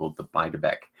watch called The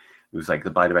Beiderbecke. It was like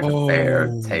the Beiderbecke Affair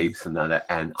tapes and that.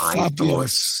 And I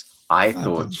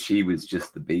thought she was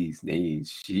just the bee's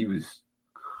knees. She was.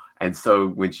 And so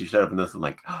when she showed up in this, I'm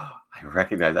like, oh, I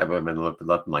recognize that woman. I looked it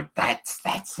up. I'm like, that's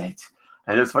it.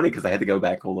 And it was funny because I had to go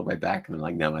back all the way back. And I'm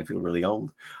like, now I feel really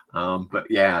old. But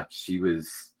yeah, she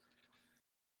was.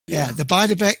 Yeah, the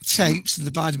Beiderbecke tapes and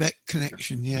the Beiderbecke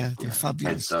connection. Yeah, they're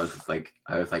fabulous. And so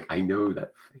I was like, I know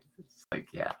that. It's like,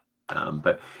 yeah.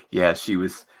 But yeah, she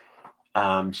was.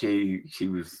 She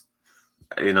was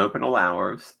in Open All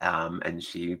Hours, and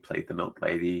she played the milk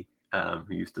lady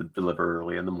who used to deliver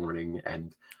early in the morning,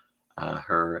 and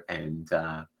her and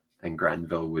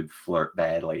Granville would flirt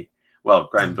badly. Well,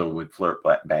 Granville would flirt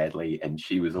badly, and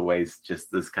she was always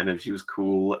just this kind of. She was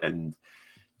cool and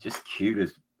just cute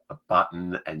as a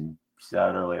button, and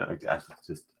I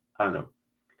don't know,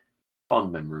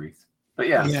 fond memories. But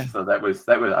yeah. So that was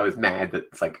I was mad that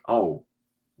it's like, oh,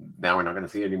 now we're not going to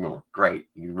see it anymore. Great,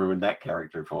 you ruined that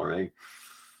character for me.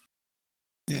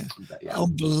 Yeah,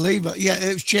 unbelievable. Yeah,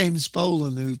 it was James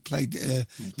Boland who played the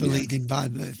lead in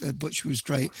Beiderbecke, but she was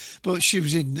great. But she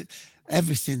was in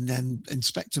everything then.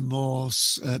 Inspector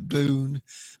Morse, Boone,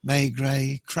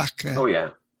 Maigret, Cracker. Oh yeah,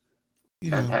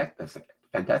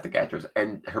 fantastic actress,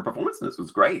 and her performance in this was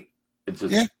great. It's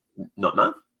just not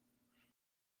enough.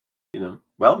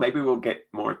 Well, maybe we'll get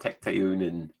more Tecteun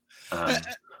and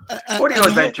Audio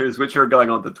Adventures, which are going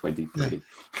on to 23.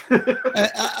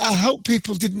 I hope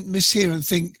people didn't mishear and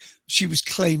think she was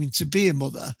claiming to be a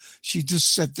mother. She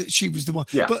just said that she was the one.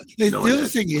 Yeah, but the other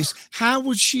thing is, how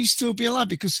would she still be alive?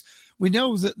 Because we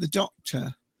know that the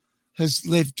Doctor has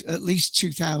lived at least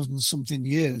 2,000 something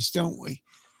years, don't we?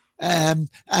 And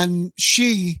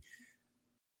she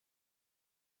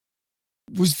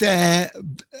was there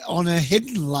on her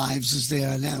hidden lives as they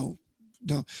are now.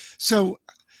 No. So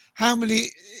how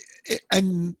many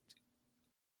and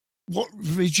what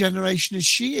regeneration is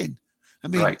she in? I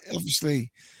mean,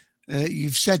 obviously,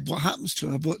 you've said what happens to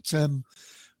her, but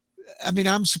I mean,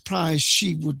 I'm surprised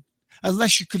she would,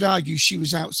 unless you could argue she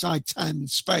was outside time and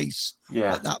space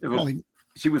at that point.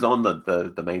 She was on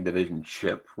the main division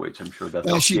ship, which I'm sure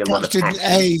does. She perhaps didn't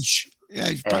age. Yeah,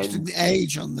 she perhaps didn't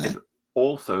age on there.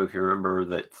 Also, if you remember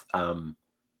that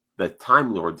the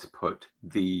Time Lords put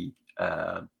the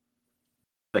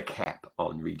cap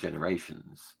on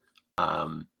regenerations.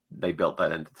 They built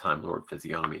that into Time Lord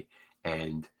physiognomy,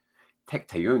 and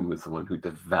Tecteun was the one who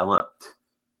developed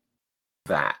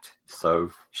that.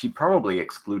 So she probably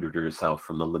excluded herself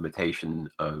from the limitation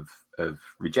of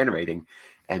regenerating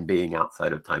and being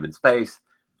outside of time and space.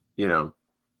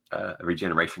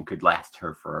 Regeneration could last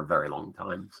her for a very long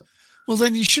time. So. Well,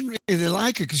 then you shouldn't really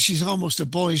like her because she's almost a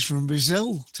Boys from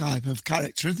Brazil type of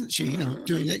character, isn't she?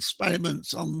 Doing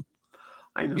experiments on,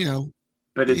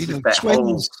 But it's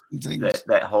just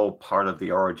that whole part of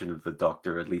the origin of the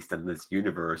Doctor, at least in this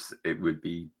universe, it would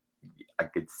be, I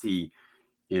could see,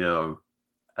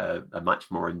 a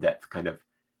much more in-depth kind of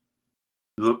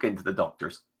look into the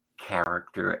Doctor's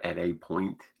character at a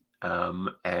point,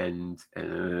 and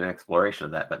an exploration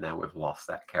of that. But now we've lost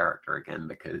that character again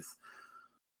because,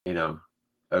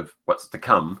 of what's to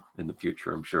come in the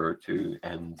future, I'm sure, too.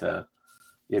 And,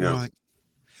 Right.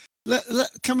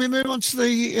 Can we move on to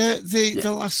the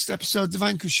last episode, The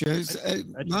Vanquishers? I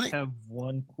just Mike? have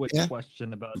one quick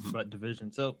question about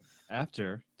Division. So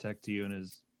after Tech-Tune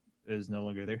is no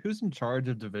longer there, who's in charge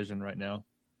of Division right now?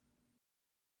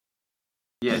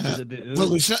 Yeah. Well,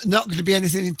 there's not going to be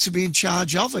anything to be in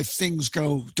charge of if things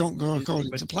don't go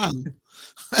according to plan.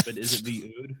 But is it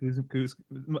the Ood? Who's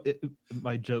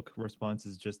my joke response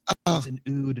is just it's an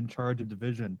Ood in charge of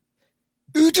Division.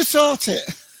 Who'd have thought it?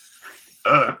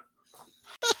 The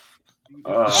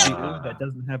Ood that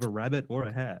doesn't have a rabbit or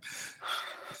a hat.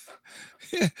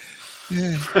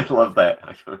 Yeah. I love that.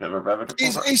 I don't have a rabbit.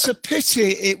 It's a pity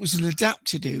it was an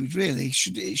adapted Ood, really.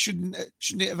 Shouldn't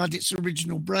it have had its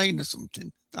original brain or something?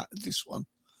 This one,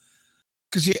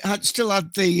 because it still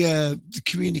had the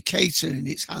communicator in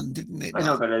its hand, didn't it? I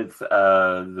know, but it's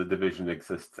the Division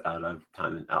exists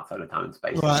outside of time and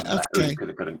space. Right. Okay. Could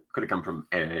have come from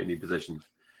any position.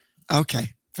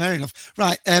 Okay. Fair enough.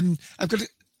 Right.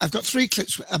 I've got 3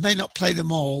 clips. I may not play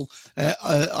them all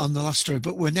on the last story,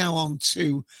 but we're now on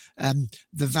to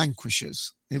The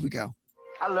Vanquishers. Here we go.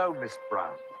 Hello, Miss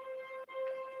Brown.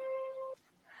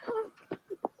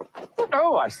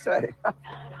 Oh, I say.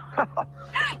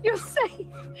 You're safe.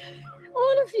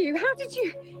 All of you. How did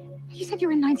you... You said you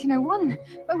were in 1901,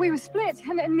 but we were split,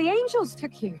 and the angels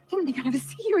took you. Didn't think I'd ever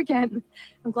see you again.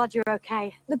 I'm glad you're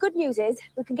okay. The good news is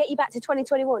we can get you back to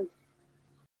 2021.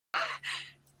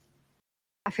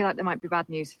 I feel like there might be bad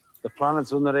news. The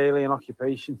planet's under alien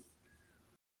occupation.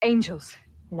 Angels.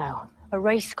 No, a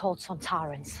race called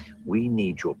Sontarans. We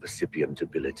need your percipient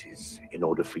abilities in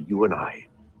order for you and I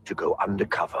to go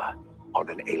undercover on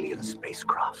an alien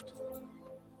spacecraft.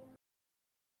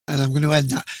 And I'm going to end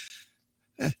that.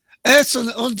 Earth's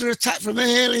under attack from an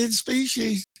alien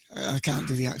species. I can't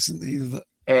do the accent either, but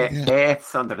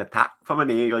Earth's under attack from an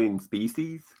alien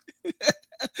species.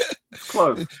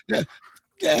 Close.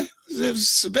 Yeah,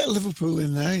 there's a bit of Liverpool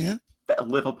in there, yeah. Bit of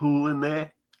Liverpool in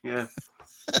there, yeah.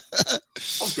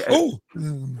 Okay.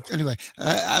 Anyway,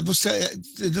 I must say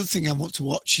another thing I want to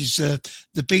watch is the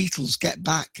Beatles Get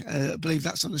Back. I believe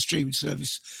that's on the streaming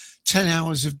service. 10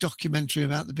 hours of documentary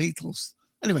about the Beatles.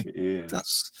 Anyway,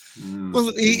 that's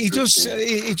well. He does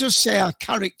say our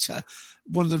character.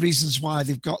 One of the reasons why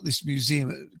they've got this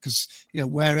museum, because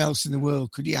where else in the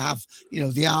world could you have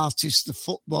the artists, the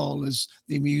footballers,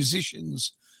 the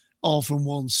musicians, all from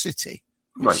one city,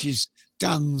 which is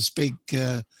Dan's big,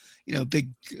 because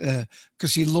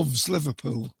he loves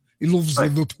Liverpool. He loves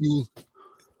Liverpool.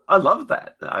 I love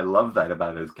that. I love that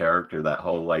about his character. That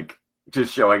whole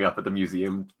just showing up at the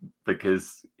museum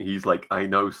because he's like, I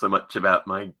know so much about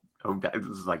my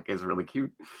hometown. It's really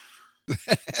cute.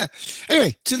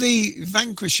 Anyway, to the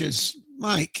Vanquishers,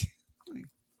 Mike.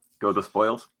 Go the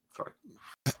spoils. Sorry.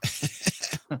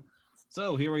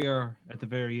 So here we are at the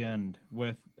very end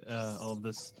with all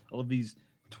of these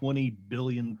 20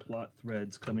 billion plot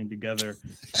threads coming together.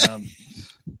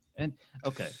 And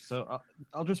okay, so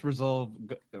I'll just resolve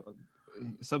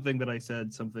something that I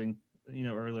said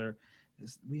earlier.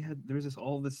 There was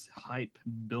all this hype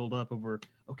build up over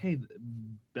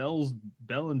Belle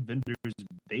and Vinder's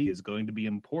baby is going to be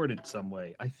important some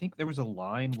way. I think there was a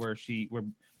line where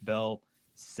Belle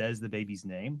says the baby's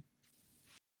name,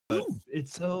 but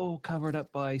it's so covered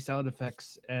up by sound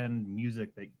effects and music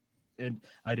and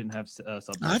I didn't have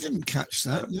subtitles. I didn't catch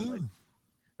that. No,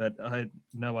 that I had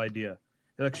no idea.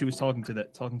 She was talking to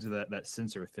that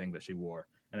sensor thing that she wore,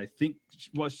 and I think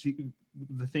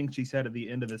the thing she said at the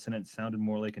end of the sentence sounded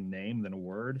more like a name than a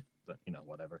word, but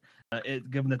whatever.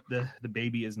 Given that the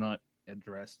baby is not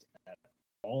addressed at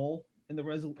all in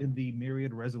the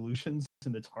myriad resolutions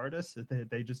in the TARDIS,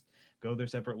 they just go their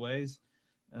separate ways.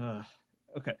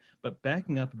 Okay, but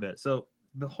backing up a bit, so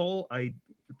the whole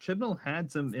Chibnall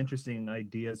had some interesting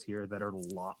ideas here that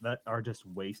are just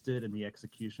wasted in the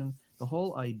execution. The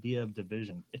whole idea of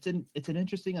division, it's an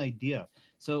interesting idea.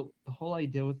 So the whole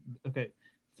idea with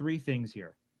 3 things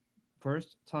here.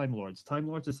 First, Time Lords. Time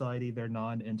Lord Society, they're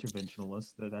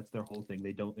non-interventionalists. That's their whole thing.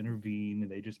 They don't intervene.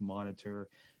 They just monitor.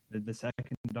 The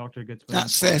second Doctor gets put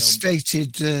that's on their trial.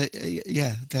 stated,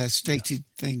 their stated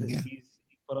thing. Yeah. He's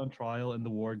put on trial in the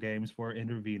war games for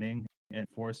intervening and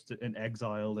forced and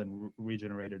exiled and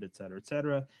regenerated, etc.,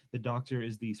 etc. The Doctor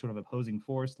is the sort of opposing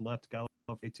force left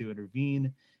Gallifrey to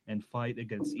intervene and fight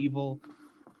against evil.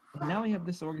 now we have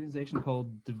this organization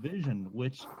called Division,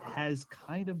 which has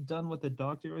kind of done what the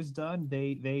Doctor has done.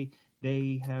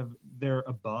 They're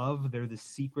above. They're the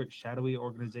secret, shadowy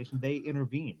organization. They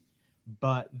intervene,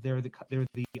 but they're the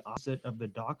opposite of the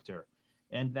Doctor,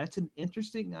 and that's an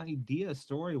interesting idea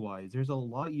story-wise. There's a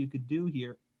lot you could do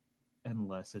here,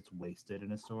 unless it's wasted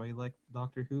in a story like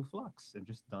Doctor Who Flux and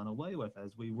just done away with,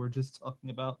 as we were just talking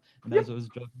about, and as I was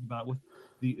joking about with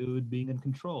the Ood being in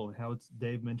control, and how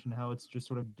Dave mentioned how it's just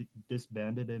sort of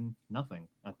disbanded and nothing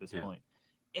at this point.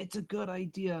 It's a good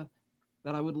idea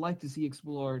that I would like to see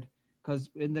explored, because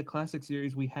in the classic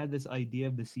series we had this idea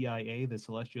of the CIA, the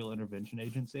Celestial Intervention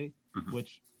Agency,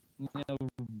 which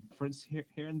reference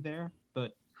here and there,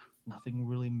 but nothing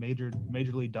really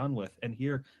majorly done with. And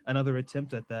here another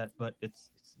attempt at that, but it's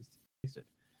wasted.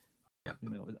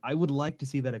 I would like to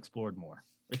see that explored more.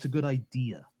 It's a good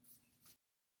idea.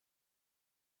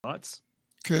 Thoughts,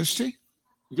 Kirsty?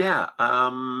 Yeah,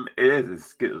 it is.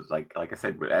 It's good. Like I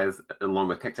said, but as along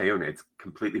with Tecteona, it's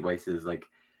completely wasted. It's like,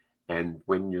 and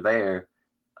when you're there,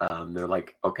 they're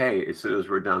like, okay, as soon as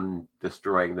we're done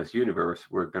destroying this universe,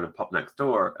 we're gonna pop next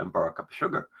door and borrow a cup of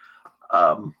sugar.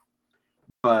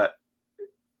 But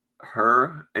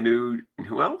her and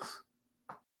who else?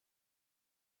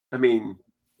 I mean,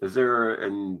 is there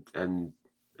and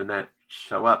that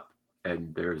show up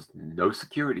and there's no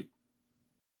security.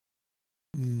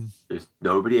 There's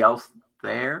nobody else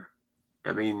there.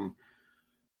 I mean,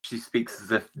 she speaks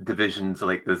as if Division's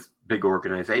like this big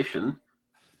organization.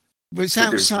 But it's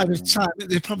outside of time that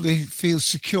they probably feel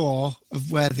secure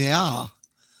of where they are.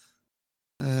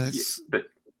 But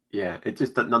yeah, it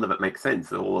just none of it makes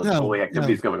sense. All the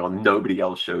activities going on, nobody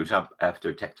else shows up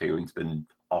after Tecteon's been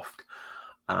offed.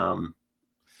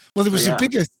 Well, there was a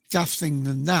bigger daft thing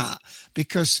than that,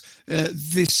 because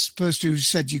this person who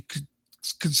said you could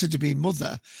consider being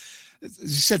mother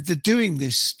said they're doing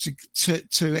this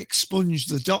to expunge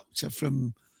the Doctor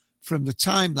from the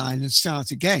timeline and start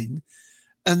again.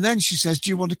 And then she says, "Do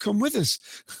you want to come with us?"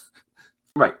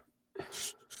 Right.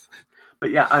 But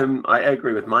yeah, I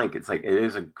agree with Mike. It's like, it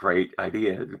is a great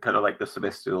idea, kind of like the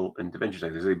Celestial Intervention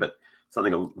Agency, but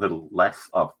something a little less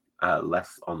on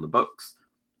the books.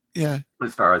 Yeah.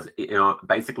 As far as,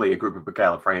 basically a group of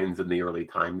Gallifreyans in the early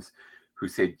times who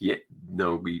said,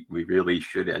 no, we really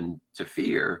should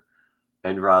interfere.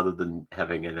 And rather than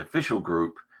having an official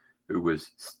group who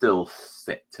was still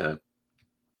set to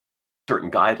certain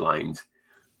guidelines,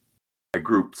 a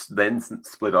group then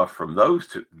split off from those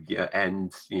two,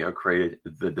 and created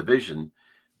the Division,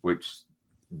 which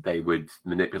they would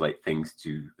manipulate things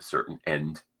to a certain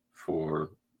end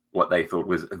for what they thought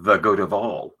was the good of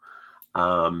all.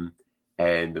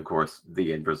 And of course,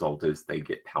 the end result is they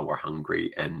get power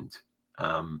hungry, and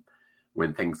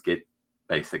when things get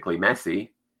basically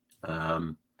messy,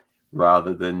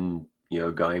 rather than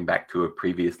going back to a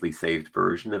previously saved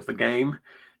version of the game,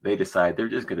 they decide they're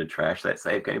just going to trash that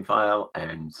save game file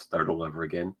and start all over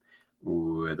again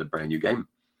with a brand new game.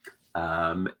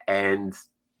 And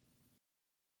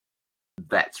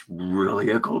that's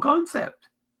really a cool concept,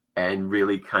 and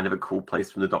really kind of a cool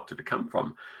place for the Doctor to come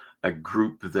from. A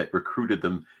group that recruited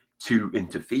them to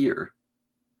interfere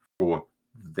for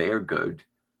their good.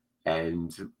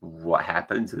 And what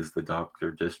happens is the Doctor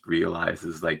just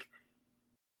realizes, like,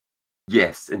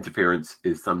 yes, interference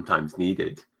is sometimes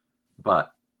needed,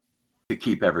 but to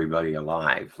keep everybody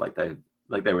alive, like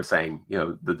they were saying,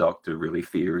 the Doctor really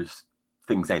fears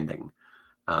things ending,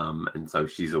 and so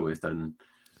she's always done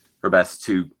her best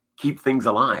to keep things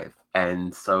alive.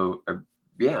 And so,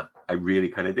 I really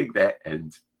kind of dig that.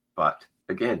 But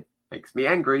again, makes me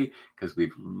angry because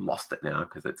we've lost it now,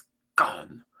 because it's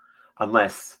gone,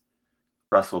 unless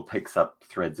Russell picks up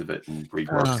threads of it and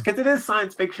reworks, because it is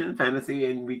science fiction and fantasy,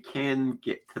 and we can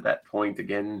get to that point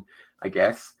again, I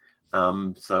guess.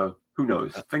 So who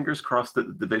knows? Fingers crossed that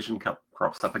the Division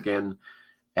crops up again,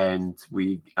 and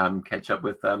we catch up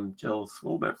with Jill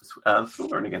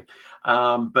Swilburne again.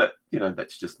 But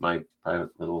that's just my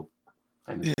private little.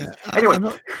 Anyway,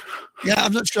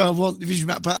 I'm not sure I want the Division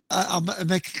back, but I'll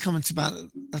make a comment about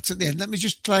that at the end. Let me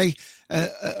just play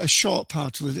a short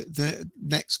part of the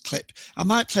next clip. I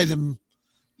might play them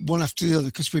one after the other,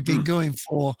 because we've been going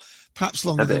for perhaps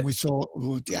longer than we thought we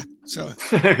would. Yeah. So.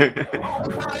 All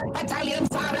 5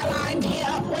 battalions are aligned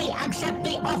here. We accept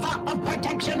the offer of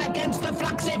protection against the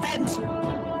Flux events.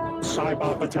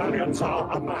 Cyber battalions are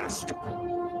amassed.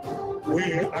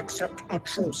 We accept a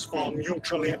truce for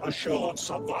mutually assured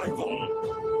survival.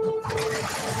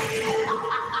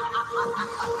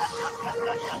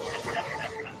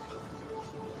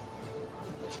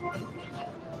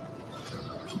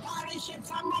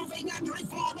 Ships are moving and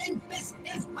reforming. This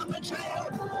is a betrayal.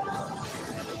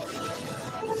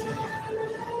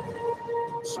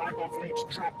 cargo fleet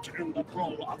trapped in the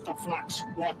hull of the Flux.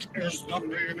 What is the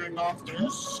meaning of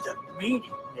this? The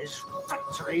meaning is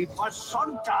victory for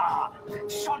Sonta!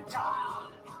 Sonta!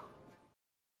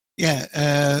 Yeah,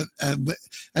 and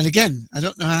again, I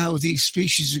don't know how these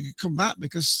species are going to come back,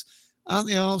 because aren't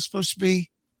they all supposed to be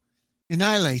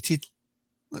annihilated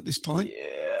at this point?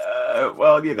 Yeah,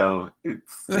 well, you know,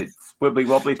 it's wibbly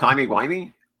wobbly, timey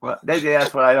wimey. Well,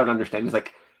 that's what I don't understand. It's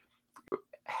like,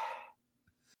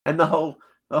 and the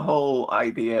whole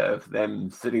idea of them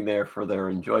sitting there for their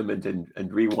enjoyment and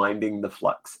rewinding the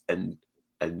flux and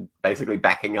basically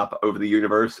backing up over the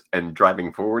universe and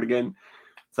driving forward again.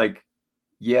 It's like,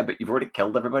 yeah, but you've already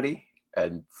killed everybody,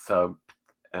 and so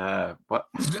what?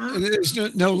 There's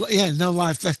no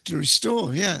life left to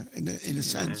restore. Yeah, in a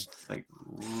sense. It's like,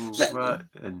 what?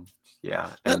 And yeah,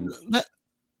 and let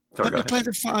me play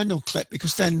the final clip,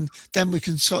 because then we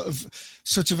can sort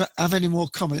of have any more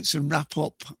comments and wrap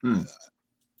up.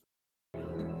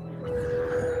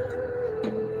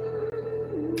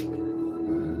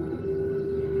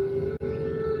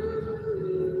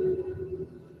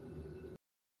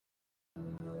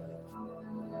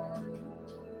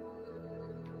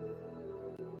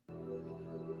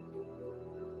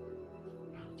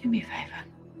 Do me a favour.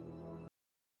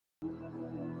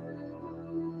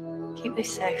 Keep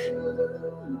this safe.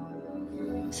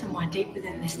 Somewhere deep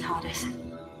within this TARDIS.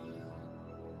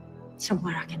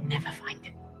 Somewhere I can never find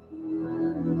it.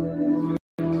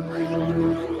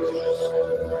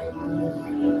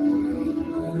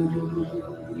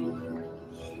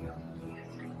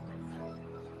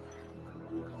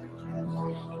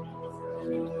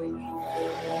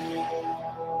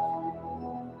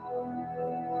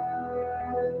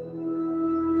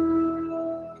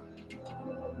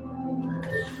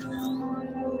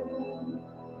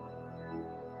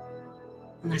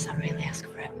 Unless I really ask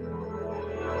for it.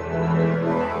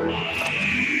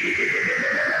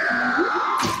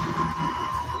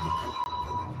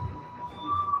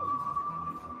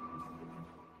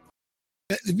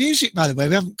 The music, by the way,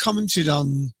 we haven't commented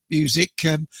on music.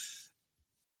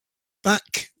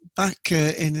 Back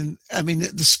in, I mean,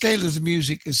 the scale of the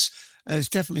music is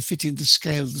definitely fitting the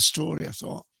scale of the story, I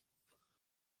thought.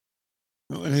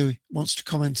 Who wants to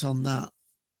comment on that?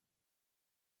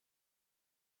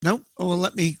 No? Oh, well,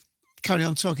 let me carry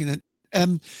on talking then.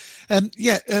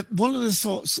 One of the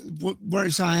thoughts,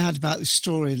 worries I had about this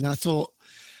story, and I thought,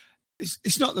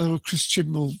 it's not that Chris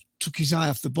Chibnall took his eye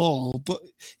off the ball, but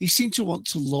he seemed to want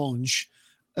to launch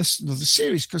another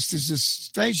series, because there's a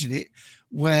stage in it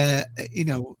where,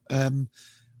 the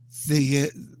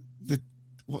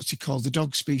what's he called, the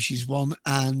dog species one,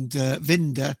 and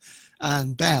Vinda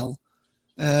and Bell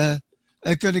are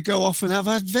going to go off and have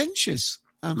adventures.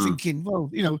 I'm thinking, well,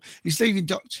 he's leaving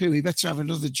Doctor Who, he better have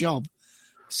another job.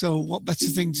 So what better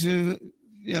thing to,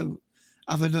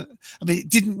 have another? I mean, it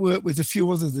didn't work with a few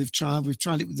others they've tried. We've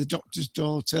tried it with the Doctor's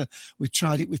Daughter. We've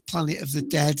tried it with Planet of the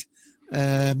Dead.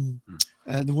 The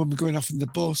woman going off in the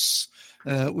bus.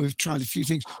 We've tried a few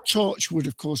things. Torchwood,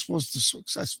 of course, was the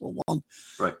successful one.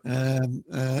 Right.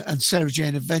 And Sarah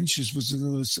Jane Adventures was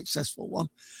another successful one.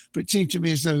 But it seemed to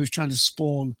me as though he was trying to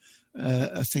spawn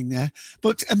a thing there.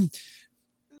 But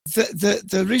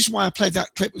the reason why I played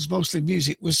that clip was mostly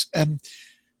music, was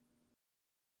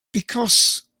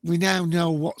because we now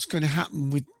know what's going to happen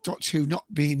with Doctor Who not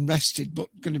being rested but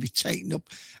going to be taken up,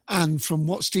 and from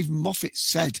what Stephen Moffat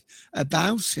said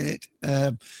about it,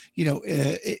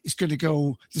 it's going to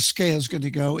go, the scale's going to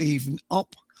go even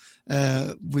up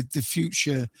with the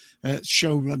future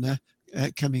showrunner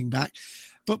coming back.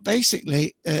 But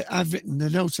basically, the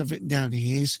note I've written down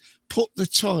here is, put the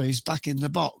toys back in the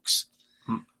box.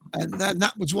 And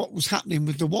that was what was happening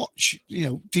with the watch,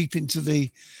 deep into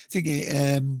the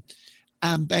thingy.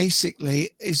 And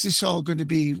basically, is this all going to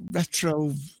be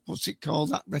retro? What's it called?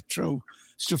 That retro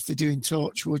stuff they do in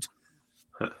Torchwood?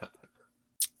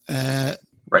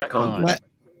 Retcon.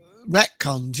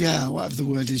 Retcons, yeah, whatever the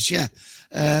word is, yeah.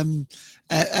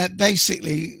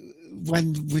 Basically,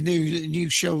 when we knew the new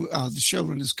show, the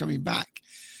showrunner's coming back,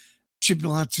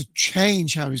 Chibnall had to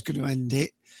change how he's going to end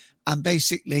it. And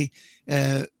basically,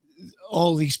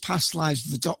 all these past lives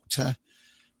of the Doctor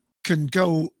can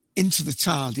go into the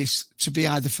TARDIS to be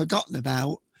either forgotten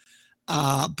about,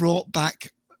 brought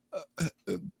back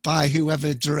by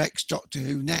whoever directs Doctor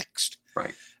Who next.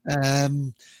 Right.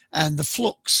 And the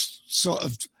Flux sort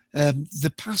of,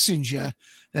 the passenger,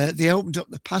 they opened up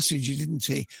the passenger, didn't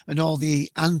he? And all the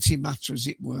antimatter, as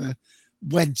it were,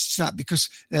 went to that, because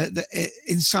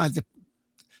inside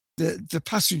the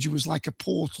passenger was like a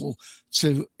portal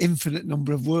to infinite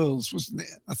number of worlds, wasn't it?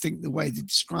 I think the way they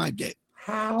described it.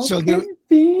 How convenient.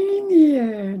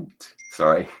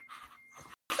 Sorry.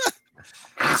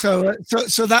 So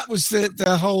that was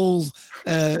the whole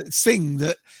thing,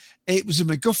 that it was a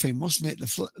MacGuffin, wasn't it?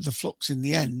 The Flux in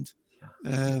the end.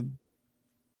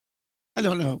 I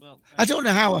don't know. Well, I don't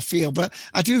know how I feel, but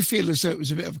I do feel as though it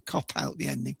was a bit of a cop out, the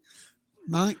ending.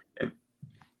 Mike?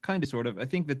 Kind of, sort of. I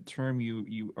think the term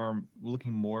you are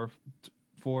looking more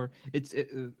for,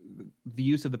 the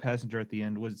use of the passenger at the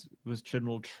end was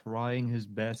Chibnall trying his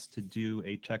best to do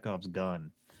a Chekhov's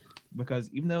gun, because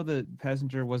even though the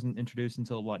passenger wasn't introduced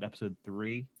until episode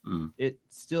 3, it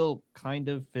still kind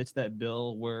of fits that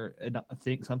bill where I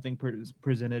think something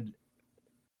presented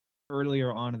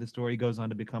earlier on in the story goes on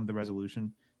to become the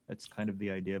resolution. That's kind of the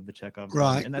idea of the Chekhov's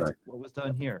gun, and that's what was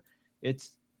done here.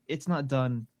 It's not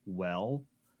done well,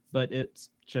 but it's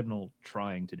Chibnall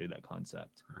trying to do that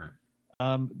concept.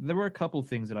 There were a couple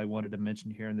things that I wanted to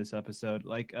mention here in this episode,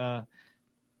 like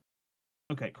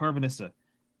Carvanista.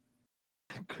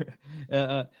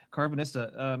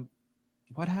 Carvanista,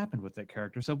 what happened with that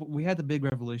character? So we had the big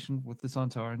revelation with the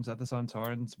Sontarans, that the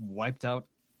Sontarans wiped out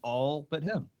all but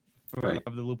him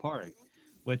of the Lupari,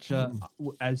 which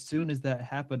as soon as that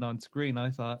happened on screen, I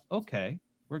thought, okay,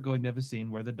 we're going to have a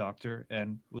scene where the Doctor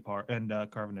and Lupar and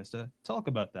Carvanista talk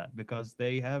about that, because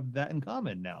they have that in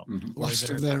common now. Last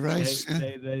of their race.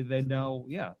 They know,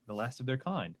 the last of their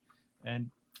kind.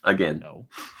 And again, no.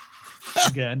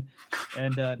 Again,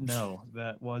 and no,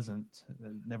 that wasn't.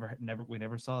 We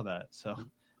never saw that. So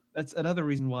that's another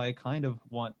reason why I kind of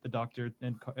want the Doctor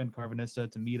and Carvanista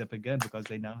to meet up again, because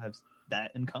they now have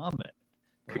that in common.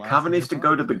 Could Carvanista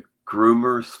go to the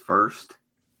groomers first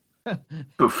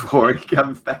before he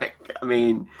comes back? I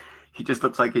mean, he just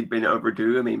looks like he'd been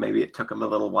overdue. I mean, maybe it took him a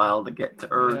little while to get to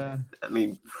Earth. Yeah. I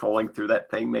mean, falling through that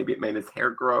thing, maybe it made his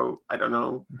hair grow. I don't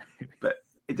know, but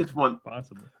I just want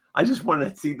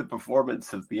to see the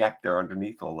performance of the actor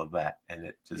underneath all of that, and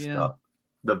it just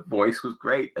the voice was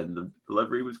great and the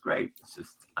delivery was great. It's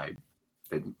just I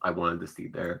wanted to see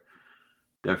their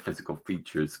physical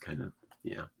features, kind of.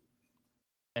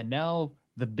 And now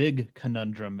the big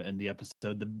conundrum in the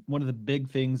episode, one of the big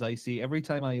things I see every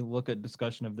time I look at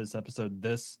discussion of this episode,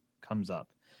 this comes up.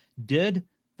 Did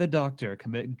the Doctor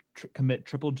commit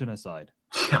triple genocide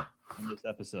in this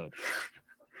episode?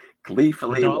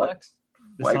 Gleefully. The Daleks,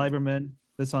 the Cybermen,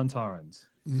 the Sontarans.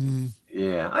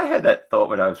 Yeah, I had that thought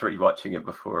when I was rewatching it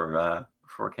before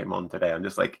it came on today. I'm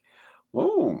just like,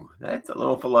 whoa, that's an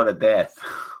awful lot of death.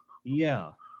 Yeah,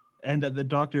 and that the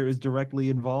Doctor is directly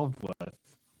involved with.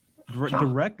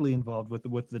 Directly involved with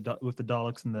the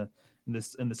Daleks and the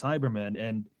Cybermen,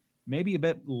 and maybe a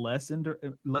bit less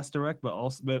direct, but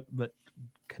also but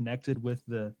connected with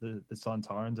the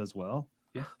Sontarans as well.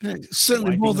 Yeah,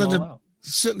 certainly more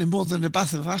than a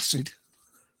bath of acid.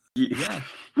 Yeah.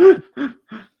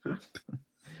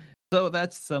 So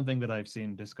that's something that I've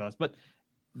seen discussed, but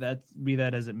be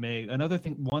that as it may.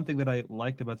 One thing that I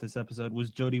liked about this episode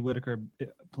was Jodie Whittaker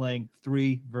playing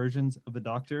 3 versions of the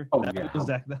Doctor.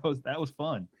 That was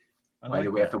fun. Why do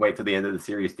we have to wait till the end of the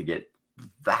series to get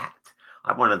that?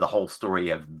 I wanted the whole story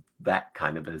of that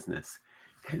kind of business,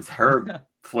 because her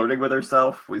flirting with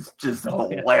herself was just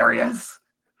hilarious.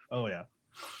 Oh yeah.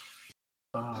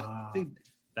 I think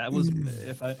that was.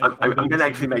 I'm going to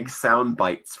actually make sound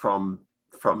bites from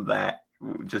that.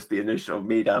 Just the initial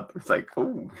meetup, it's like,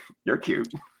 oh, you're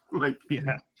cute. Like,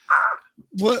 yeah.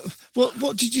 What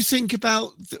did you think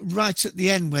about right at the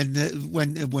end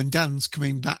when Dan's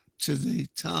coming back to the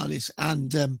TARDIS and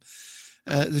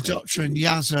the Doctor and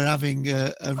Yaz are having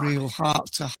a real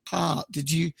heart to heart?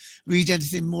 Did you read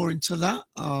anything more into that,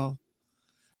 or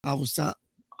how was that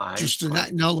just an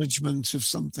acknowledgement of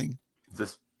something? Is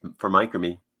this for Mike or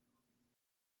me?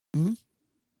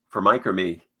 For Mike or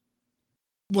me?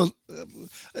 Well,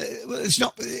 it's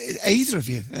not either of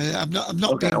you. I'm not.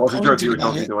 Okay, I wasn't sure if you were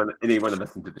talking to any one of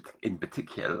us in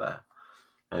particular.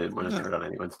 I didn't want to tread on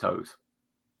anyone's toes.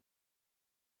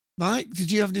 Mike, did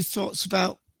you have any thoughts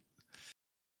about?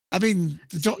 I mean,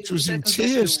 the Doctor was in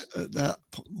tears at that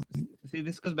point. See,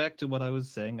 this goes back to what I was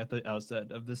saying at the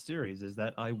outset of this series: is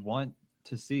that I want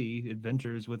to see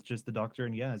adventures with just the Doctor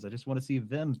and Yaz. I just want to see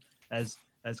them as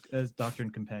Doctor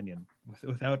and companion,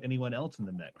 without anyone else in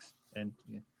the mix. And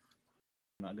I'm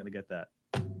not going to get that.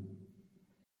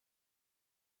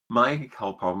 My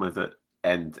whole problem with it,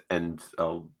 and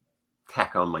I'll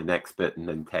tack on my next bit and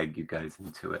then tag you guys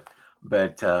into it.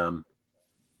 But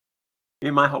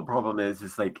my whole problem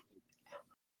is like,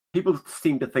 people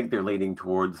seem to think they're leaning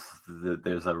towards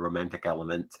there's a romantic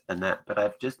element and that, but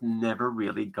I've just never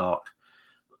really got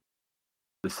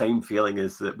the same feeling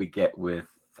as that we get with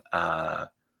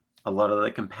a lot of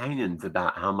the companions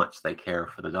about how much they care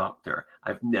for the Doctor.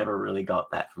 I've never really got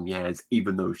that from Yaz,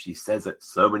 even though she says it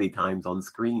so many times on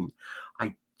screen.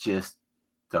 I just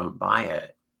don't buy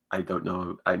it. I don't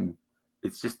know.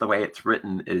 It's just the way it's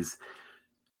written is.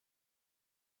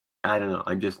 I don't know.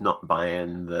 I'm just not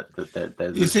buying that.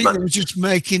 You think they were just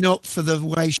making up for the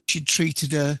way she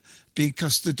treated her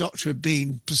because the Doctor had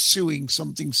been pursuing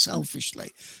something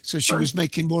selfishly, so she was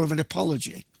making more of an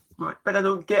apology. Right, but I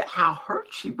don't get how hurt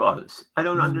she was. I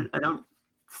don't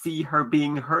see her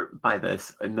being hurt by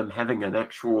this and them having an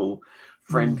actual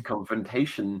friend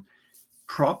confrontation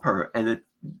proper. And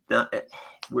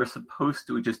we're supposed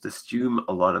to just assume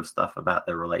a lot of stuff about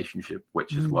their relationship,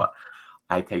 which is what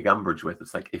I take umbrage with.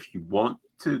 It's like, if you want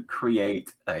to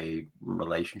create a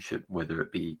relationship, whether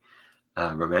it be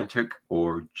romantic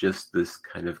or just this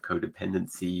kind of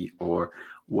codependency or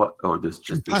there's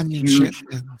just this huge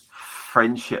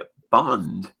friendship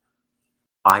bond,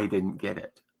 I didn't get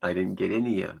it. I didn't get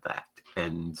any of that.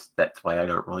 And that's why I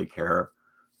don't really care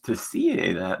to see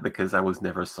any of that, because I was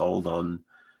never sold on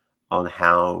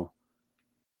how,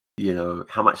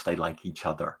 how much they like each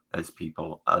other as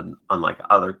people, unlike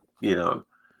other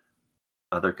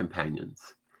companions.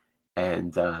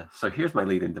 And so here's my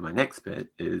lead into my next bit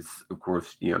is, of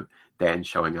course, Dan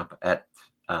showing up at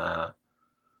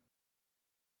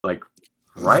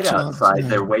right outside.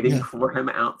 They're waiting for him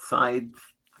outside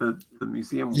the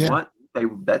museum.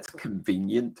 That's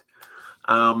convenient.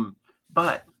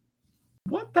 But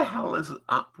what the hell is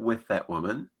up with that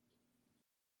woman?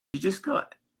 She just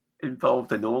got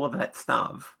involved in all of that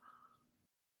stuff.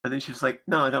 And then she's like,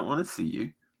 no, I don't want to see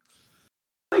you.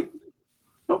 Like,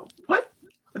 what?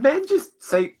 The man just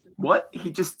say what? He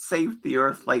just saved the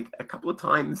Earth like a couple of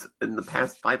times in the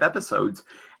past 5 episodes.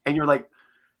 And you're like,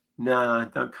 nah,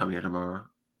 don't come here tomorrow.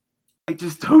 I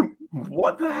just don't.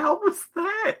 What the hell was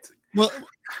that? Well,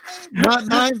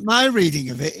 my reading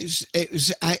of it is it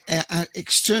was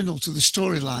external to the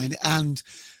storyline, and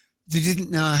they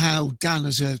didn't know how Dan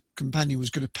as a companion was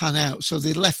going to pan out, so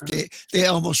they left it. They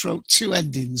almost wrote 2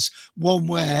 endings: one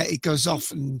where he goes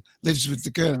off and lives with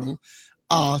the girl,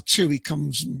 or 2 he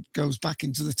comes and goes back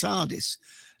into the TARDIS.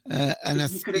 And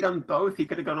he could have done both. He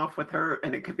could have gone off with her,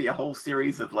 and it could be a whole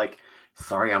series of like,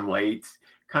 sorry, I'm late.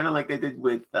 Kind of like they did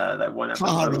with that one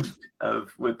episode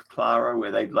with Clara,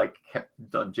 where they like kept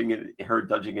dodging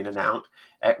in and out.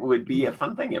 It would be a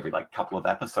fun thing every like couple of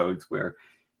episodes where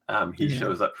he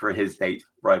shows up for his date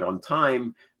right on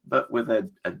time, but with a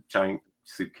giant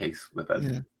suitcase with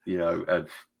a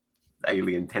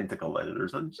alien tentacle in it or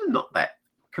something. It's not that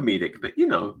comedic, but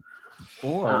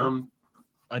Or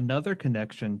another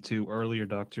connection to earlier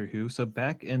Doctor Who. So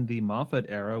back in the Moffat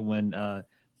era, when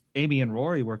Amy and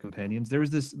Rory were companions, there was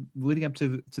this leading up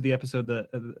to the episode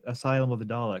the Asylum of the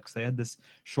Daleks. They had this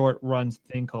short run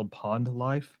thing called Pond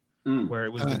Life, where it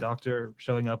was the Doctor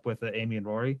showing up with Amy and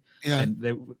Rory, and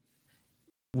they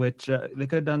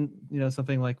could have done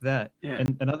something like that.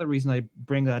 And another reason I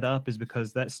bring that up is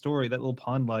because that story, that little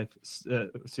Pond Life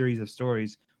series of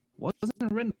stories,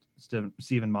 wasn't written by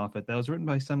Stephen Moffat. That was written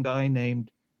by some guy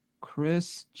named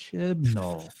Chris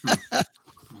Chibnall.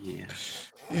 Yeah,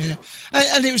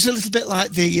 and it was a little bit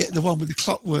like the one with the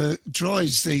clockwork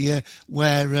droids,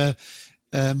 where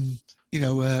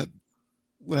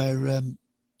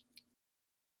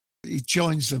he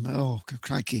joins them. Oh,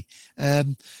 crikey!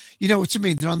 You know what I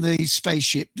mean? They're on the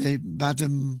spaceship, the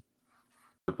Madam.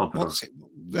 What's it?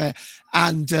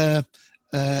 And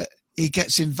he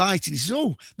gets invited. He says,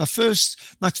 "Oh, my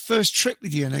first trip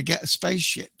with you, and I get a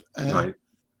spaceship." Right.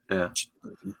 Yeah.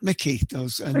 Mickey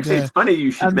does. And actually, it's funny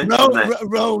you should mention that.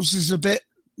 Rose is a bit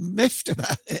miffed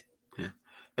about it. Yeah.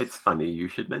 It's funny you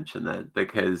should mention that,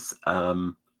 because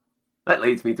that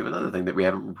leads me to another thing that we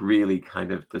haven't really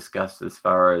kind of discussed as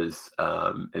far as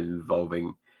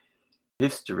involving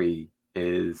history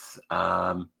is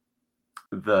the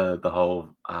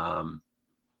whole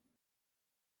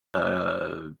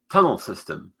tunnel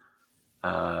system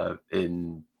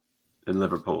in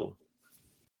Liverpool.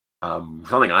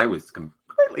 Something I was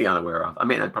completely unaware of. I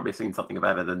mean, I'd probably seen something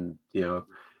about it, and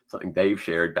something Dave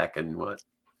shared back in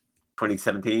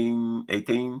 2017,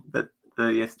 18, that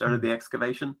they started the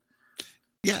excavation.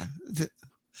 Yeah.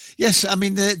 Yes, I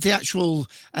mean the actual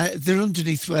they're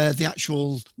underneath where the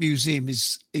actual museum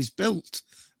is built.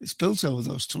 It's built over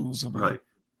those tunnels, right?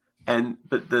 And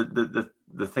but the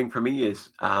thing for me is,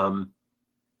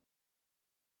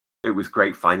 it was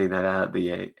great finding that out at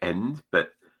the end,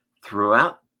 but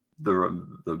throughout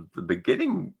the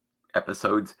beginning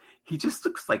episodes, he just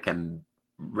looks like a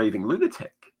raving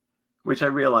lunatic, which I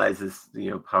realize is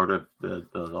part of the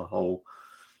whole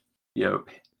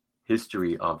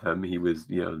history of him. He was,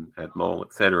 at mall,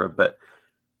 etc. But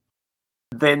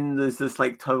then there's this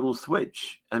like total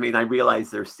switch. I mean, I realize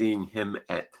they're seeing him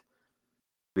at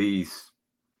these,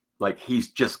 like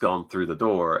he's just gone through the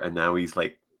door and now he's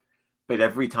like, but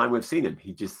every time we've seen him,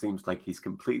 he just seems like he's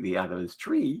completely out of his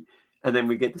tree. And then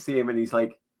we get to see him and he's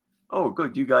like, oh,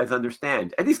 good, you guys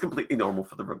understand. And he's completely normal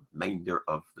for the remainder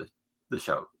of the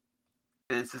show.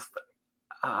 And it's just,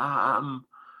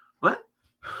 what?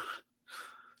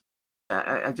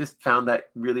 I just found that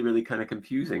really, really kind of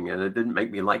confusing, and it didn't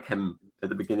make me like him at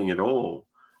the beginning at all.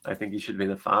 I think he should have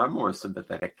been a far more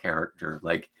sympathetic character.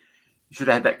 Like, you should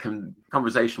have had that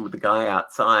conversation with the guy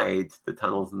outside the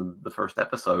tunnels in the first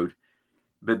episode,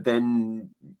 but then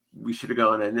we should have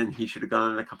gone in and he should have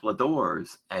gone in a couple of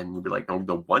doors, and we'd be like, oh,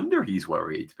 no wonder he's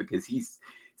worried, because he's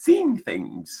seeing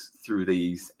things through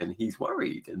these and he's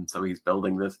worried. And so he's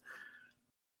building this,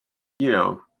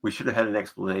 we should have had an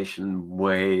explanation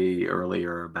way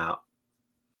earlier about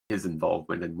his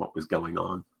involvement and what was going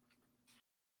on.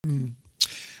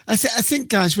 I think,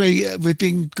 guys, we've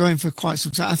been going for quite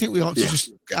some time. I think we ought to just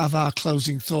have our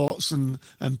closing thoughts and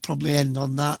probably end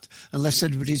on that, unless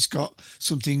everybody's got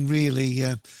something really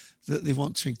that they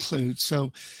want to include.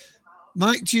 So,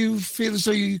 Mike, do you feel as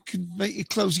though you can make your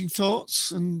closing thoughts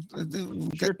and we'll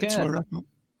get to a wrap up?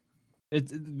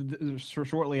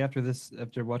 Shortly after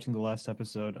watching the last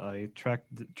episode, I tracked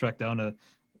down an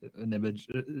image,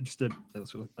 an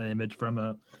image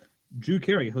from Drew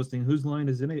Carey hosting Whose Line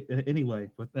Is It Anyway?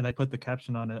 And I put the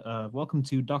caption on it, welcome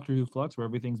to Doctor Who Flux, where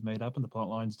everything's made up and the plot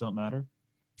lines don't matter.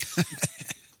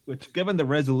 Which, given the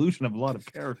resolution of a lot of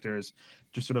characters,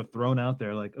 just sort of thrown out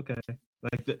there, like, okay,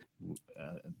 like the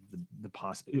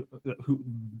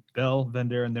Belle,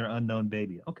 Vendor, and their unknown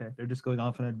baby. Okay, they're just going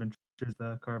off on adventures.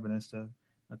 The Carbonista.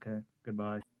 Okay,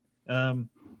 goodbye.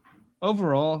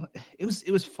 Overall, it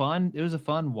was fun. It was a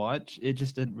fun watch. It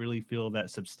just didn't really feel that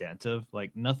substantive.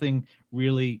 Like none of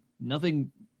the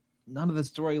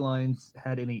storylines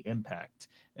had any impact.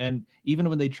 And even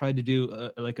when they tried to do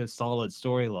a solid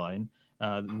storyline,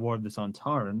 War of the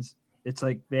Sontarans, it's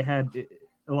like they had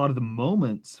a lot of the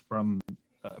moments from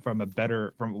an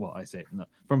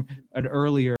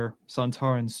earlier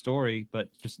Sontaran story, but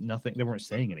just nothing. They weren't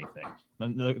saying anything.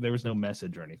 There was no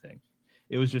message or anything.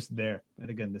 It was just there. And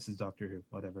again, this is Doctor Who,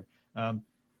 whatever.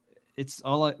 It's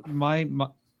all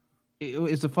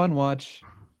it's a fun watch,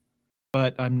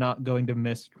 but I'm not going to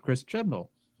miss Chris Chibnall.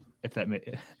 If that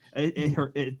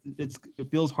it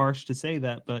feels harsh to say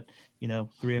that, but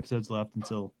 3 episodes left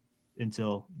until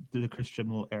the Chris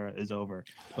Chibnall era is over.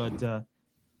 But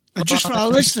just for our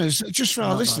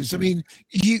listeners, I mean,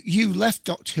 you left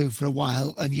Doctor Who for a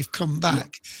while and you've come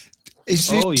back. Is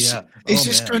this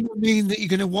going to mean that you're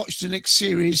going to watch the next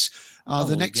series,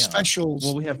 the next specials?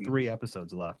 Well, we have 3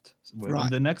 episodes left.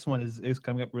 Right. The next one is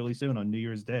coming up really soon on New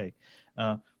Year's Day.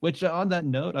 Which, on that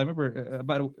note, I remember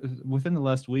within the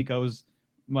last week,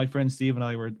 my friend Steve and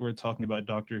I were talking about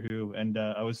Doctor Who, and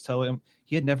I was telling him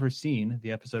he had never seen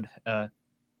the episode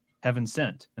Heaven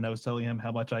Sent, and I was telling him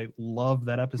how much I love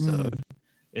that episode.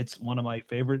 It's one of my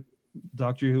favorite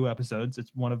Doctor Who episodes.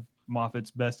 It's one of Moffat's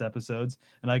best episodes,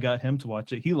 and I got him to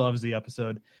watch it. He loves the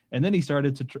episode, and then he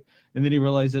started to and then he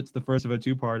realized it's the first of a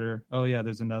 2-parter. Oh yeah,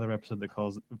 there's another episode that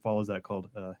follows that called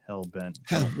Hellbent.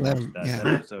 That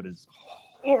episode is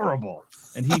horrible,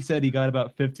 and he said he got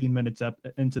about 15 minutes up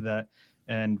into that,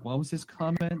 and what was his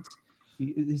comment?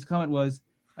 His comment was,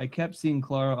 I kept seeing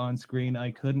Clara on screen.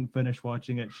 I couldn't finish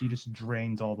watching it. She just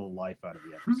drains all the life out of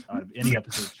the episode, out of any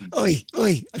episode. Oi,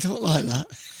 I don't like that.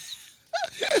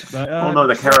 But, no,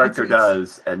 the character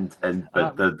does,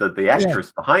 but the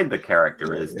actress behind the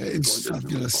character is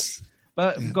fabulous.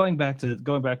 But going back to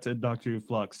Doctor Who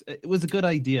Flux, it was a good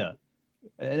idea.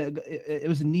 It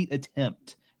was a neat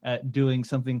attempt at doing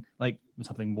something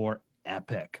more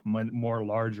epic, more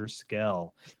larger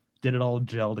scale. Did it all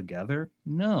gel together?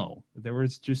 No, there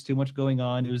was just too much going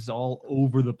on. It was all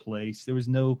over the place. There was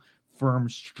no firm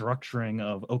structuring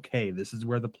of, okay, this is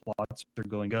where the plots are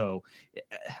going to go.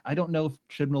 I don't know if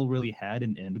Chibnall really had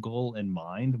an end goal in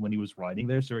mind when he was writing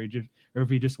this, or if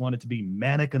he just wanted to be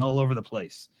manic and all over the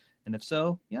place. And if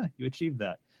so, yeah, you achieved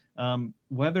that.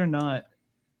 Whether or not,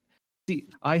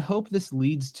 I hope this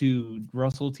leads to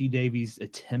Russell T Davies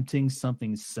attempting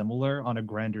something similar on a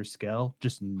grander scale,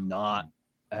 just not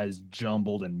as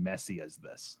jumbled and messy as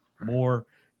this.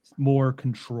 More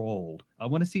controlled. I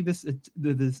want to see this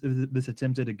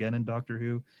attempted again in Doctor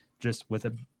Who, just with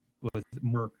a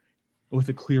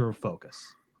clearer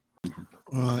focus.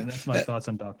 Right. And that's my thoughts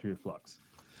on Doctor Who Flux.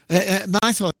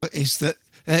 My thought is that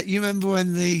you remember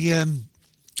when they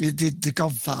did The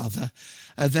Godfather,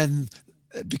 and then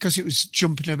because it was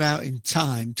jumping about in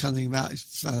time, telling about it,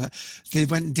 they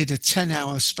went and did a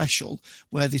 10-hour special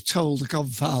where they told the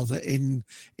Godfather in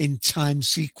time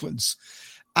sequence,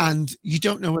 and you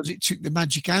don't know whether it took the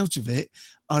magic out of it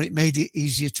or it made it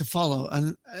easier to follow.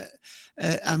 And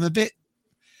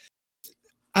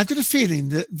I've got a feeling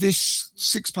that this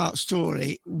 6-part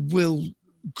story will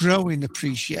grow in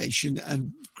appreciation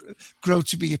and grow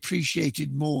to be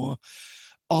appreciated more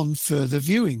on further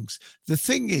viewings. The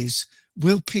thing is,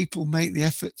 will people make the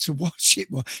effort to watch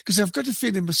it more? Because I've got a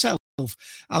feeling myself,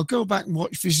 I'll go back and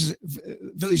watch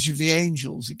Village of the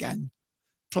Angels again,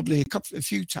 probably a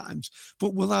few times,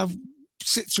 but will I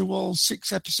sit through all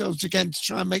 6 episodes again to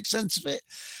try and make sense of it?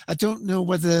 I don't know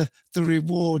whether the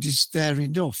reward is there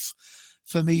enough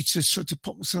for me to sort of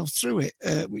put myself through it,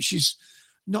 which is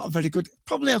not a very good.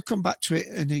 Probably I'll come back to it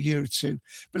in a year or two,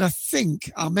 but I think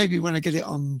I'll maybe when I get it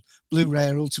on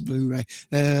Blu-ray or Ultra Blu-ray,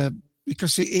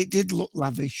 because it did look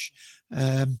lavish.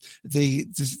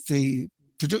 The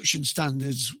production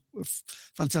standards were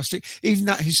fantastic. Even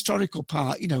that historical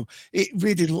part, it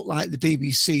really looked like the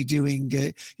BBC doing,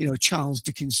 a Charles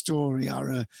Dickens story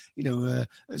or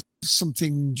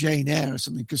something Jane Eyre or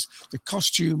something, because the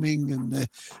costuming and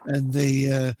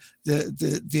the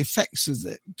effects of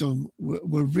it done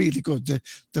were really good.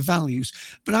 The values,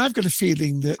 but I've got a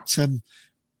feeling that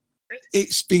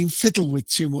it's been fiddled with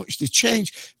too much. They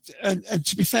changed, and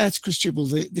to be fair to Chris Chibble,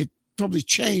 they probably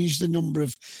changed the number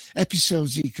of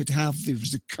episodes he could have. There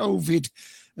was the COVID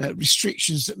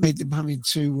restrictions that made them having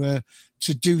to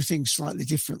do things slightly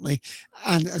differently.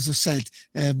 And as I said,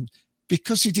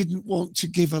 because he didn't want to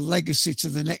give a legacy to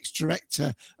the next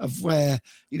director of where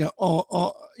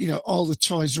all the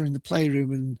toys are in the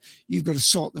playroom and you've got to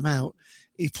sort them out.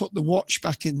 He put the watch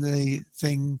back in the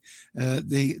thing.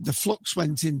 The flux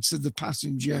went into the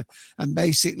passenger, and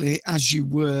basically, as you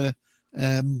were.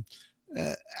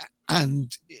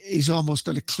 And he's almost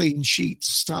got a clean sheet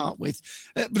to start with.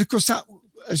 But of course, that,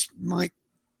 as Mike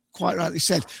quite rightly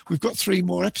said, we've got 3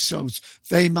 more episodes.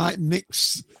 They might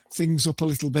mix things up a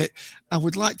little bit. I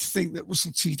would like to think that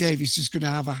Russell T Davies is going to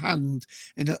have a hand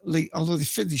in at least, although they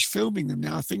finished filming them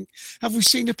now, I think. Have we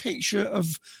seen a picture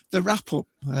of the wrap-up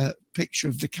picture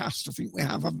of the cast? I think we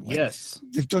have, haven't we? Yes.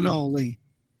 They've done all the...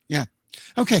 Yeah.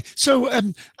 Okay, so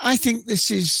I think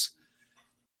this is...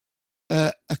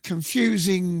 a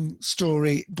confusing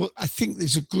story, but I think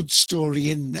there's a good story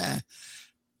in there.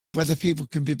 Whether people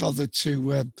can be bothered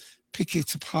to pick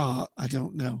it apart, I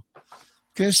don't know.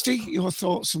 Kirsty, your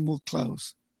thoughts, and we'll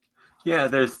close. Yeah,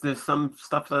 there's some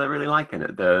stuff that I really like in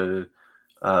it. A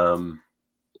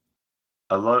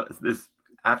lot of this,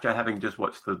 after having just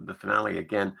watched the finale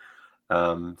again,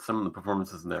 some of the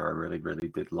performances in there I really, really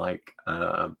did like.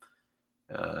 Professor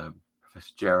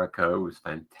Jericho was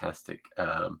fantastic.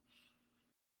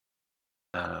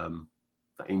 The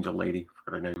angel lady,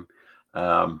 forgot her name,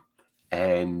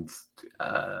 and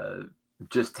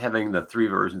just having the 3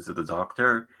 versions of the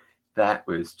Doctor, that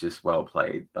was just well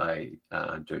played by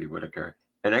Jodie Whittaker.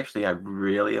 And actually, I'm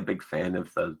really a big fan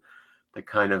of the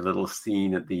kind of little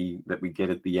scene that we get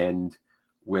at the end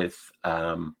with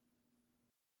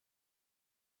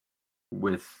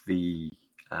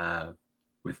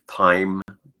Time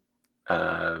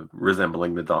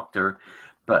resembling the Doctor,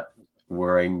 but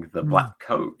wearing the black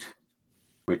coat,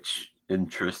 which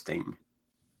interesting,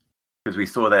 because we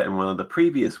saw that in one of the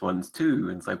previous ones too.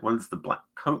 And it's like, what does the black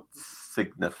coat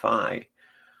signify?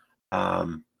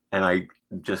 And I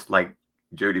just, like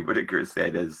Jodie Whittaker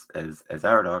said, as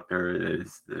our Doctor,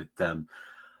 is that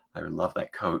I love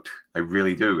that coat. I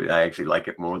really do. I actually like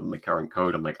it more than the current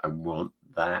coat. I'm like, I want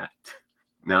that.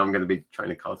 Now I'm going to be trying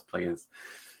to cosplay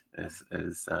as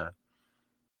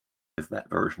that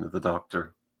version of the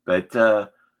Doctor. But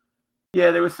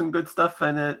yeah, there was some good stuff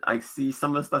in it. I see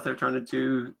some of the stuff they're trying to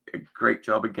do a great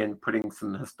job again, putting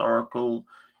some historical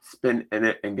spin in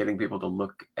it and getting people to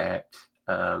look at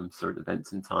certain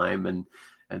events in time and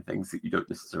things that you don't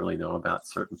necessarily know about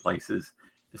certain places,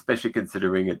 especially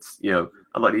considering it's a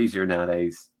lot easier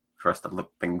nowadays for us to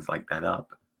look things like that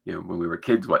up. When we were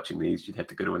kids watching these, you'd have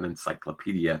to go to an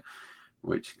encyclopedia,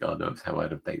 which God knows how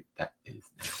out of date that is.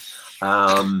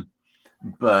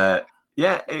 But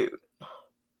yeah,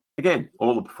 again,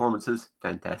 all the performances,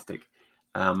 fantastic.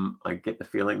 I get the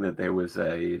feeling that there was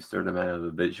a certain amount of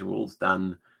the visuals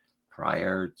done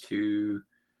prior to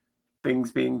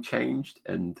things being changed,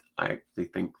 and I actually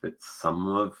think that some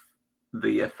of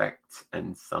the effects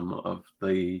and some of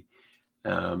the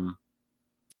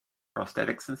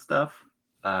prosthetics and stuff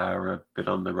are a bit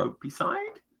on the ropey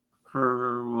side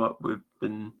for what we've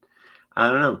been, I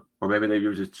don't know, or maybe they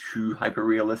were just too hyper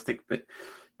realistic, but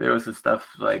there was some stuff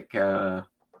like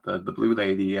the blue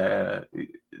lady,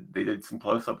 they did some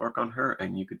close-up work on her,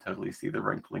 and you could totally see the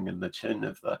wrinkling in the chin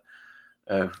of the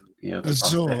the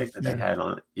prosthetic that they had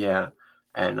on it. Yeah,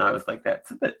 and I was like,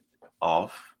 that's a bit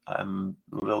off. I'm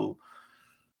a little,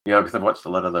 because I've watched a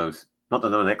lot of those. Not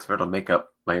that I'm an expert on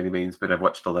makeup by any means, but I've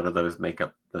watched a lot of those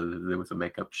makeup. There was a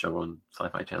makeup show on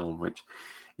Sci-Fi Channel in which,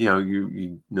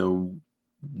 you know,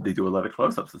 they do a lot of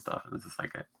close-ups and stuff, and it's just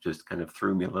like it just kind of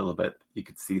threw me a little bit. You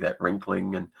could see that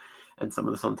wrinkling, and some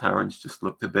of the Sontarans just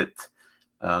looked a bit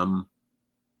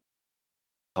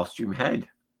costume head,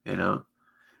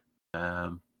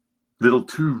 little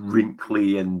too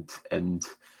wrinkly and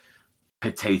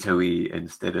potatoey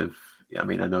instead of. I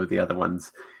mean, I know the other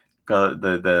ones got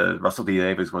the Russell D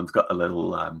Davies one's got a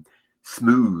little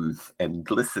smooth and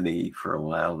glistening for a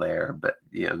while there, but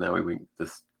now we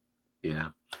just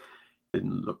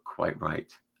didn't look quite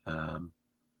right.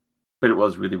 But it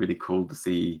was really, really cool to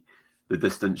see the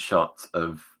distant shots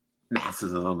of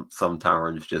masses of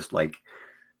Sontarans just like,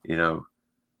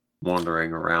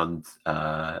 wandering around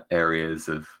areas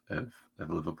of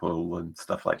Liverpool and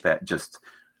stuff like that. Just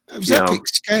it was epic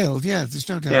scale, yeah. There's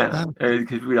no doubt.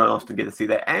 Because we don't often get to see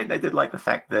that, and I did like the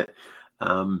fact that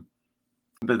the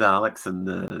Daleks and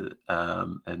the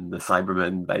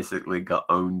Cybermen basically got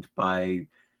owned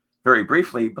very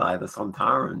briefly by the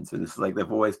Sontarans, and it's like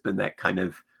they've always been that kind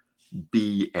of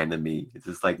B enemy. It's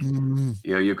just like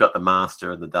you've got the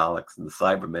Master and the Daleks and the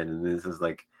Cybermen, and this is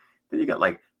like then you got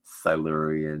like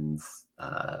Silurians,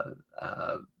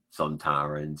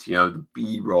 Sontarans, the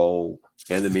B-roll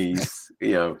enemies,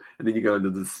 and then you go into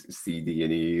the CD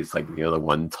and E. It's like the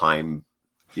one-time,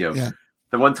 the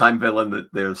one-time villain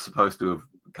that they're supposed to have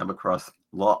come across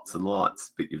lots and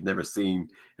lots, but you've never seen,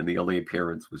 and the only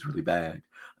appearance was really bad.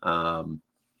 So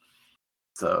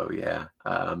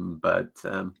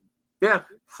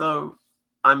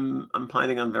I'm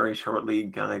planning on very shortly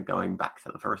kind of going back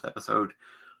to the first episode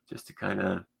just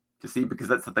to see, because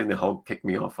that's the thing that whole kicked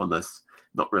me off on this,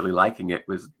 not really liking it,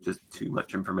 was just too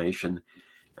much information.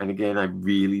 And again, I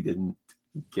really didn't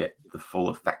get the full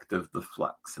effect of the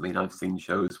Flux. I mean, I've seen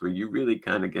shows where you really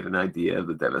kind of get an idea of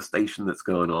the devastation that's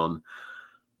going on,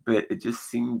 but it just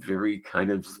seemed very kind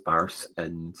of sparse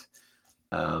and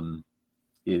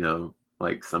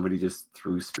like somebody just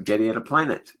threw spaghetti at a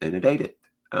planet and it ate it.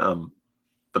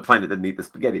 The planet didn't eat the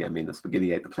spaghetti. I mean, the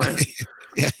spaghetti ate the planet.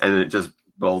 And it just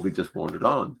boldly just wandered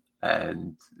on,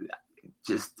 and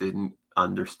just didn't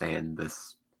understand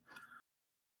this.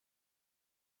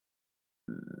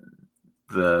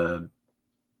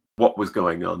 What was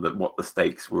going on, what the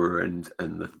stakes were, and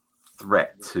the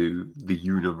threat to the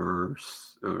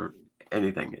universe or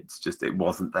anything. It's just, it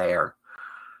wasn't there.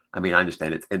 I mean, I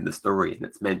understand it's in the story and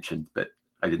it's mentioned, but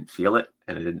I didn't feel it,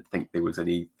 and I didn't think there was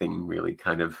anything really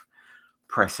kind of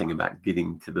pressing about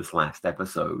getting to this last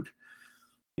episode,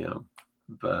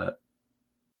 but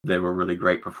there were really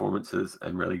great performances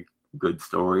and really good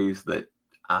stories that,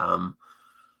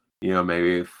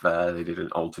 maybe if they did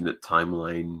an alternate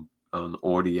timeline on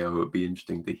audio, it would be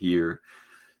interesting to hear,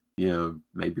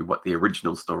 maybe what the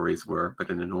original stories were, but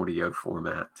in an audio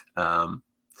format.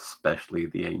 Especially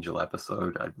the Angel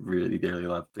episode. I'd really dearly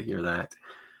love to hear that.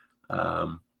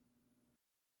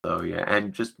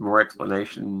 And just more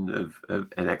explanation of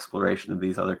an exploration of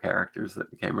these other characters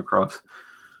that we came across,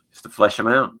 just to flesh them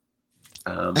out.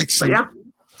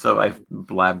 So I've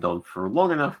blabbed on for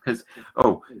long enough because,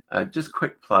 just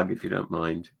quick plug if you don't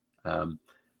mind. I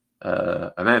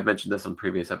may have mentioned this on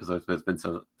previous episodes, but it's been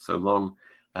so long.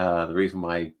 The reason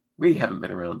why we haven't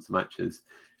been around so much is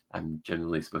I'm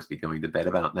generally supposed to be going to bed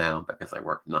about now because I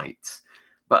work nights.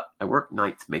 But I work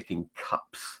nights making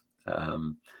cups.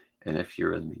 And if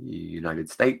you're in the United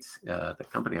States, the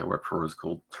company I work for is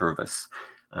called Tervis.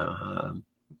 And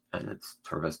it's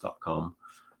tervis.com.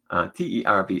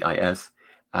 Terbis.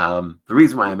 The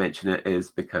reason why I mention it is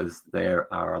because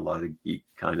there are a lot of geek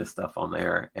kind of stuff on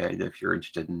there. And if you're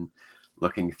interested in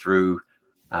looking through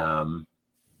their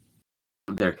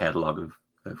catalog of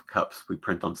cups, we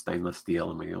print on stainless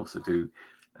steel, and we also do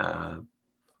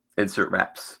insert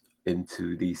wraps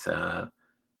into these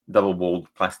double-walled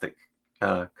plastic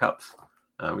cups,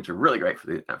 which are really great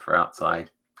for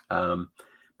outside.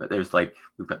 But there's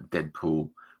we've got Deadpool,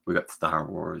 we've got Star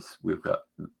Wars, we've got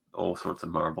all sorts of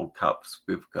Marvel cups.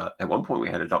 We've got, at one point we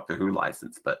had a Doctor Who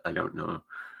license, but I don't know.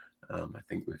 I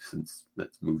think we've since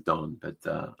that's moved on. But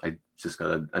I just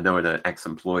got I know an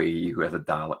ex-employee who has a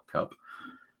Dalek cup.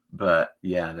 But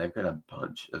yeah, they've got a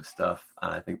bunch of stuff.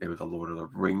 I think there was a Lord of the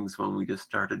Rings one we just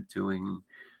started doing.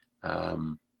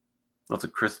 Lots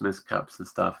of Christmas cups and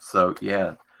stuff. So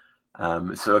yeah.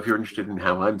 So if you're interested in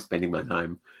how I'm spending my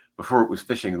time, before it was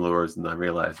fishing lures, and I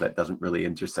realized that doesn't really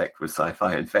intersect with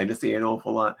sci-fi and fantasy an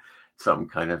awful lot. So I'm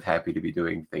kind of happy to be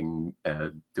doing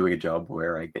a job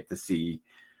where I get to see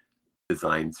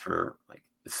designs for like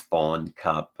the Spawn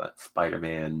Cup,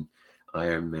 Spider-Man,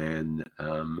 Iron Man,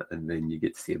 and then you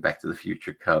get to see a Back to the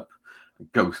Future Cup,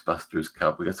 Ghostbusters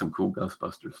Cup. We got some cool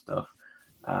Ghostbusters stuff.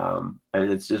 And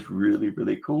it's just really,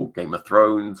 really cool. Game of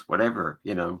Thrones, whatever,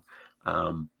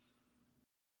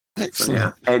 Excellent.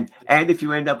 So, yeah. And if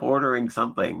you end up ordering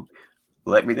something,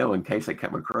 let me know in case I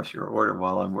come across your order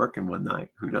while I'm working one night.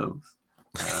 Who knows?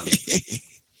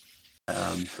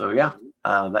 So yeah,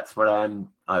 that's what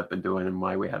I've been doing and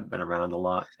why we haven't been around a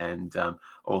lot. And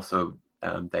also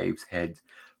Dave's had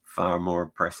far more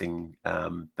pressing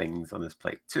things on his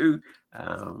plate too,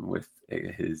 with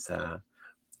his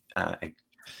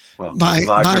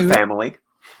larger family.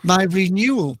 My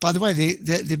renewal, by the way,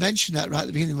 they mentioned that right at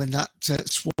the beginning when that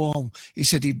swarm, he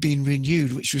said he'd been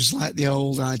renewed, which was like the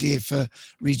old idea for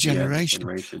regeneration.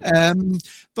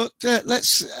 But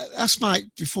let's ask Mike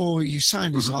before you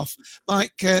sign us off.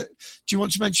 Mike, do you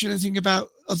want to mention anything about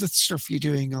other stuff you're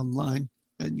doing online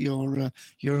and your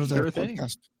other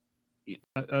podcast?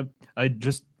 I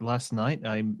just last night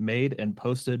I made and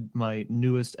posted my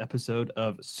newest episode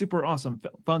of Super Awesome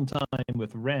Fun Time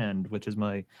with Rand, which is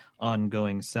my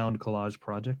ongoing sound collage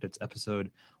project. It's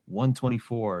episode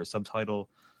 124, subtitle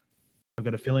I've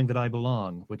Got a Feeling That I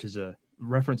Belong, which is a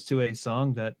reference to a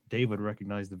song that Dave would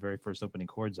recognize the very first opening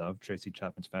chords of, Tracy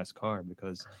Chapman's Fast Car,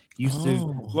 because it used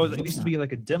to be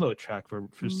like a demo track for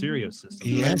stereo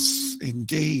systems. Yes,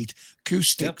 indeed.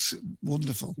 Acoustics,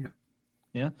 wonderful.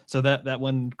 Yeah, so that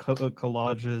one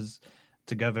collages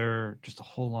together just a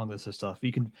whole long list of stuff.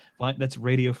 You can find that's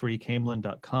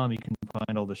radiofreecamelin.com. You can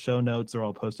find all the show notes. They're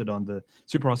all posted on the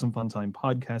Super Awesome Fun Time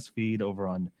podcast feed over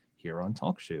on here on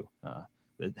TalkShoe.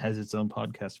 It has its own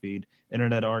podcast feed,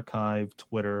 Internet Archive,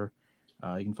 Twitter.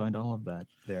 You can find all of that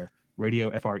there. Radio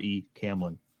FRE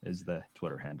Camlin is the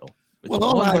Twitter handle. It's a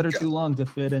letter too long to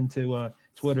fit into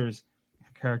Twitter's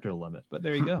character limit, but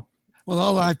there you go. Well,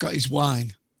 all I've got is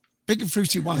wine. Big and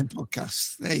Fruity Wine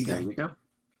Podcast. There you go.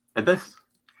 And this.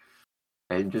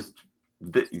 And just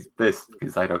this,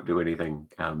 because I don't do anything.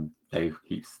 Dave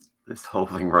keeps this whole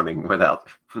thing running without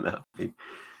me.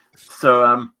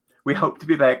 So we hope to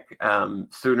be back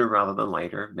sooner rather than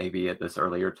later, maybe at this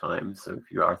earlier time. So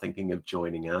if you are thinking of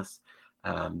joining us,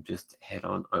 just head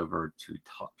on over to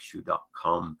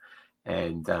talkshoe.com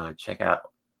and check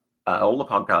out all the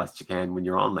podcasts you can when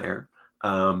you're on there.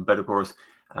 But of course,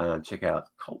 check out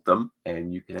Cultdom,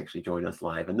 and you can actually join us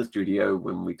live in the studio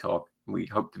when we talk. We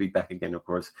hope to be back again, of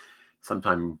course,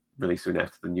 sometime really soon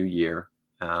after the new year,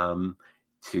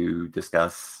 to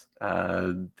discuss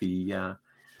the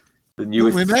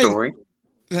newest story.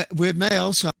 We may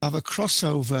also have a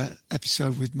crossover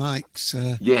episode with Mike's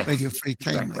Radio Free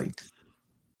Camlin. Exactly.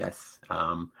 Yes.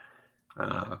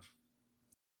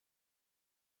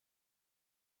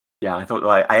 Yeah, I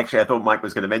thought Mike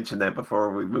was going to mention that before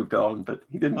we moved on, but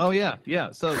he didn't. Oh yeah.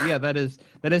 So yeah, that is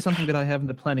something that I have in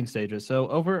the planning stages. So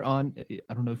over on,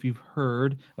 I don't know if you've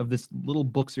heard of this little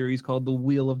book series called The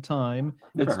Wheel of Time.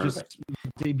 It's just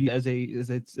debuted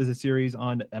as a series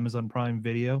on Amazon Prime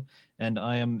Video, and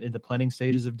I am in the planning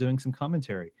stages of doing some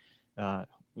commentary.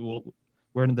 We're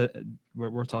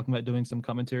talking about doing some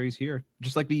commentaries here,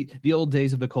 just like the old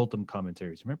days of the Cultdom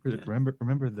commentaries.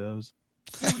 Remember those?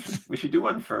 We should do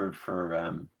one for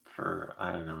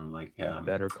I don't know, like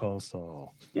Better Call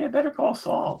Saul. Yeah, Better Call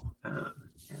Saul.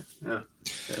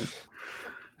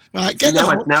 Right,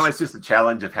 now it's just a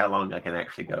challenge of how long I can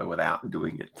actually go without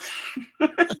doing it.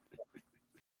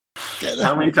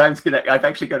 How many times can I've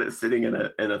actually got it sitting in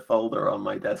a folder on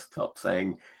my desktop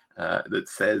saying that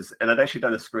says, and I've actually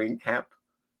done a screen cap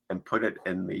and put it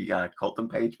in the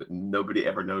Cultdom page, but nobody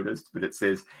ever noticed. But it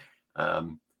says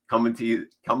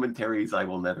commentaries I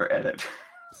will never edit.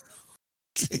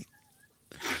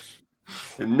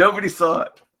 And nobody saw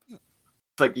it.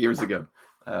 It's like years ago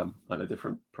on a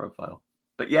different profile.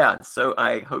 But yeah, so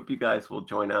I hope you guys will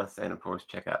join us, and of course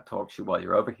check out TalkShoe while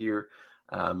you're over here.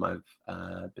 I've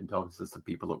been talking to some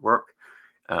people at work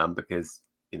because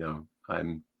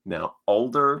I'm now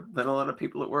older than a lot of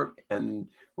people at work, and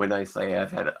when I say I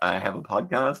have a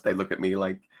podcast, they look at me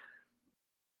like,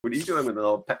 "What are you doing with an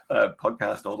old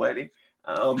podcast, old lady?"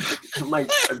 I'm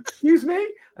like, "Excuse me,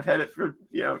 I've had it for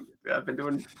I've been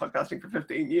doing podcasting for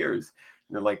 15 years."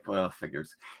 And they're like, "Well,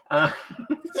 figures." And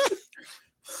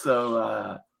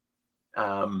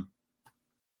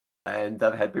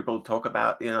I've had people talk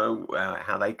about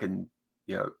how they can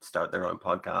start their own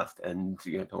podcast, and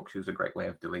TalkShoe is a great way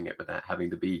of doing it without having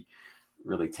to be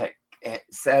really tech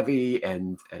savvy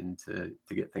and to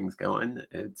get things going.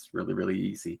 It's really, really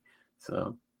easy.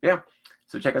 So yeah,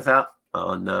 so check us out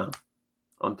on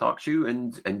TalkShoe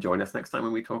and join us next time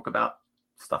when we talk about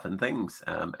stuff and things.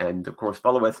 And of course,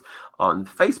 follow us on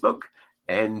Facebook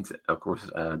and of course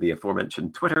the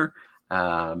aforementioned Twitter,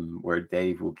 where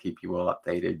Dave will keep you all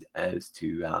updated as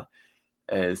to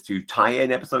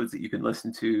tie-in episodes that you can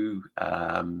listen to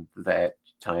that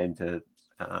tie into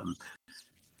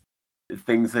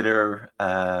things that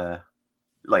are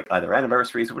like either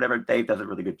anniversaries or whatever. Dave does a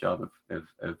really good job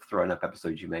of throwing up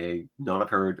episodes you may not have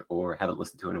heard or haven't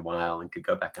listened to in a while and could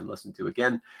go back and listen to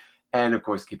again. And of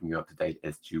course, keeping you up to date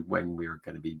as to when we're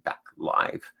going to be back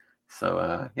live.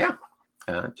 So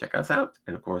check us out.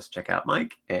 And of course, check out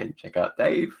Mike and check out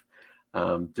Dave.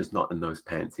 Just not in those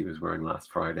pants he was wearing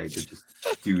last Friday. They just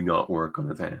do not work on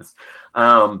his ass.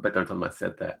 But don't tell him I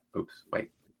said that. Oops, wait,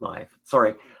 live.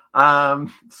 Sorry.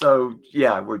 So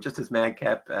yeah, we're just as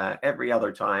madcap every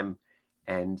other time.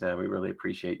 And we really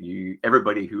appreciate you,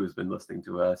 everybody who has been listening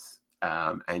to us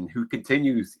and who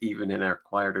continues even in our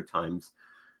quieter times.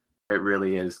 It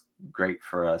really is great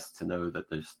for us to know that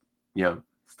there's,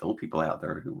 still people out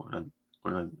there who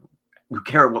who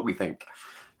care what we think.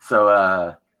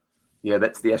 So, yeah,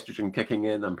 that's the estrogen kicking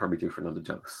in. I'm probably due for another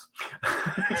dose.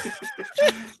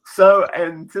 So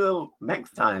until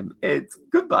next time, it's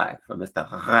goodbye from Mr.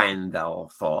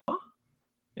 Randolph.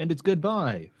 And it's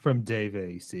goodbye from Dave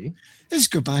AC. It's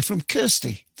goodbye from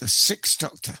Kirsty, the Sixth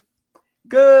Doctor.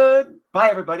 Goodbye,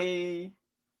 everybody.